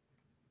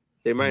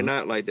 They might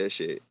not like that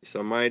shit.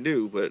 Some might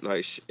do, but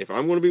like if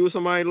I'm gonna be with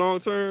somebody long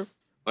term,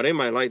 they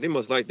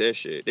must like that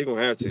shit. They're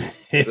gonna have to.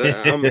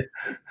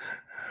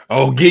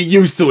 Get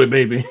used to it,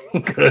 baby.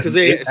 Because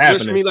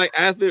especially like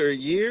after a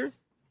year.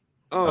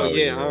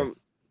 I'm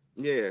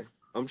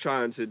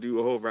trying to do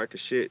a whole rack of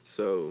shit.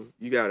 So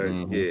you gotta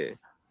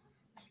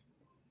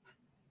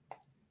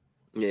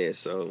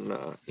so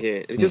nah.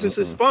 Yeah. Because it's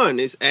just fun.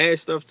 It's add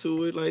stuff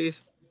to it, like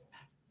it's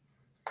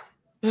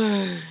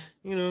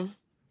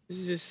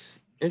it's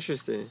just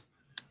interesting.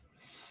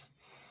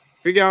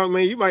 Figure out,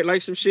 man, you might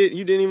like some shit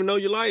you didn't even know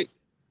you like.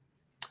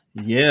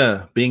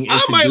 Yeah,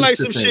 I might like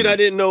some shit I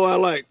didn't know I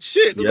like.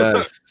 Shit.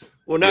 Yes.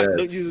 Well, not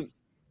using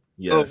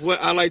of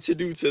what I like to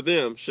do to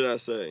them, should I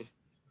say.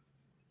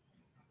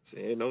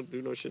 Say, hey, don't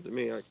do no shit to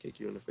me. I'll kick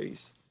you in the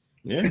face.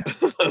 Yeah.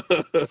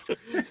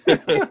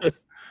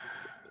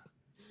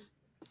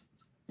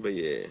 But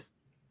yeah.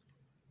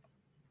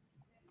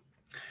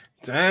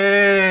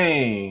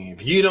 Dang.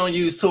 If you don't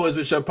use toys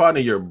with your partner,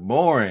 you're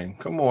boring.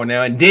 Come on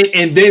now. And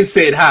then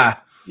said hi.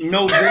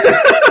 No.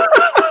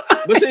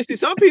 But see,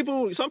 some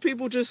people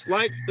just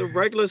like the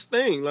regular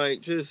thing.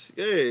 Like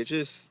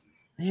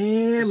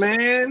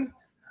man.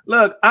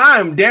 Look,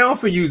 I'm down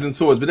for using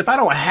toys, but if I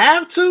don't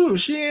have to,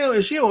 if she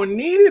don't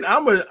need it,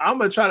 I'm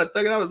gonna try to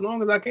thug it out as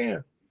long as I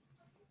can.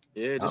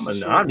 Yeah,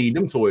 I need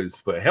them toys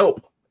for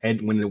help, and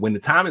when the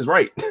time is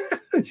right,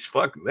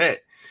 fuck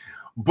that.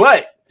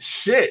 But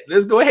shit,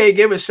 let's go ahead and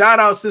give a shout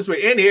out since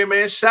we're in here,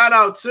 man. Shout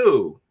out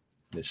to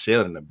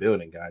Michelle in the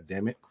building. God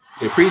damn it,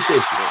 we appreciate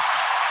you.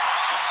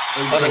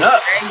 Coming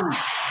up,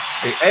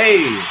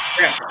 hey,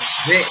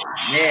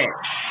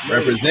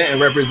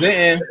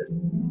 representing.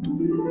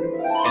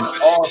 And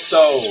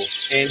also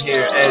in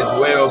here as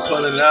well,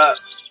 pulling up.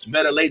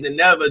 Better late than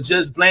never.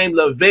 Just Blame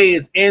LeVay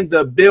is in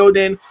the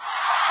building,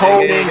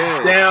 holding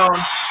down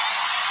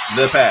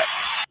the pack.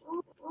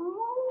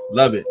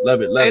 Love it.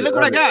 Hey, look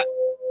what I got.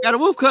 Got a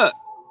wolf cut.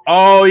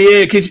 Oh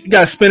yeah, you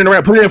gotta spin it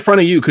around. Put it in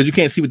front of you because you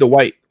can't see with the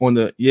white on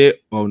the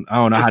Oh, I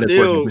don't know how this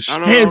works.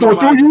 Can't go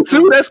through you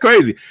too. That's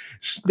crazy.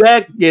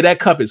 That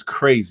cup is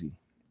crazy.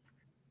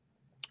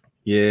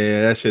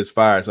 Yeah, that shit's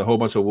fire. It's a whole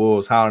bunch of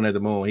wolves howling at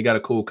the moon. He got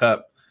a cool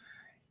cup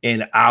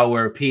in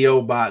our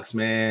P.O. box,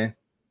 man.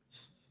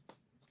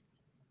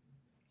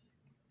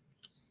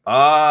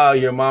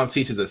 Your mom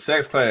teaches a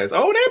sex class.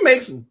 Oh, that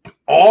makes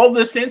all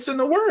the sense in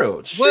the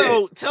world. Shit.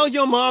 Well, tell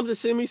your mom to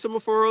send me some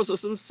referrals or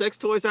some sex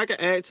toys I can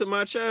add to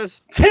my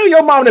chest. Tell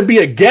your mom to be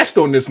a guest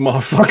on this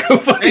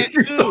motherfucker. What are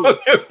you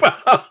talking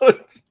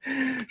about?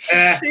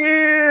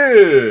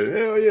 Shit.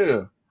 Hell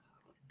yeah.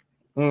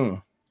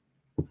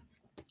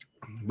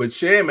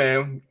 But yeah,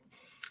 man.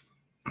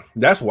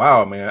 That's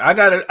wild, man. I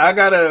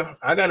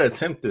gotta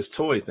attempt this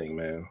toy thing,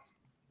 man.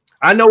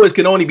 I know it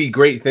can only be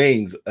great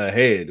things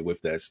ahead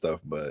with that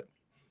stuff, but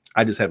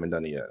I just haven't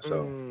done it yet.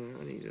 So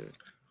I need to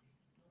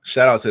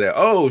shout out to that.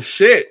 Oh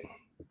shit.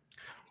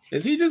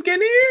 Is he just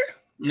getting here?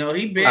 No,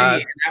 he been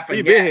here. I forgot.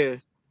 He been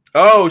here.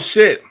 Oh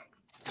shit.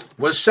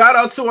 Well, shout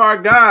out to our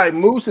guy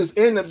Moose is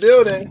in the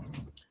building.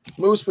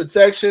 Moose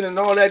protection and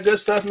all that good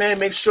stuff, man.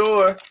 Make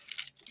sure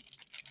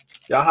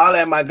y'all holler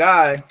at my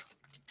guy.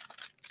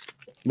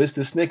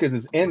 Mr. Snickers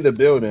is in the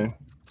building.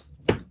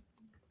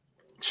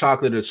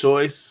 Chocolate of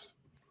choice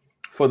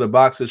for the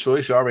box of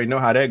choice. You already know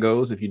how that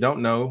goes. If you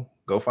don't know,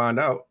 go find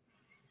out.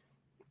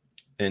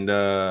 And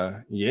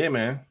yeah,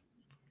 man.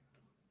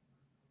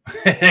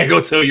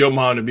 Go tell your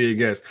mom to be a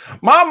guest.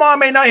 My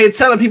mom ain't out here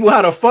telling people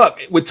how to fuck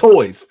with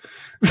toys.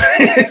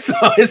 So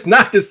it's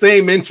not the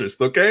same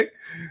interest, okay?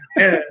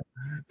 Yeah,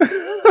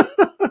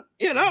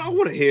 I don't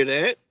want to hear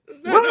that.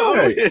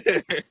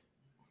 Right.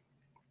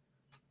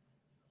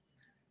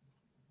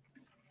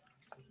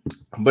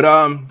 But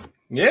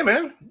yeah,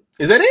 man.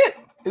 Is that it?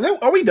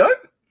 Are we done?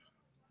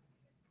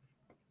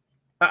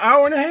 An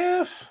hour and a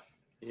half?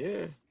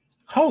 Yeah.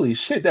 Holy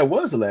shit, that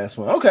was the last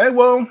one. Okay,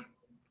 well,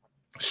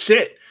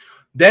 shit.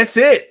 That's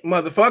it,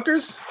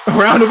 motherfuckers. A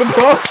round of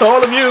applause to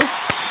all of you.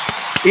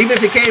 Even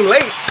if you came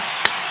late.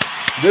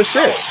 Good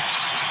shit.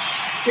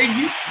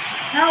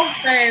 How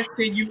fast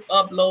can you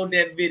upload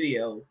that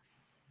video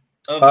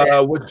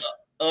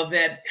of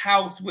that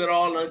house with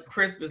all the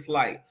Christmas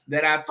lights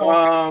that I talked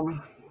about?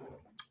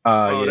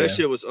 Yeah. That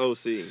shit was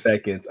OC.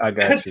 Seconds. I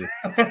got you.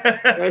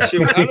 That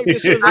shit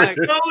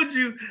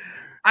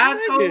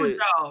was,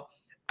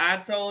 I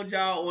told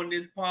y'all on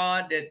this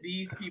pod that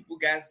these people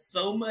got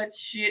so much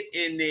shit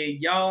in their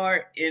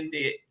yard,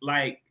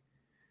 like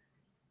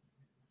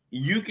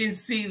you can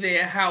see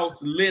their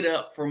house lit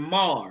up from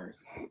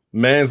Mars.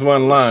 Mans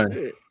wasn't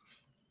lying.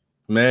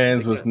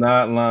 Mans was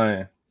not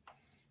lying.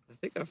 I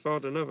think I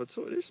found another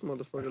toy. This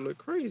motherfucker look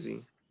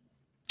crazy.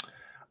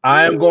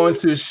 I am going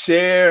to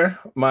share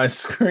my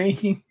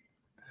screen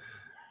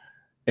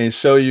and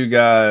show you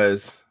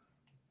guys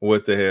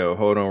what the hell.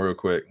 Hold on real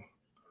quick.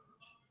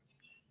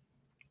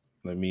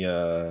 Let me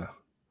hide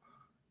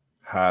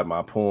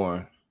my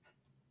porn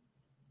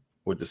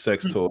with the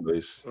sex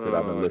toys that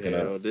I've been looking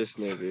at. This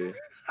nigga.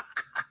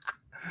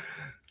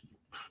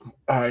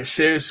 All right,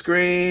 share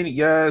screen.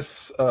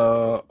 Yes.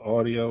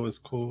 Audio is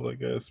cool, I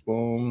guess.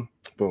 Boom.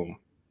 Boom.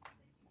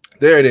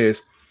 There it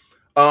is.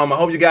 I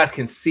hope you guys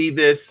can see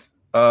this.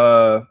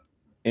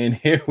 And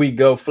here we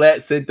go.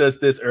 Flat sent us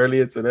this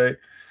earlier today.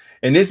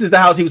 And this is the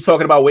house he was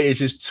talking about where it's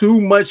just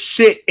too much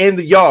shit in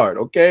the yard,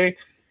 okay?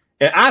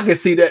 And I can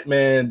see that,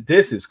 man.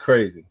 This is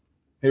crazy.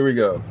 Here we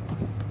go.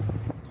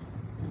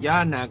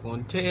 Y'all not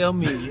gonna tell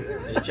me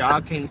that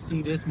y'all can't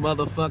see this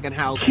motherfucking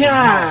house.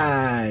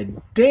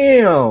 God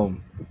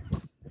damn.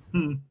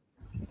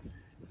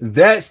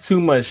 That's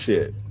too much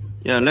shit.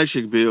 Yeah,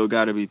 electric bill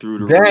got to be through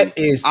the roof.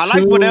 Is I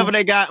like whatever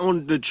they got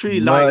on the tree,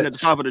 lighting at the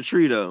top of the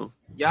tree, though.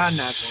 Y'all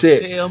not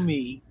gonna tell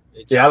me.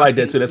 Yeah, I like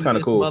that too. That's kind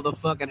of cool.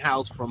 Motherfucking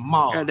house from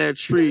Mars. Got that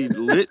tree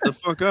lit the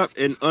fuck up,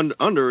 and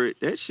under it,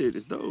 that shit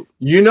is dope.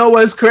 You know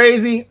what's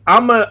crazy?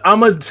 I'm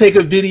gonna take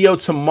a video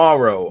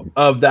tomorrow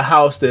of the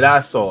house that I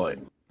saw it.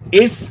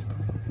 It's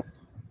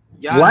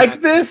y'all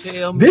like this.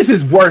 This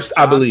is worse,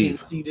 I believe.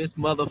 Can't see this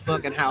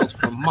motherfucking house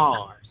from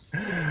Mars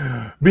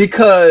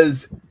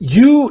because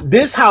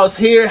this house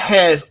here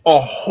has a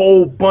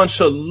whole bunch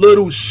of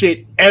little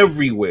shit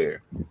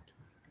everywhere.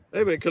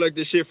 They've been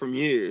collecting shit from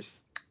years.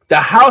 The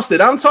house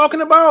that I'm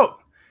talking about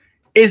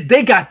is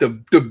they got the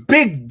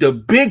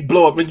big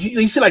blow up.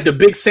 You see like the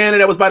big Santa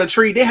that was by the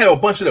tree. They had a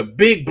bunch of the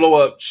big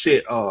blow up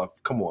shit. Oh,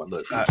 come on,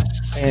 look,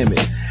 damn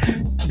it.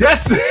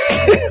 That's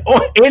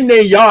in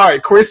their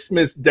yard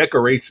Christmas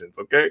decorations.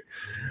 Okay,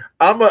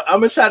 I'm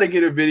gonna try to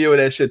get a video of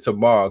that shit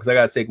tomorrow because I'm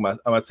gonna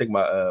take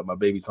my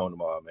baby's home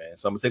tomorrow, man.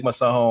 So I'm gonna take my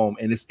son home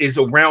and it's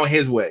around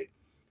his way.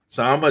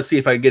 So I'm gonna see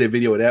if I can get a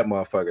video of that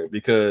motherfucker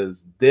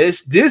because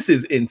this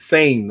is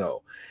insane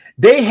though.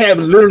 They have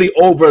literally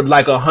over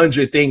like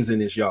 100 things in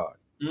this yard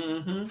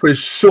for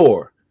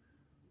sure.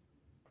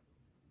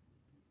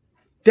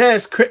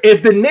 That's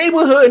if the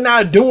neighborhood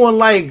not doing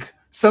like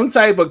some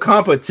type of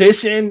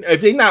competition,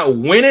 if they not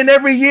winning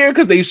every year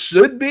because they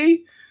should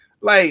be,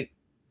 like,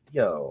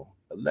 yo,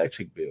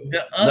 electric bill.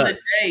 The other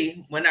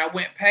day when I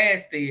went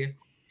past there,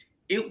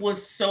 it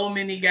was so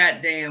many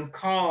goddamn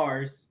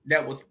cars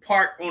that was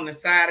parked on the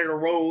side of the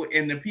road,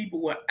 and the people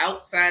were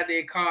outside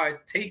their cars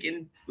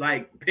taking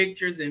like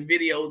pictures and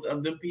videos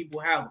of them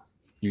people's house.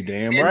 You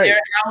damn and right. Their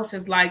house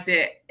is like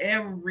that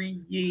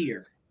every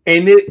year.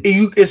 And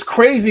it's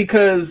crazy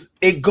because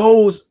it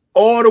goes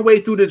all the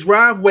way through the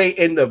driveway.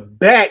 In the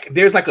back,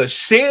 there's like a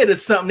shed or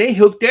something. They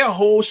hooked their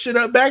whole shit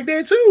up back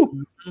there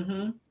too.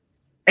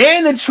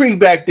 And the tree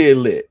back there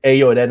lit. Hey,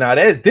 yo,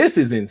 this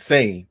is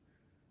insane.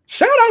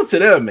 Shout out to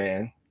them,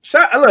 man.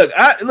 I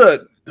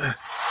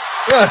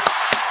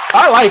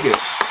like it.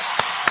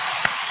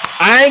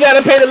 I ain't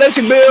gotta pay the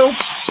electric bill,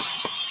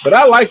 but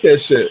I like that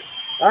shit.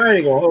 I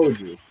ain't gonna hold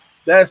you.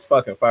 That's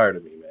fucking fire to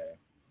me, man.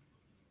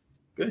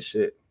 Good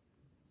shit.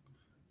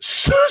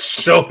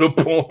 Show the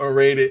porn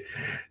rated.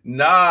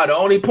 Nah, the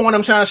only porn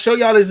I'm trying to show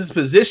y'all is this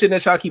position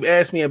that y'all keep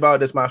asking me about.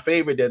 That's my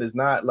favorite. That is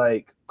not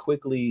like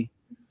quickly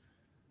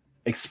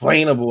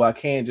explainable. I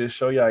can't just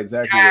show y'all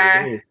exactly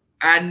what it is.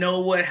 I know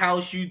what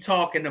house you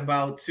talking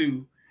about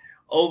too.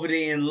 over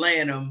there in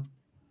Lanham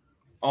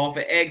off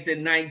of exit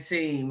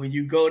 19. When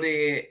you go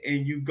there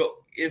and you go,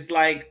 it's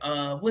like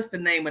what's the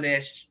name of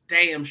that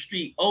damn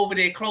street over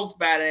there close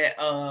by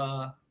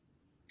that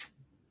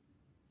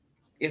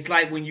it's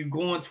like when you're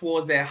going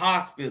towards that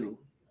hospital.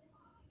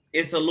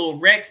 It's a little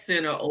rec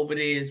center over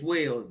there as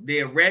well.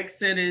 Their rec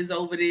center is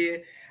over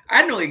there.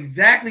 I know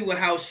exactly what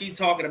house she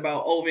talking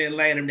about over in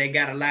Lanham. They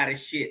got a lot of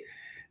shit.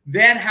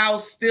 That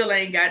house still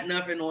ain't got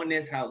nothing on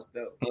this house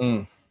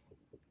though.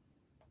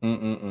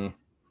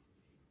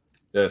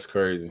 That's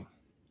crazy.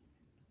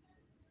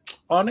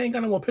 Oh, they ain't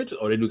got no more pictures.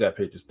 Oh, they do got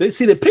pictures. They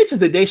see the pictures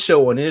that they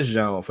show on this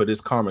genre for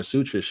this Kama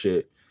Sutra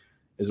shit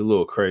is a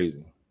little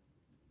crazy.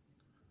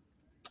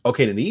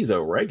 Okay, then these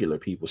are regular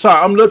people.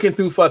 Sorry, I'm looking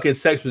through fucking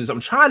sex positions. I'm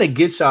trying to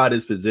get y'all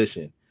this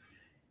position.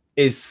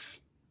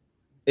 It's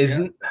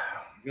Good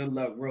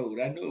Luck Road.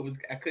 I knew it was.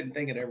 I couldn't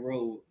think of that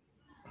road.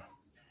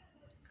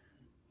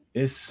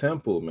 It's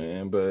simple,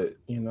 man, but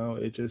you know,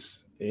 it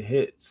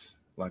hits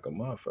like a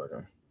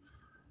motherfucker.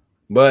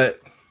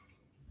 But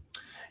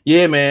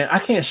yeah, man, I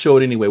can't show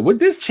it anyway. Would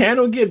this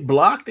channel get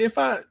blocked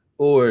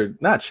or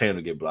not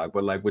channel get blocked,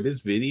 but like would this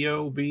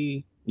video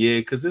be? Yeah,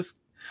 because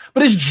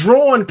but it's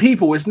drawing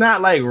people. It's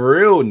not like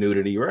real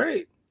nudity,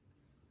 right?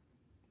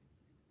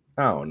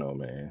 I don't know,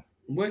 man.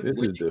 What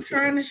you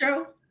trying to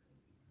show?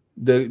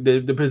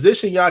 The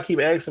position y'all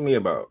keep asking me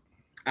about.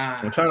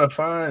 I'm trying to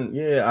find.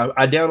 Yeah,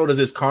 I downloaded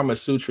this Kama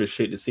Sutra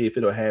shit to see if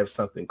it'll have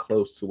something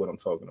close to what I'm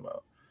talking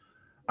about.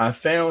 I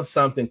found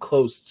something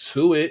close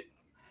to it.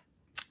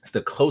 It's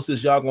the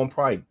closest y'all gonna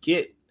probably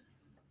get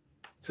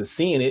to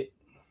seeing it,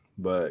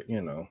 but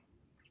you know,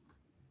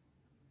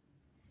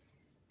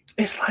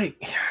 it's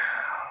like.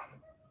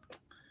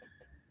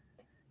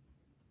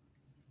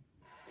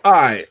 All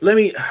right,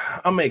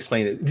 I'm gonna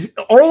explain it.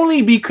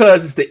 Only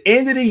because it's the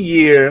end of the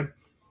year.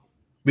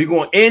 We're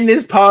gonna end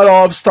this pod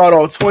off, start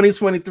off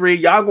 2023.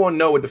 Y'all gonna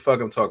know what the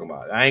fuck I'm talking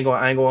about. I ain't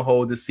gonna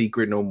hold the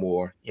secret no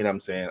more. You know what I'm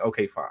saying?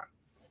 Okay, fine.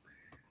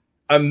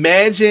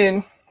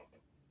 Imagine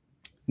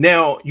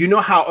now, you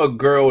know how a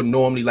girl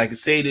normally, like,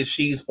 say that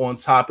she's on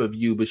top of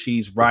you, but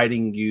she's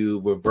riding you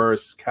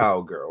reverse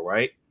cowgirl,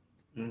 right?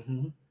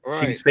 Mm-hmm.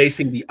 Right. She's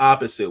facing the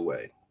opposite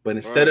way. But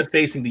instead of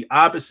facing the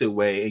opposite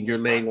way and you're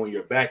laying on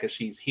your back and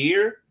she's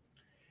here,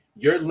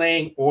 you're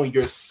laying on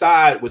your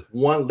side with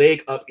one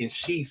leg up and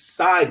she's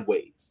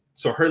sideways.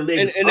 So her leg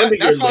is under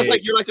that's your why leg. it's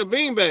like you're like a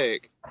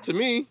beanbag to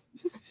me.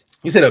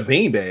 You said a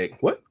beanbag.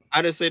 What?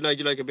 I just said like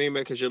you're like a beanbag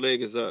because your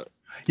leg is up.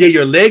 Yeah,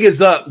 your leg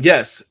is up,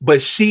 yes.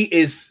 But she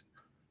is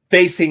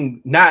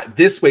facing not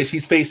this way.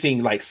 She's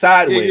facing like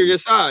sideways. Yeah, you're your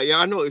side. Yeah,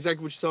 I know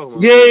exactly what you're talking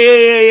about.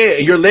 Yeah.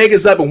 Your leg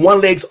is up and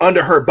one leg's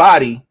under her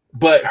body.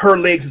 But her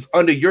legs is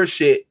under your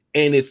shit,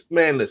 and it's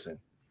listen.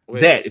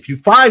 Wait. That if you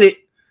find it,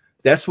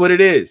 that's what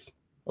it is.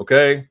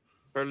 Okay.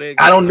 Her leg.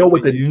 I don't know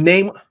what the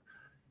name.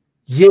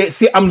 Yeah,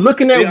 see, I'm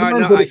looking at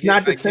one, but it's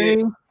not the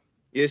same.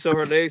 Yeah, so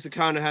her legs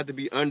kind of have to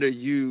be under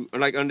you, or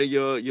like under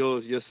your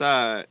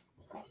side,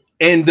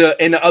 and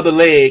the other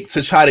leg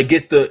to try to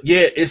get the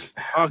it's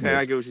okay.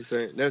 I get what you're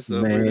saying. That's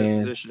a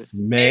weird position.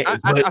 Man,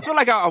 I feel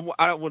like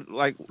I would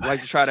like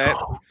to try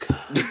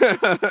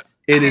that.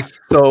 It is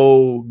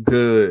so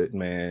good,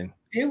 man.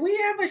 Did we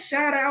ever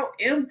shout out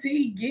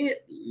MT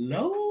Get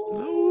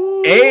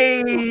Low?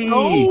 Hey!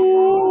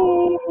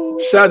 Oh.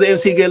 Shout out to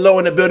MC Get Low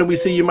in the building. We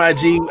see you, my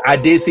G. I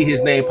did see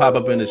his name pop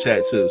up in the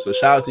chat too. So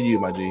shout out to you,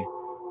 my G,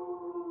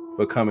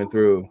 for coming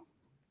through.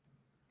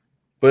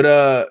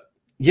 But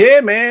yeah,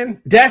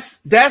 man, that's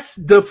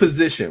the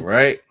position,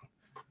 right?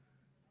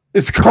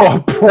 It's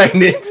called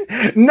pregnant.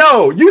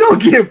 No, you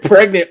don't get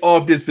pregnant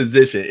off this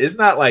position. It's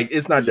not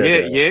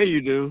that. Yeah,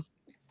 you do.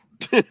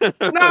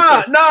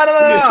 No.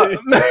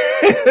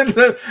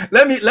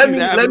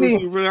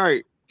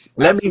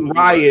 let me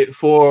riot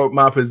for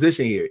my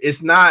position here.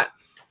 It's not.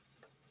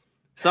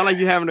 Sound like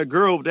you having a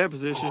girl with that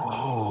position.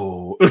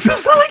 Oh, it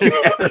sound like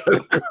you having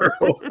a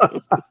girl.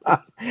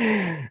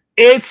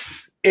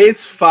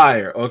 It's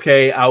fire.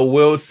 Okay, I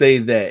will say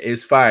that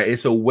it's fire.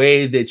 It's a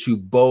way that you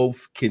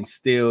both can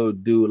still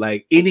do.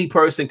 Like any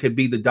person could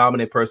be the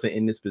dominant person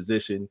in this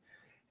position,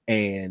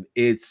 and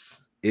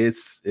it's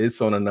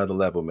on another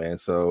level, man.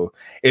 So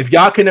if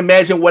y'all can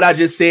imagine what I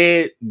just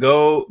said,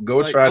 go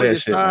try that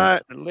shit.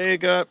 Side,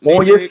 leg up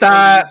on your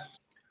side,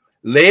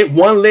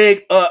 one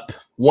leg up,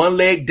 one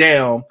leg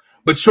down,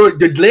 but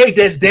the leg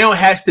that's down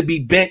has to be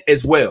bent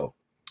as well,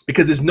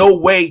 because there's no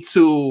way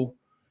to.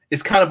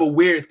 It's kind of a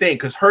weird thing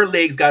because her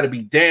legs got to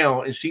be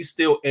down and she's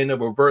still in a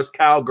reverse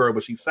cowgirl,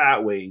 but she's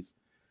sideways.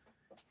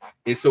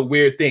 It's a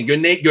weird thing. Your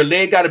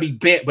leg got to be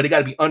bent, but it got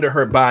to be under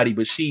her body.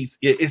 But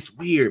it's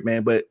weird,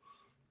 man. But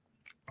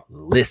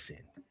listen,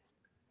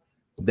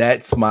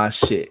 that's my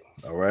shit.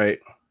 All right.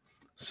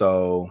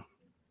 So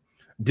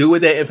do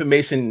with that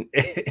information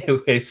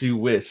as you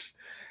wish,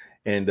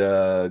 and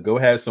go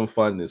have some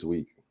fun this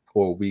week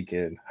or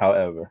weekend,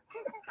 however.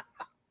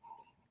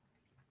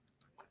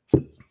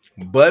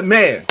 But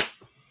man,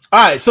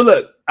 all right. So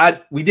look,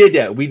 we did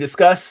that. We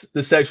discussed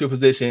the sexual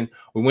position.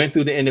 We went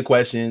through the end of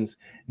questions.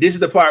 This is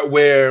the part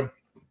where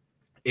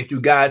If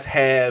you guys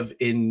have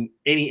any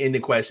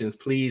ending questions,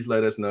 please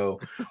let us know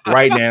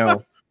right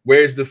now.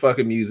 Where's the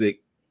fucking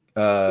music?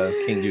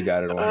 King, you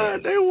got it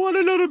on. They want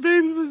to know the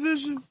baby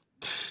position.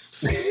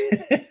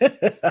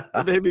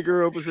 The baby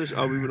girl position.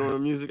 Oh, we went on the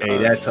music. Hey,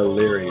 that's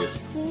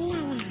hilarious.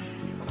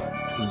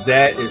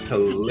 That is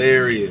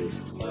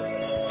hilarious.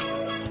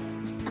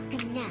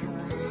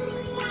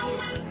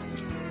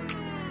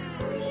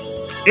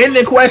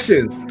 Ending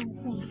questions.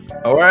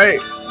 All right.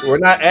 We're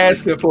not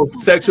asking for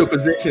sexual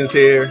positions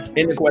here.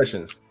 Ending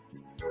questions.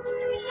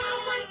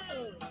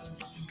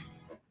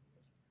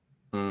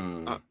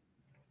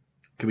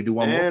 Can we do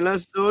one more? And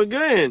let's do it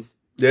again.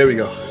 There we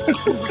go.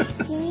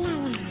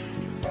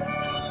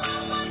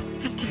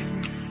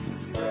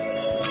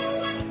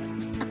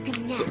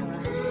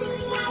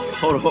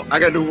 Hold on. I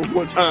got to do it one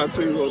more time,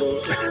 too. Hold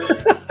on.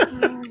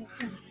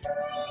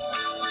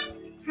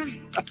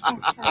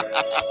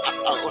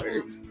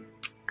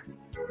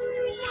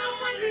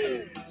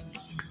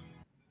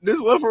 This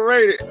one for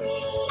rated.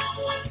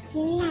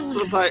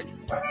 So it's like.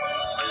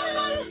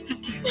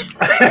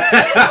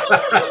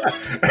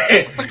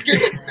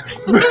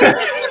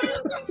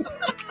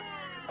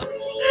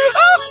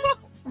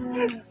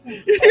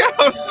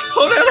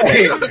 Hold on.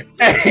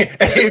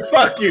 Hey,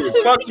 fuck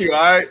you,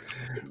 all right?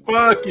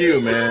 Fuck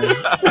you, man.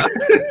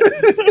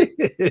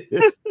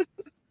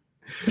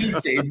 He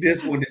said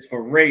this one is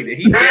for rated.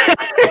 He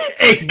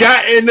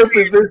got in the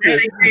position.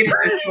 dedicated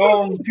the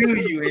song to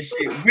you and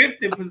shit.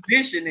 Whipped the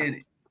position in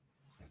it.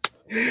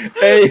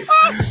 Hey,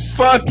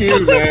 fuck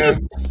you,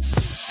 man.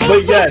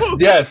 But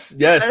yes, hey,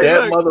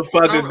 that look,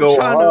 motherfucker go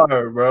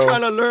hard, bro. I'm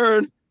trying to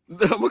learn.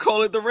 I'm gonna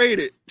call it the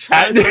rated.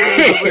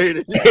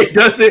 It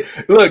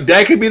doesn't look.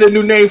 That could be the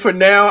new name for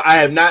now. I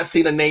have not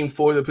seen a name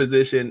for the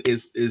position.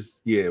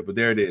 Is yeah, but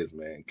there it is,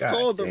 man. God, it's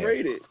called the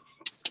rated.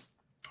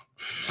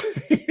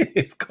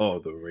 It's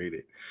called the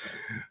rated.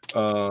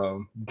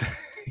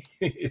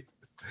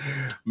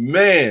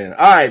 Man,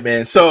 all right,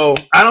 man. So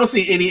I don't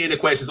see any of the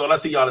questions. All I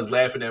see y'all is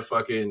laughing at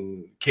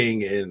fucking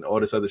King and all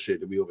this other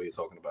shit that we over here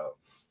talking about.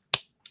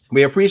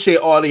 We appreciate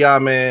all of y'all,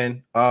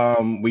 man.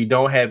 We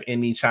don't have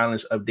any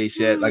challenge updates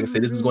yet. Like I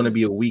said, this is going to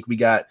be a week. We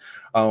got.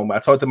 I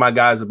talked to my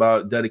guys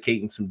about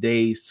dedicating some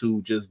days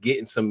to just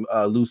getting some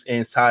loose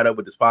ends tied up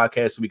with this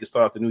podcast, so we can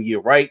start off the new year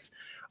right.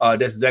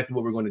 That's exactly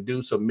what we're going to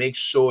do. So make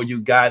sure you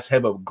guys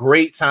have a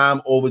great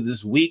time over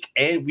this week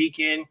and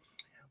weekend.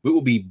 We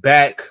will be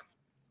back,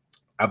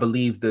 I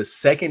believe, the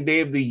second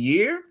day of the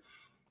year.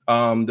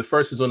 The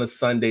first is on a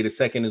Sunday, the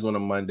second is on a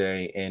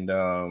Monday, and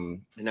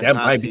that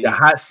might be the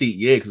hot seat,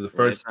 because the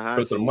first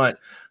of the month.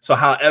 So,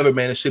 however,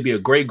 man, it should be a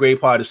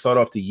great part to start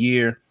off the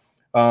year.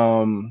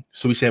 So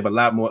we should have a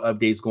lot more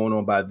updates going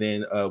on by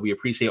then. We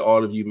appreciate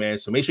all of you, man.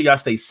 So make sure y'all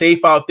stay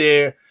safe out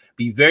there.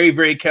 Be very,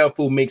 very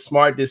careful. Make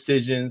smart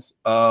decisions.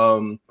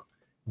 Do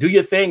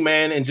your thing,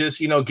 man, and just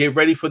get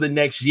ready for the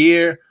next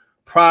year.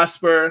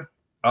 Prosper.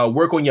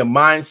 Work on your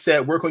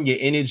mindset. Work on your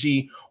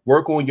energy.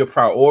 Work on your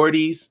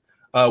priorities.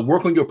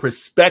 Work on your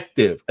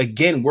perspective.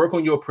 Again, work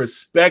on your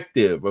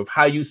perspective of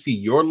how you see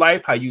your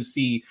life, how you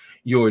see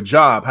your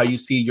job, how you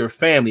see your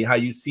family, how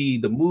you see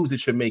the moves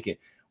that you're making.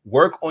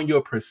 Work on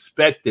your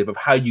perspective of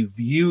how you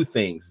view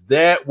things.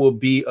 That will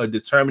be a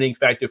determining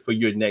factor for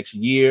your next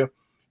year.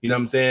 You know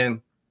what I'm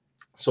saying?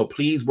 So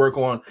please work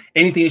on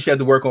anything you should have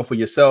to work on for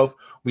yourself.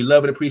 We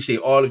love and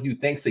appreciate all of you.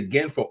 Thanks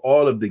again for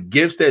all of the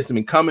gifts that's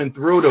been coming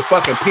through the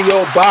fucking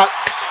P.O.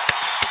 box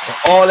and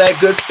all that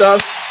good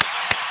stuff.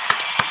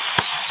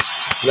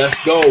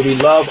 Let's go. We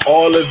love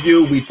all of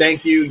you. We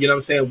thank you. You know what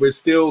I'm saying? We're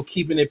still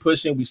keeping it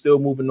pushing. We still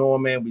moving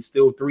on, man. We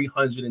still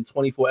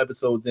 324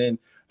 episodes in.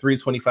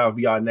 325 will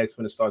be our next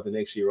one to start the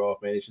next year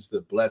off, man. It's just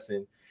a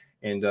blessing.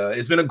 And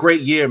it's been a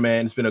great year,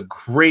 man. It's been a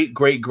great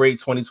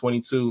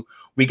 2022.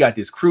 We got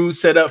this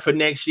cruise set up for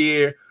next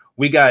year.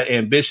 We got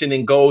ambition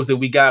and goals that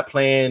we got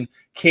planned.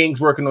 King's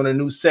working on a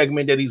new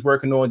segment that he's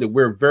working on that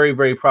we're very,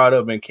 very proud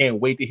of and can't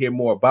wait to hear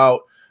more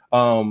about.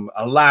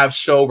 A live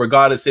show,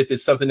 regardless if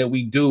it's something that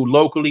we do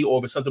locally or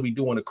if it's something we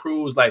do on a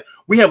cruise. Like,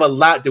 we have a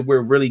lot that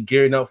we're really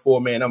gearing up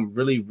for, man. I'm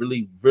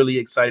really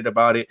excited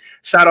about it.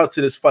 Shout out to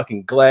this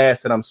fucking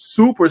glass that I'm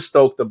super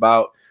stoked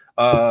about.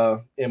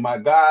 And my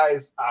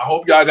guys, I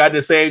hope y'all got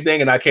the same thing,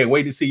 and I can't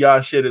wait to see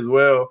y'all shit as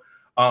well.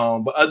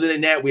 But other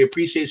than that, we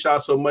appreciate y'all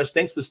so much.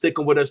 Thanks for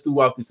sticking with us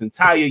throughout this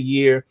entire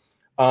year,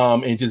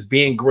 and just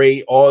being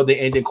great. All the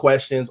ending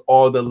questions,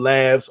 all the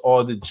laughs,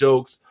 all the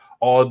jokes,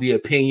 all the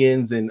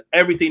opinions, and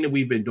everything that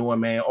we've been doing,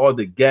 man. All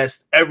the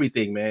guests,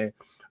 everything, man.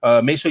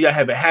 Make sure y'all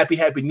have a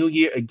happy new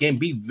year. Again,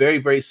 be very,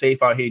 very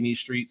safe out here in these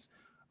streets.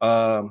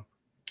 But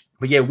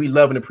yeah, we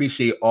love and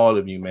appreciate all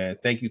of you, man.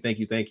 Thank you.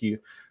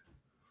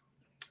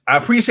 I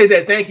appreciate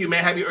that. Thank you,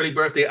 man. Happy early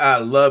birthday. I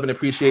love and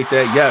appreciate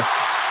that. Yes.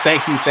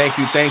 Thank you.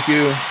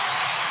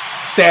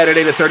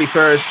 Saturday the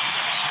 31st.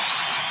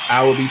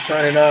 I will be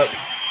turning up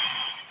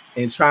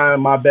and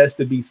trying my best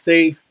to be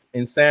safe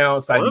and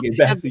sound so I can get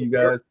back to you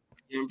guys.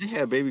 If they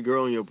had a baby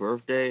girl on your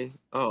birthday,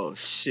 oh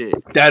shit.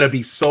 That'll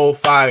be so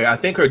fire. I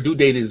think her due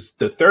date is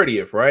the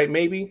 30th, right?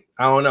 Maybe.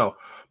 I don't know.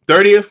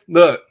 30th.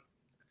 Look.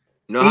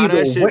 Know how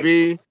that should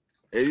be?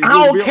 I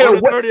don't care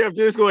what. 30th,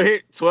 it's gonna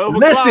hit 12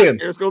 Listen, o'clock.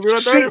 It's gonna be on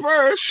the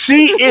 31st.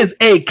 She is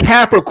a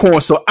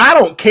Capricorn, so I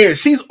don't care.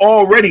 She's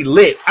already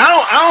lit.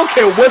 I don't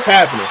care what's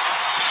happening.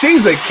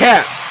 She's a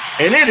Cap,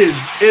 and it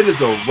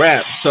is a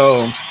wrap.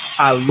 So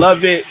I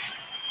love it.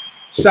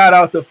 Shout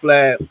out to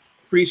Flat.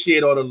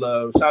 Appreciate all the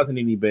love. Shout out to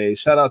Nene Bay.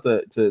 Shout out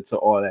to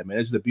all that, man.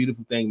 It's just a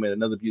beautiful thing, man.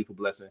 Another beautiful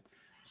blessing.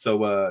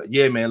 So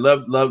yeah, man.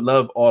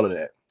 Love all of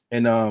that.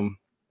 And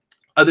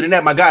other than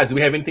that, my guys, do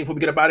we have anything before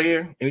we get up out of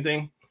here?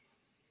 Anything?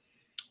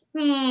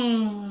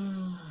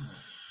 No.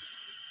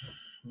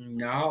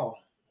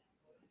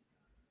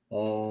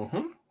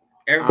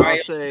 Everybody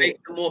make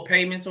some more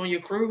payments on your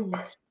cruise.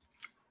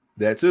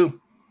 That too.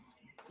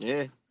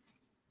 Yeah.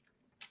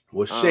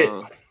 Well, shit.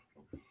 Oh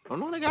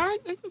no, guy.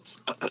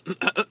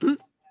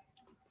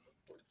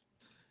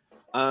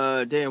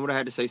 Damn, what I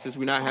had to say, since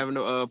we're not having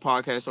a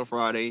podcast on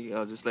Friday,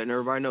 just letting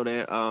everybody know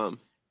that.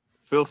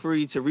 Feel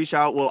free to reach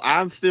out. Well,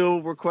 I'm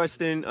still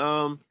requesting.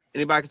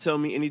 Anybody can tell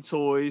me any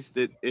toys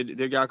that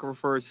y'all can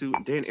refer to.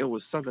 Then it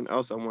was something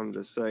else I wanted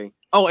to say.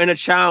 Oh, and the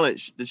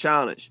challenge.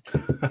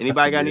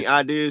 Anybody got any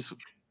ideas?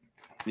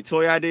 Any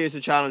toy ideas or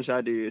challenge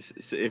ideas?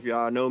 So if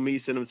y'all know me,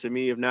 send them to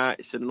me. If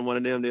not, send them to one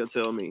of them. They'll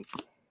tell me.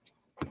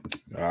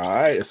 All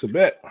right, it's a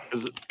bet.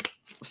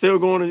 Still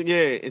going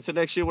into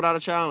next year without a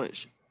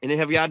challenge. And then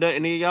have y'all done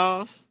any of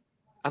y'all's?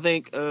 I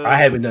think I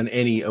haven't done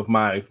any of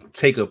my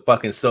take a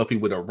fucking selfie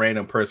with a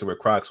random person with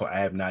Crocs, so I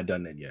have not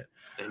done that yet.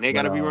 And they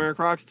gotta be wearing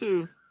Crocs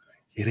too.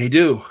 Yeah, they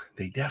do.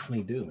 They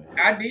definitely do, man.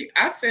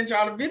 I sent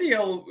y'all a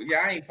video.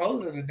 Yeah, I ain't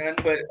posting it done,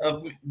 but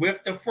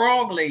with the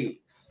frog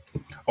legs.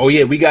 Oh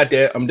yeah, we got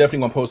that. I'm definitely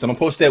gonna post. I'm gonna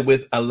post that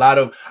with a lot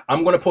of.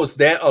 I'm gonna post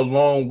that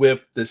along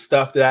with the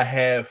stuff that I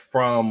have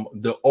from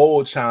the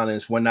old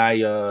challenge when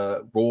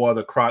I wore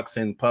the Crocs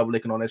in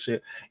public and all that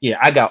shit. Yeah,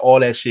 I got all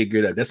that shit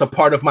geared up. That's a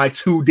part of my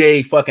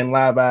 2-day fucking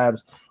Live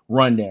Vibes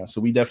rundown. So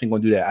we definitely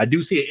gonna do that. I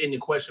do see an ending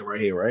question right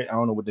here, right? I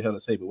don't know what the hell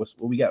to say, but what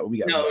we got? What we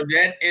got? No,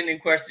 that ending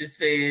question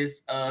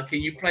says,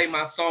 "Can you play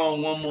my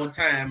song one more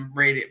time,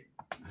 rated?"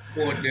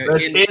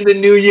 Let's end the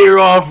new year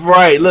off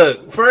right.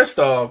 Look, first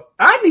off,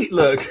 I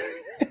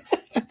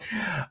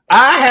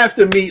have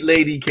to meet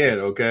Lady Ken,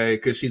 okay?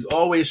 Because she's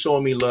always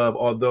showing me love.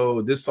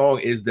 Although this song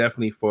is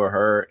definitely for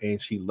her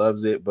and she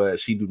loves it,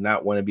 but she do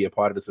not want to be a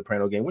part of the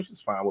Soprano game, which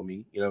is fine with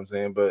me. You know what I'm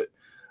saying? But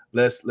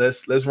let's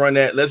run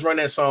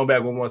that song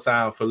back one more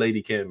time for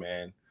Lady Ken,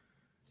 man.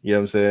 You know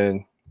what I'm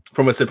saying?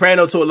 From a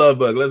soprano to a love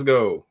bug. Let's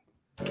go,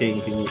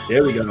 King.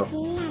 There we go.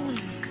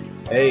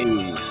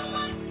 Hey.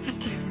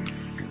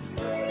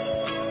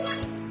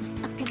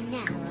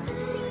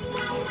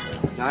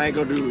 I ain't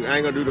gonna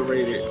do the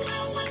rated.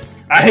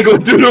 I ain't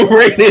gonna do the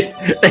rated.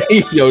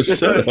 Hey, yo,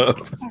 shut up.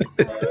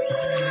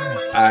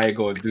 I ain't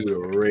gonna do the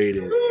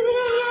rated.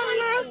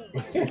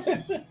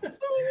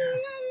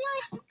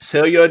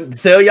 Tell y'all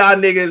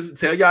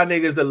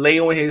niggas to lay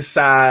on his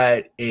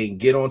side and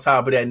get on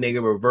top of that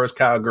nigga, reverse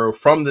cowgirl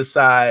from the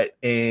side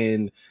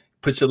and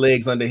put your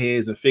legs under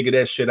his and figure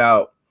that shit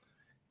out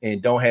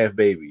and don't have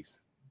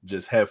babies.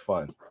 Just have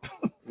fun.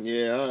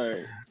 Yeah, all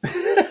right.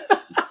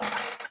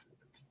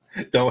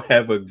 Don't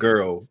have a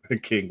girl, the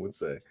King would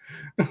say.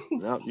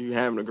 Now you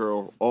having a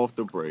girl off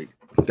the break.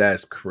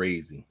 That's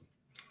crazy.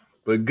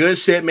 But good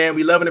shit, man.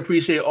 We love and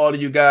appreciate all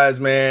of you guys,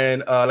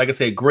 man. Like I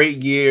said,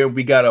 great year.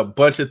 We got a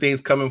bunch of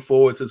things coming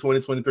forward to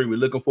 2023. We're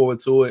looking forward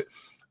to it.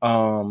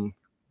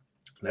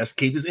 Let's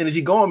keep this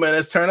energy going, man.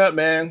 Let's turn up,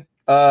 man.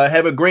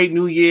 Have a great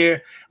new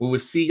year. We will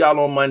see y'all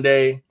on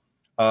Monday.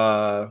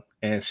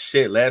 And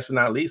shit, last but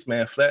not least,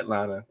 man,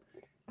 Flatliner,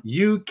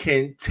 you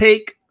can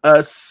take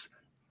us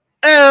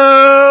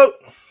out.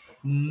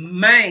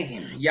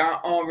 Man, y'all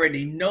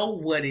already know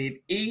what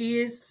it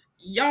is.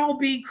 Y'all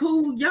be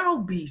cool. Y'all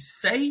be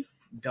safe.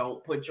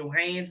 Don't put your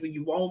hands where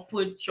you won't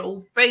put your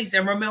face.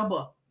 And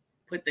remember,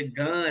 put the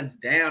guns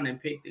down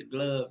and pick the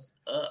gloves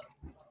up.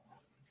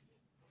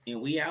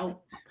 And we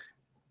out.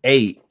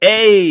 Hey.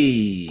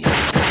 Hey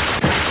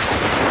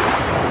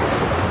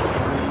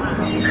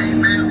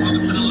man,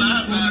 welcome to the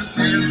Live Vibes,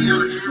 man. We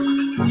are here with the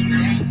new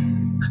day,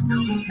 the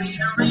new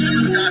scenery.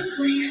 You guys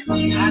see it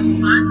on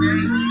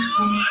Sunday.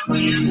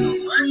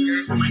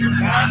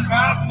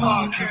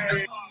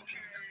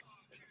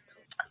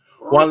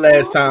 One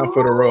last time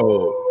for the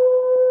road.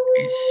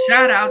 And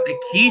shout out to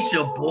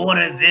Keisha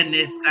Borders in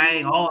this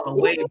thing all the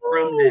way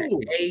from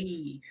the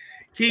A.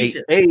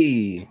 Keisha,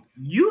 hey,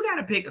 you got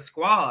to pick a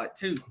squad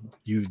too.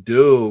 You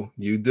do.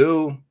 You've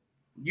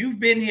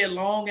been here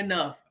long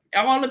enough.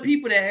 All the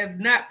people that have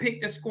not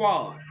picked a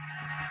squad.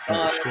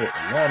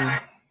 Sorry.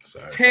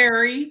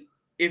 Terry,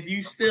 if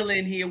you still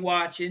in here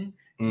watching,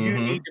 you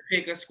need to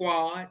pick a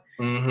squad.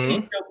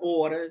 Keisha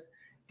Borders,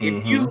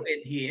 if you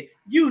in here,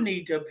 you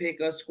need to pick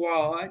a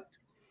squad.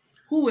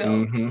 Who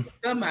else?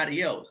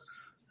 Somebody else.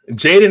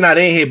 Jaden not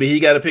in here, but he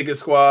got to pick a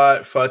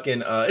squad.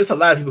 Fucking, it's a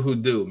lot of people who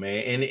do,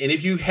 man. And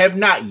if you have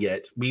not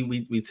yet,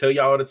 we tell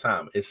you all the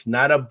time, it's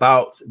not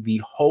about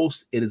the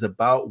host. It is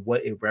about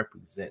what it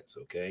represents.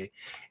 Okay,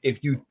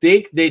 if you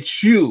think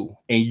that you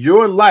in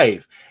your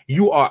life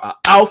you are an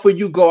alpha,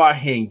 you go out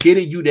here and get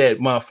it. You that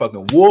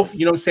motherfucking wolf.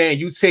 You know what I'm saying?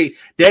 You take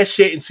that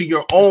shit into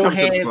your own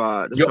hands.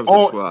 Your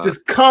own.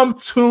 Just come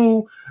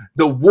to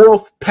the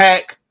wolf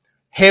pack.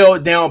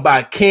 Held down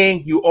by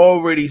King. You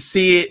already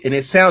see it, and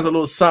it sounds a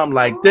little something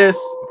like this.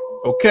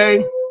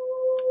 Okay.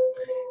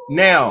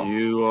 Now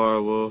you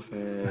are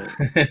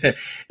Wolfhead.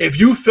 If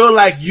you feel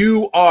like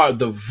you are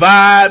the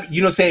vibe,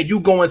 you know what I'm saying? You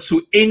go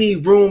into any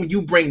room,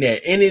 you bring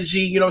that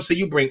energy, you know what I'm saying?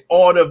 You bring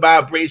all the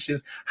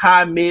vibrations,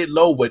 high, mid,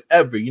 low,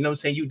 whatever. You know what I'm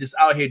saying? You just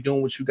out here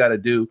doing what you gotta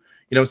do.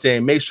 You know what I'm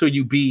saying? Make sure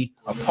you be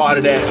a part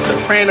of that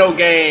Soprano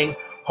gang,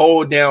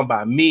 hold down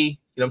by me.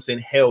 You know what I'm saying?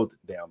 Held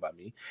down by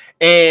me.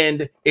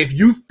 And if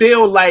you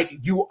feel like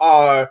you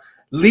are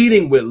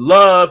leading with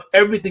love,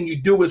 everything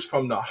you do is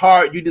from the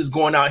heart. You just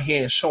going out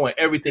here and showing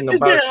everything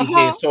about you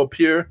being so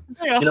pure.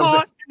 You know,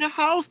 heart in the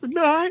house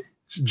tonight.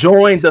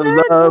 Join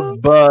the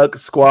Love Bug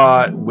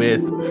Squad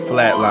with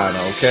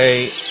Flatliner,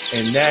 okay?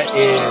 And that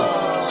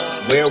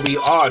is where we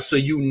are. So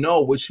you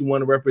know what you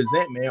want to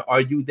represent, man. Are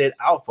you that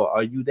alpha?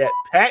 Are you that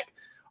pack?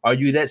 Are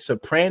you that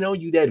soprano?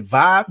 You that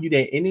vibe? You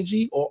that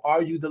energy? Or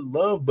are you the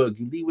love bug?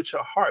 You lead with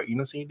your heart. You know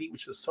what I'm saying? You lead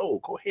with your soul.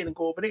 Go ahead and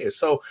go over there.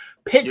 So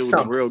pick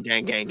something. Real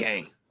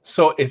gang.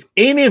 So if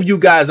any of you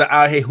guys are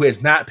out here who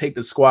has not picked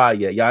a squad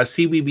yet, y'all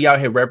see we be out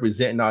here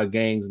representing our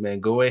gangs, man.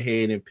 Go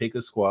ahead and pick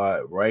a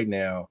squad right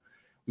now.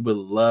 We would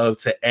love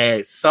to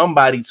add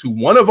somebody to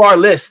one of our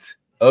list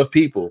of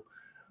people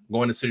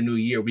going into the new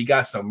year. We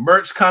got some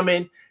merch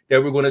coming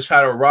that we're going to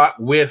try to rock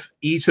with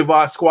each of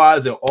our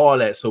squads and all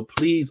that. So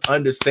please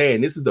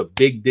understand, this is a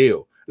big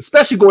deal,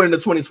 especially going into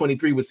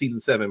 2023 with season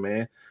 7,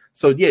 man.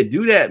 So yeah,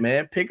 do that,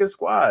 man. Pick a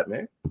squad,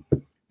 man.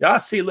 Y'all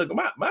see, look,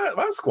 my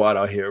squad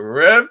out here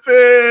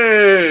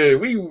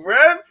repping. We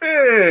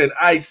repping.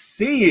 I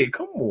see it.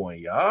 Come on,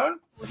 y'all.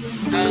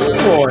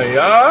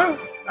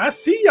 I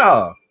see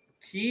y'all.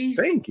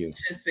 Thank you.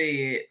 Just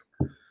said,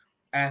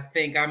 I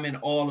think I'm in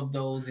all of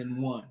those in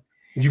one.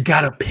 You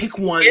gotta pick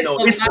one,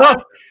 though. It's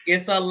tough.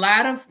 It's a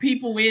lot of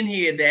people in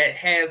here that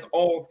has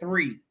all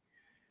three.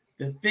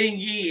 The thing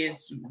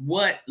is,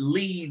 what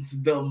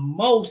leads the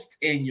most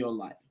in your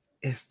life?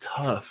 It's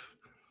tough.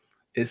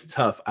 It's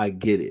tough. I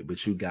get it,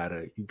 but you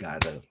gotta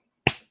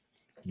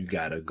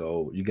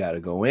go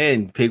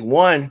in, pick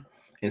one,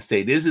 and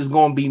say this is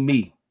gonna be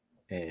me,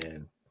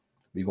 and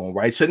we're gonna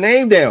write your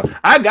name down.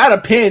 I got a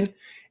pen.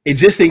 And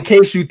just in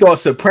case you thought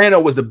soprano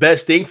was the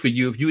best thing for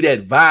you, if you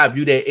that vibe,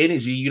 you that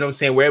energy, you know what I'm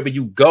saying, wherever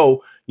you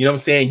go, you know what I'm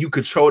saying, you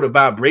control the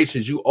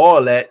vibrations, you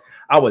all that,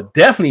 I would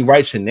definitely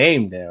write your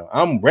name down.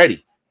 I'm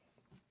ready.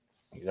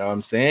 You know what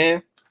I'm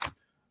saying?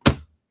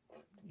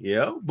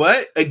 Yeah,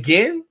 but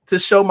again, to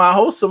show my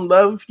host some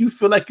love, if you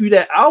feel like you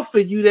that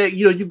alpha, you that,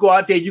 you know, you go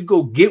out there, you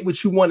go get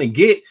what you want to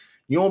get.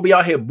 You don't be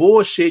out here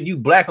bullshit. You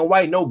black and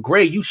white, no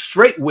gray. You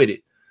straight with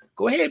it.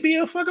 Go ahead, be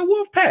a fucking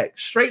wolf pack.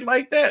 Straight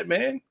like that,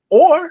 man.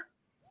 Or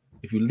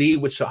if you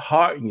lead with your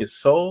heart and your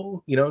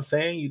soul, you know what I'm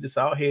saying? You just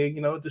out here,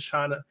 you know, just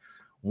trying to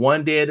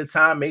one day at a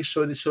time, make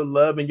sure that your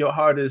love and your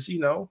heart is, you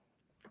know,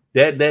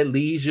 that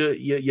leads your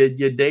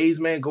days,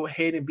 man. Go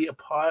ahead and be a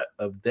part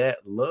of that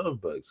Love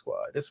Bug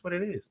Squad. That's what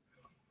it is.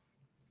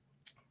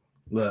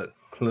 Look.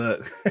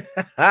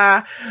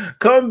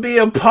 Come be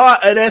a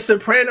part of that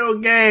Soprano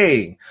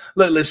gang.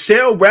 Look,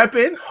 Lachelle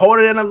repping,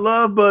 holding in a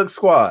Love Bug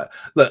Squad.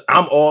 Look,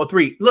 I'm all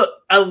three. Look,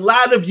 a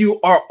lot of you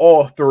are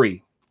all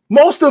three.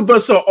 Most of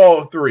us are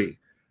all three.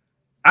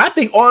 I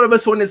think all of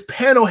us on this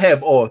panel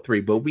have all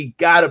three, but we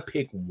gotta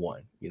pick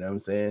one. You know what I'm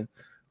saying?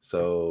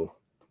 So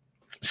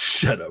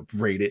shut up,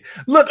 Rated.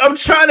 Look, I'm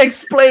trying to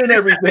explain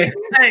everything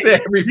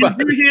to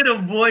everybody. Did you hear the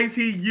voice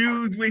he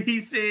used when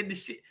he said the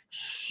shit?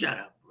 Shut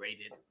up,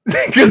 Rated.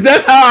 Because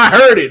that's how I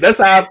heard it. That's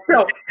how I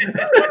felt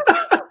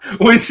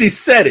when she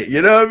said it.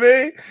 You know what I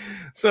mean?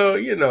 So,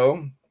 you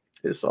know,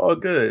 it's all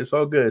good. It's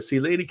all good.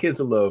 See, Lady Kid's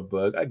a love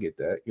bug. I get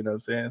that. You know what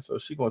I'm saying? So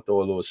she gonna throw a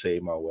little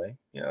shade my way.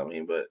 You know what I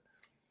mean? But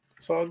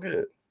it's all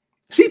good.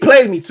 She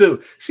played me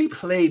too. She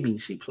played me.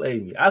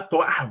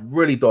 I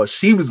really thought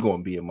she was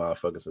gonna be a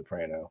motherfucking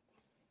soprano.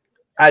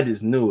 I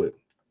just knew it.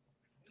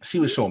 She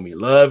was showing me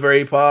love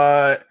every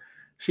part.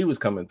 She was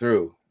coming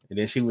through. And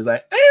then she was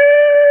like,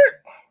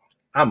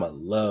 I'm a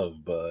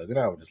love bug. And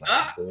I was just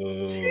like,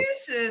 she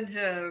should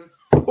just.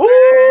 Ooh.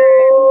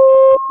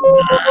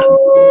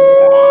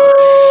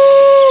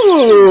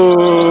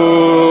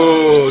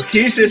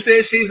 Keisha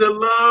said she's a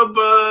love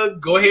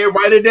bug. Go ahead,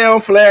 write it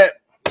down, Flat.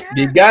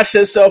 You got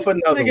yourself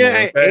another one.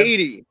 Okay?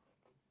 80.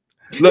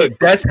 Look,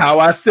 that's how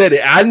I said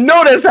it. I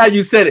know that's how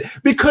you said it.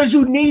 Because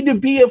you need to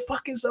be a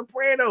fucking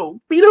soprano.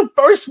 Be the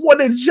first one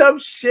to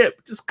jump ship.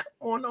 Just come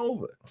on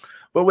over.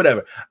 But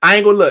whatever. I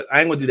ain't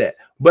gonna do that.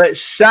 But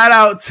shout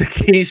out to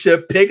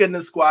Keisha picking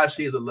the squad.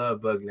 She's a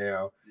love bug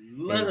now.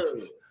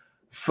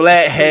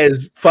 Flat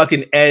has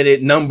fucking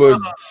added number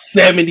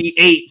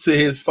 78 to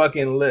his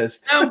fucking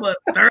list. Number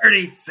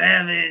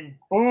 37.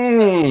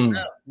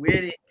 Up with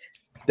it.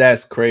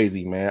 That's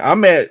crazy, man.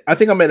 I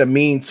think I'm at a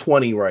mean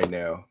 20 right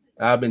now.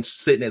 I've been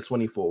sitting at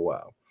 20 for a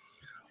while.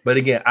 But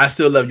again, I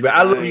still love you.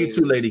 I love you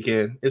too, Lady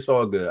Ken. It's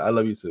all good. I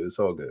love you too. It's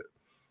all good.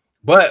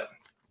 But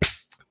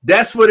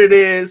that's what it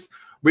is.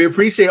 We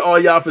appreciate all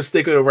y'all for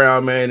sticking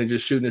around, man, and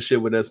just shooting the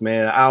shit with us,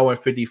 man. An hour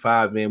and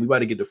 55, man. We about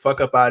to get the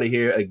fuck up out of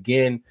here.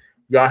 Again,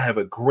 y'all have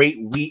a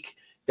great week.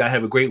 Y'all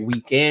have a great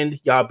weekend.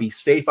 Y'all be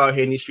safe out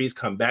here in these streets.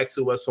 Come back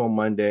to us on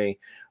Monday,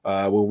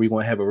 where we're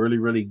going to have a really,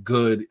 really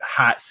good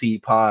hot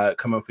seat pod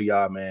coming for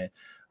y'all, man.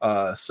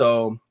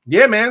 So,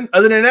 yeah, man.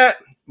 Other than that,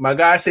 my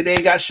guys said they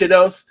ain't got shit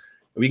else.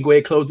 We can go ahead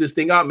and close this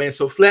thing out, man.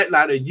 So,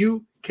 Flatliner,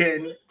 you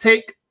can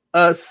take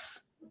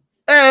us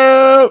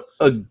out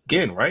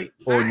again, right?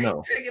 Or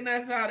no? Taking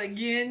us out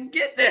again.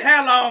 Get the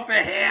hell off of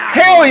here.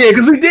 Hell yeah,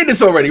 because we did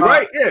this already,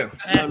 right? Yeah.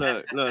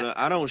 No.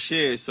 I don't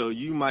share, so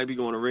you might be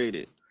going to rate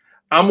it.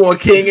 I'm on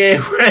King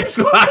and Friends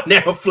Squad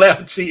now.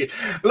 Flap cheating.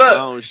 Look, I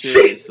don't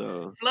share,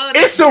 so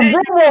it's a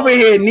room over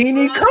here,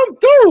 Nene. Come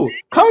through.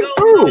 Come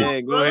through.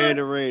 Yeah, go ahead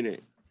and rate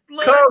it.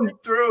 Come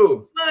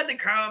through. Flood the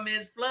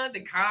comments. Flood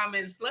the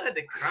comments. Flood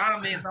the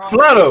comments.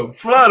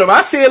 Flood them.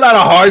 I see a lot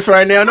of hearts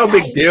right now. No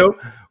big deal.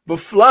 But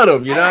flood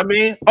them. You know what I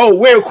mean? Oh,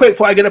 real quick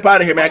before I get up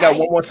out of here, man. I got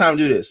one more time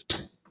to do this.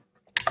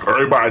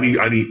 Everybody,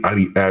 I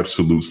need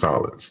absolute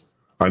silence.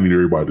 I need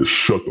everybody to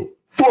shut the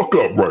fuck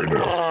up right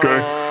now.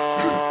 Okay?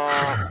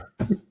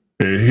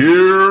 And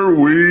here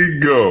we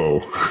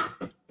go.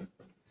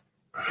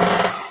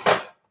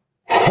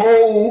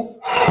 Ho,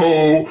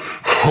 ho,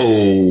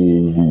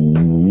 ho.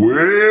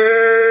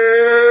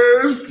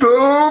 Where's the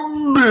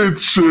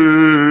bitches?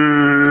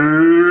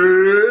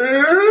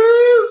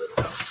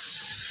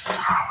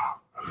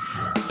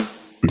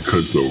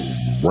 Because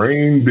the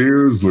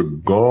reindeers are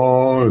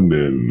gone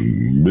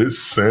and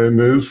Miss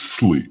Santa's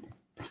asleep.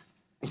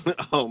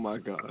 Oh my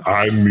God.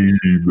 I need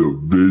the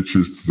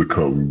bitches to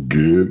come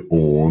get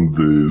on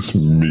this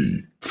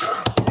meat.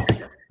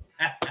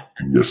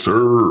 Yes,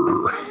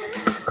 sir.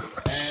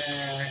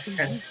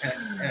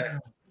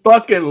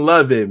 Fucking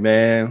love it,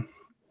 man.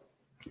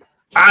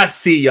 I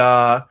see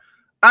y'all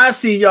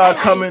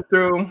coming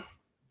through.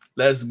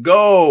 Let's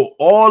go.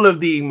 All of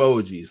the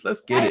emojis.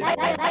 Let's get it,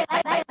 man.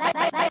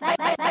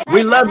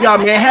 We love y'all,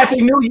 man.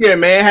 Happy New Year,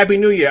 man. Happy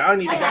New Year. I don't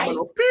need to go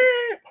no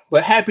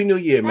but Happy New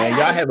Year, man.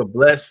 Y'all have a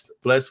blessed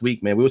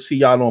week, man. We'll see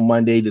y'all on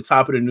Monday, the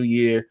top of the new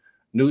year.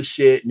 New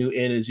shit, new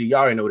energy.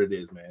 Y'all already know what it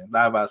is, man.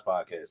 Live Vibes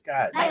Podcast.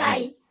 God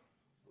damn.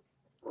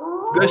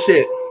 Good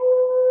shit.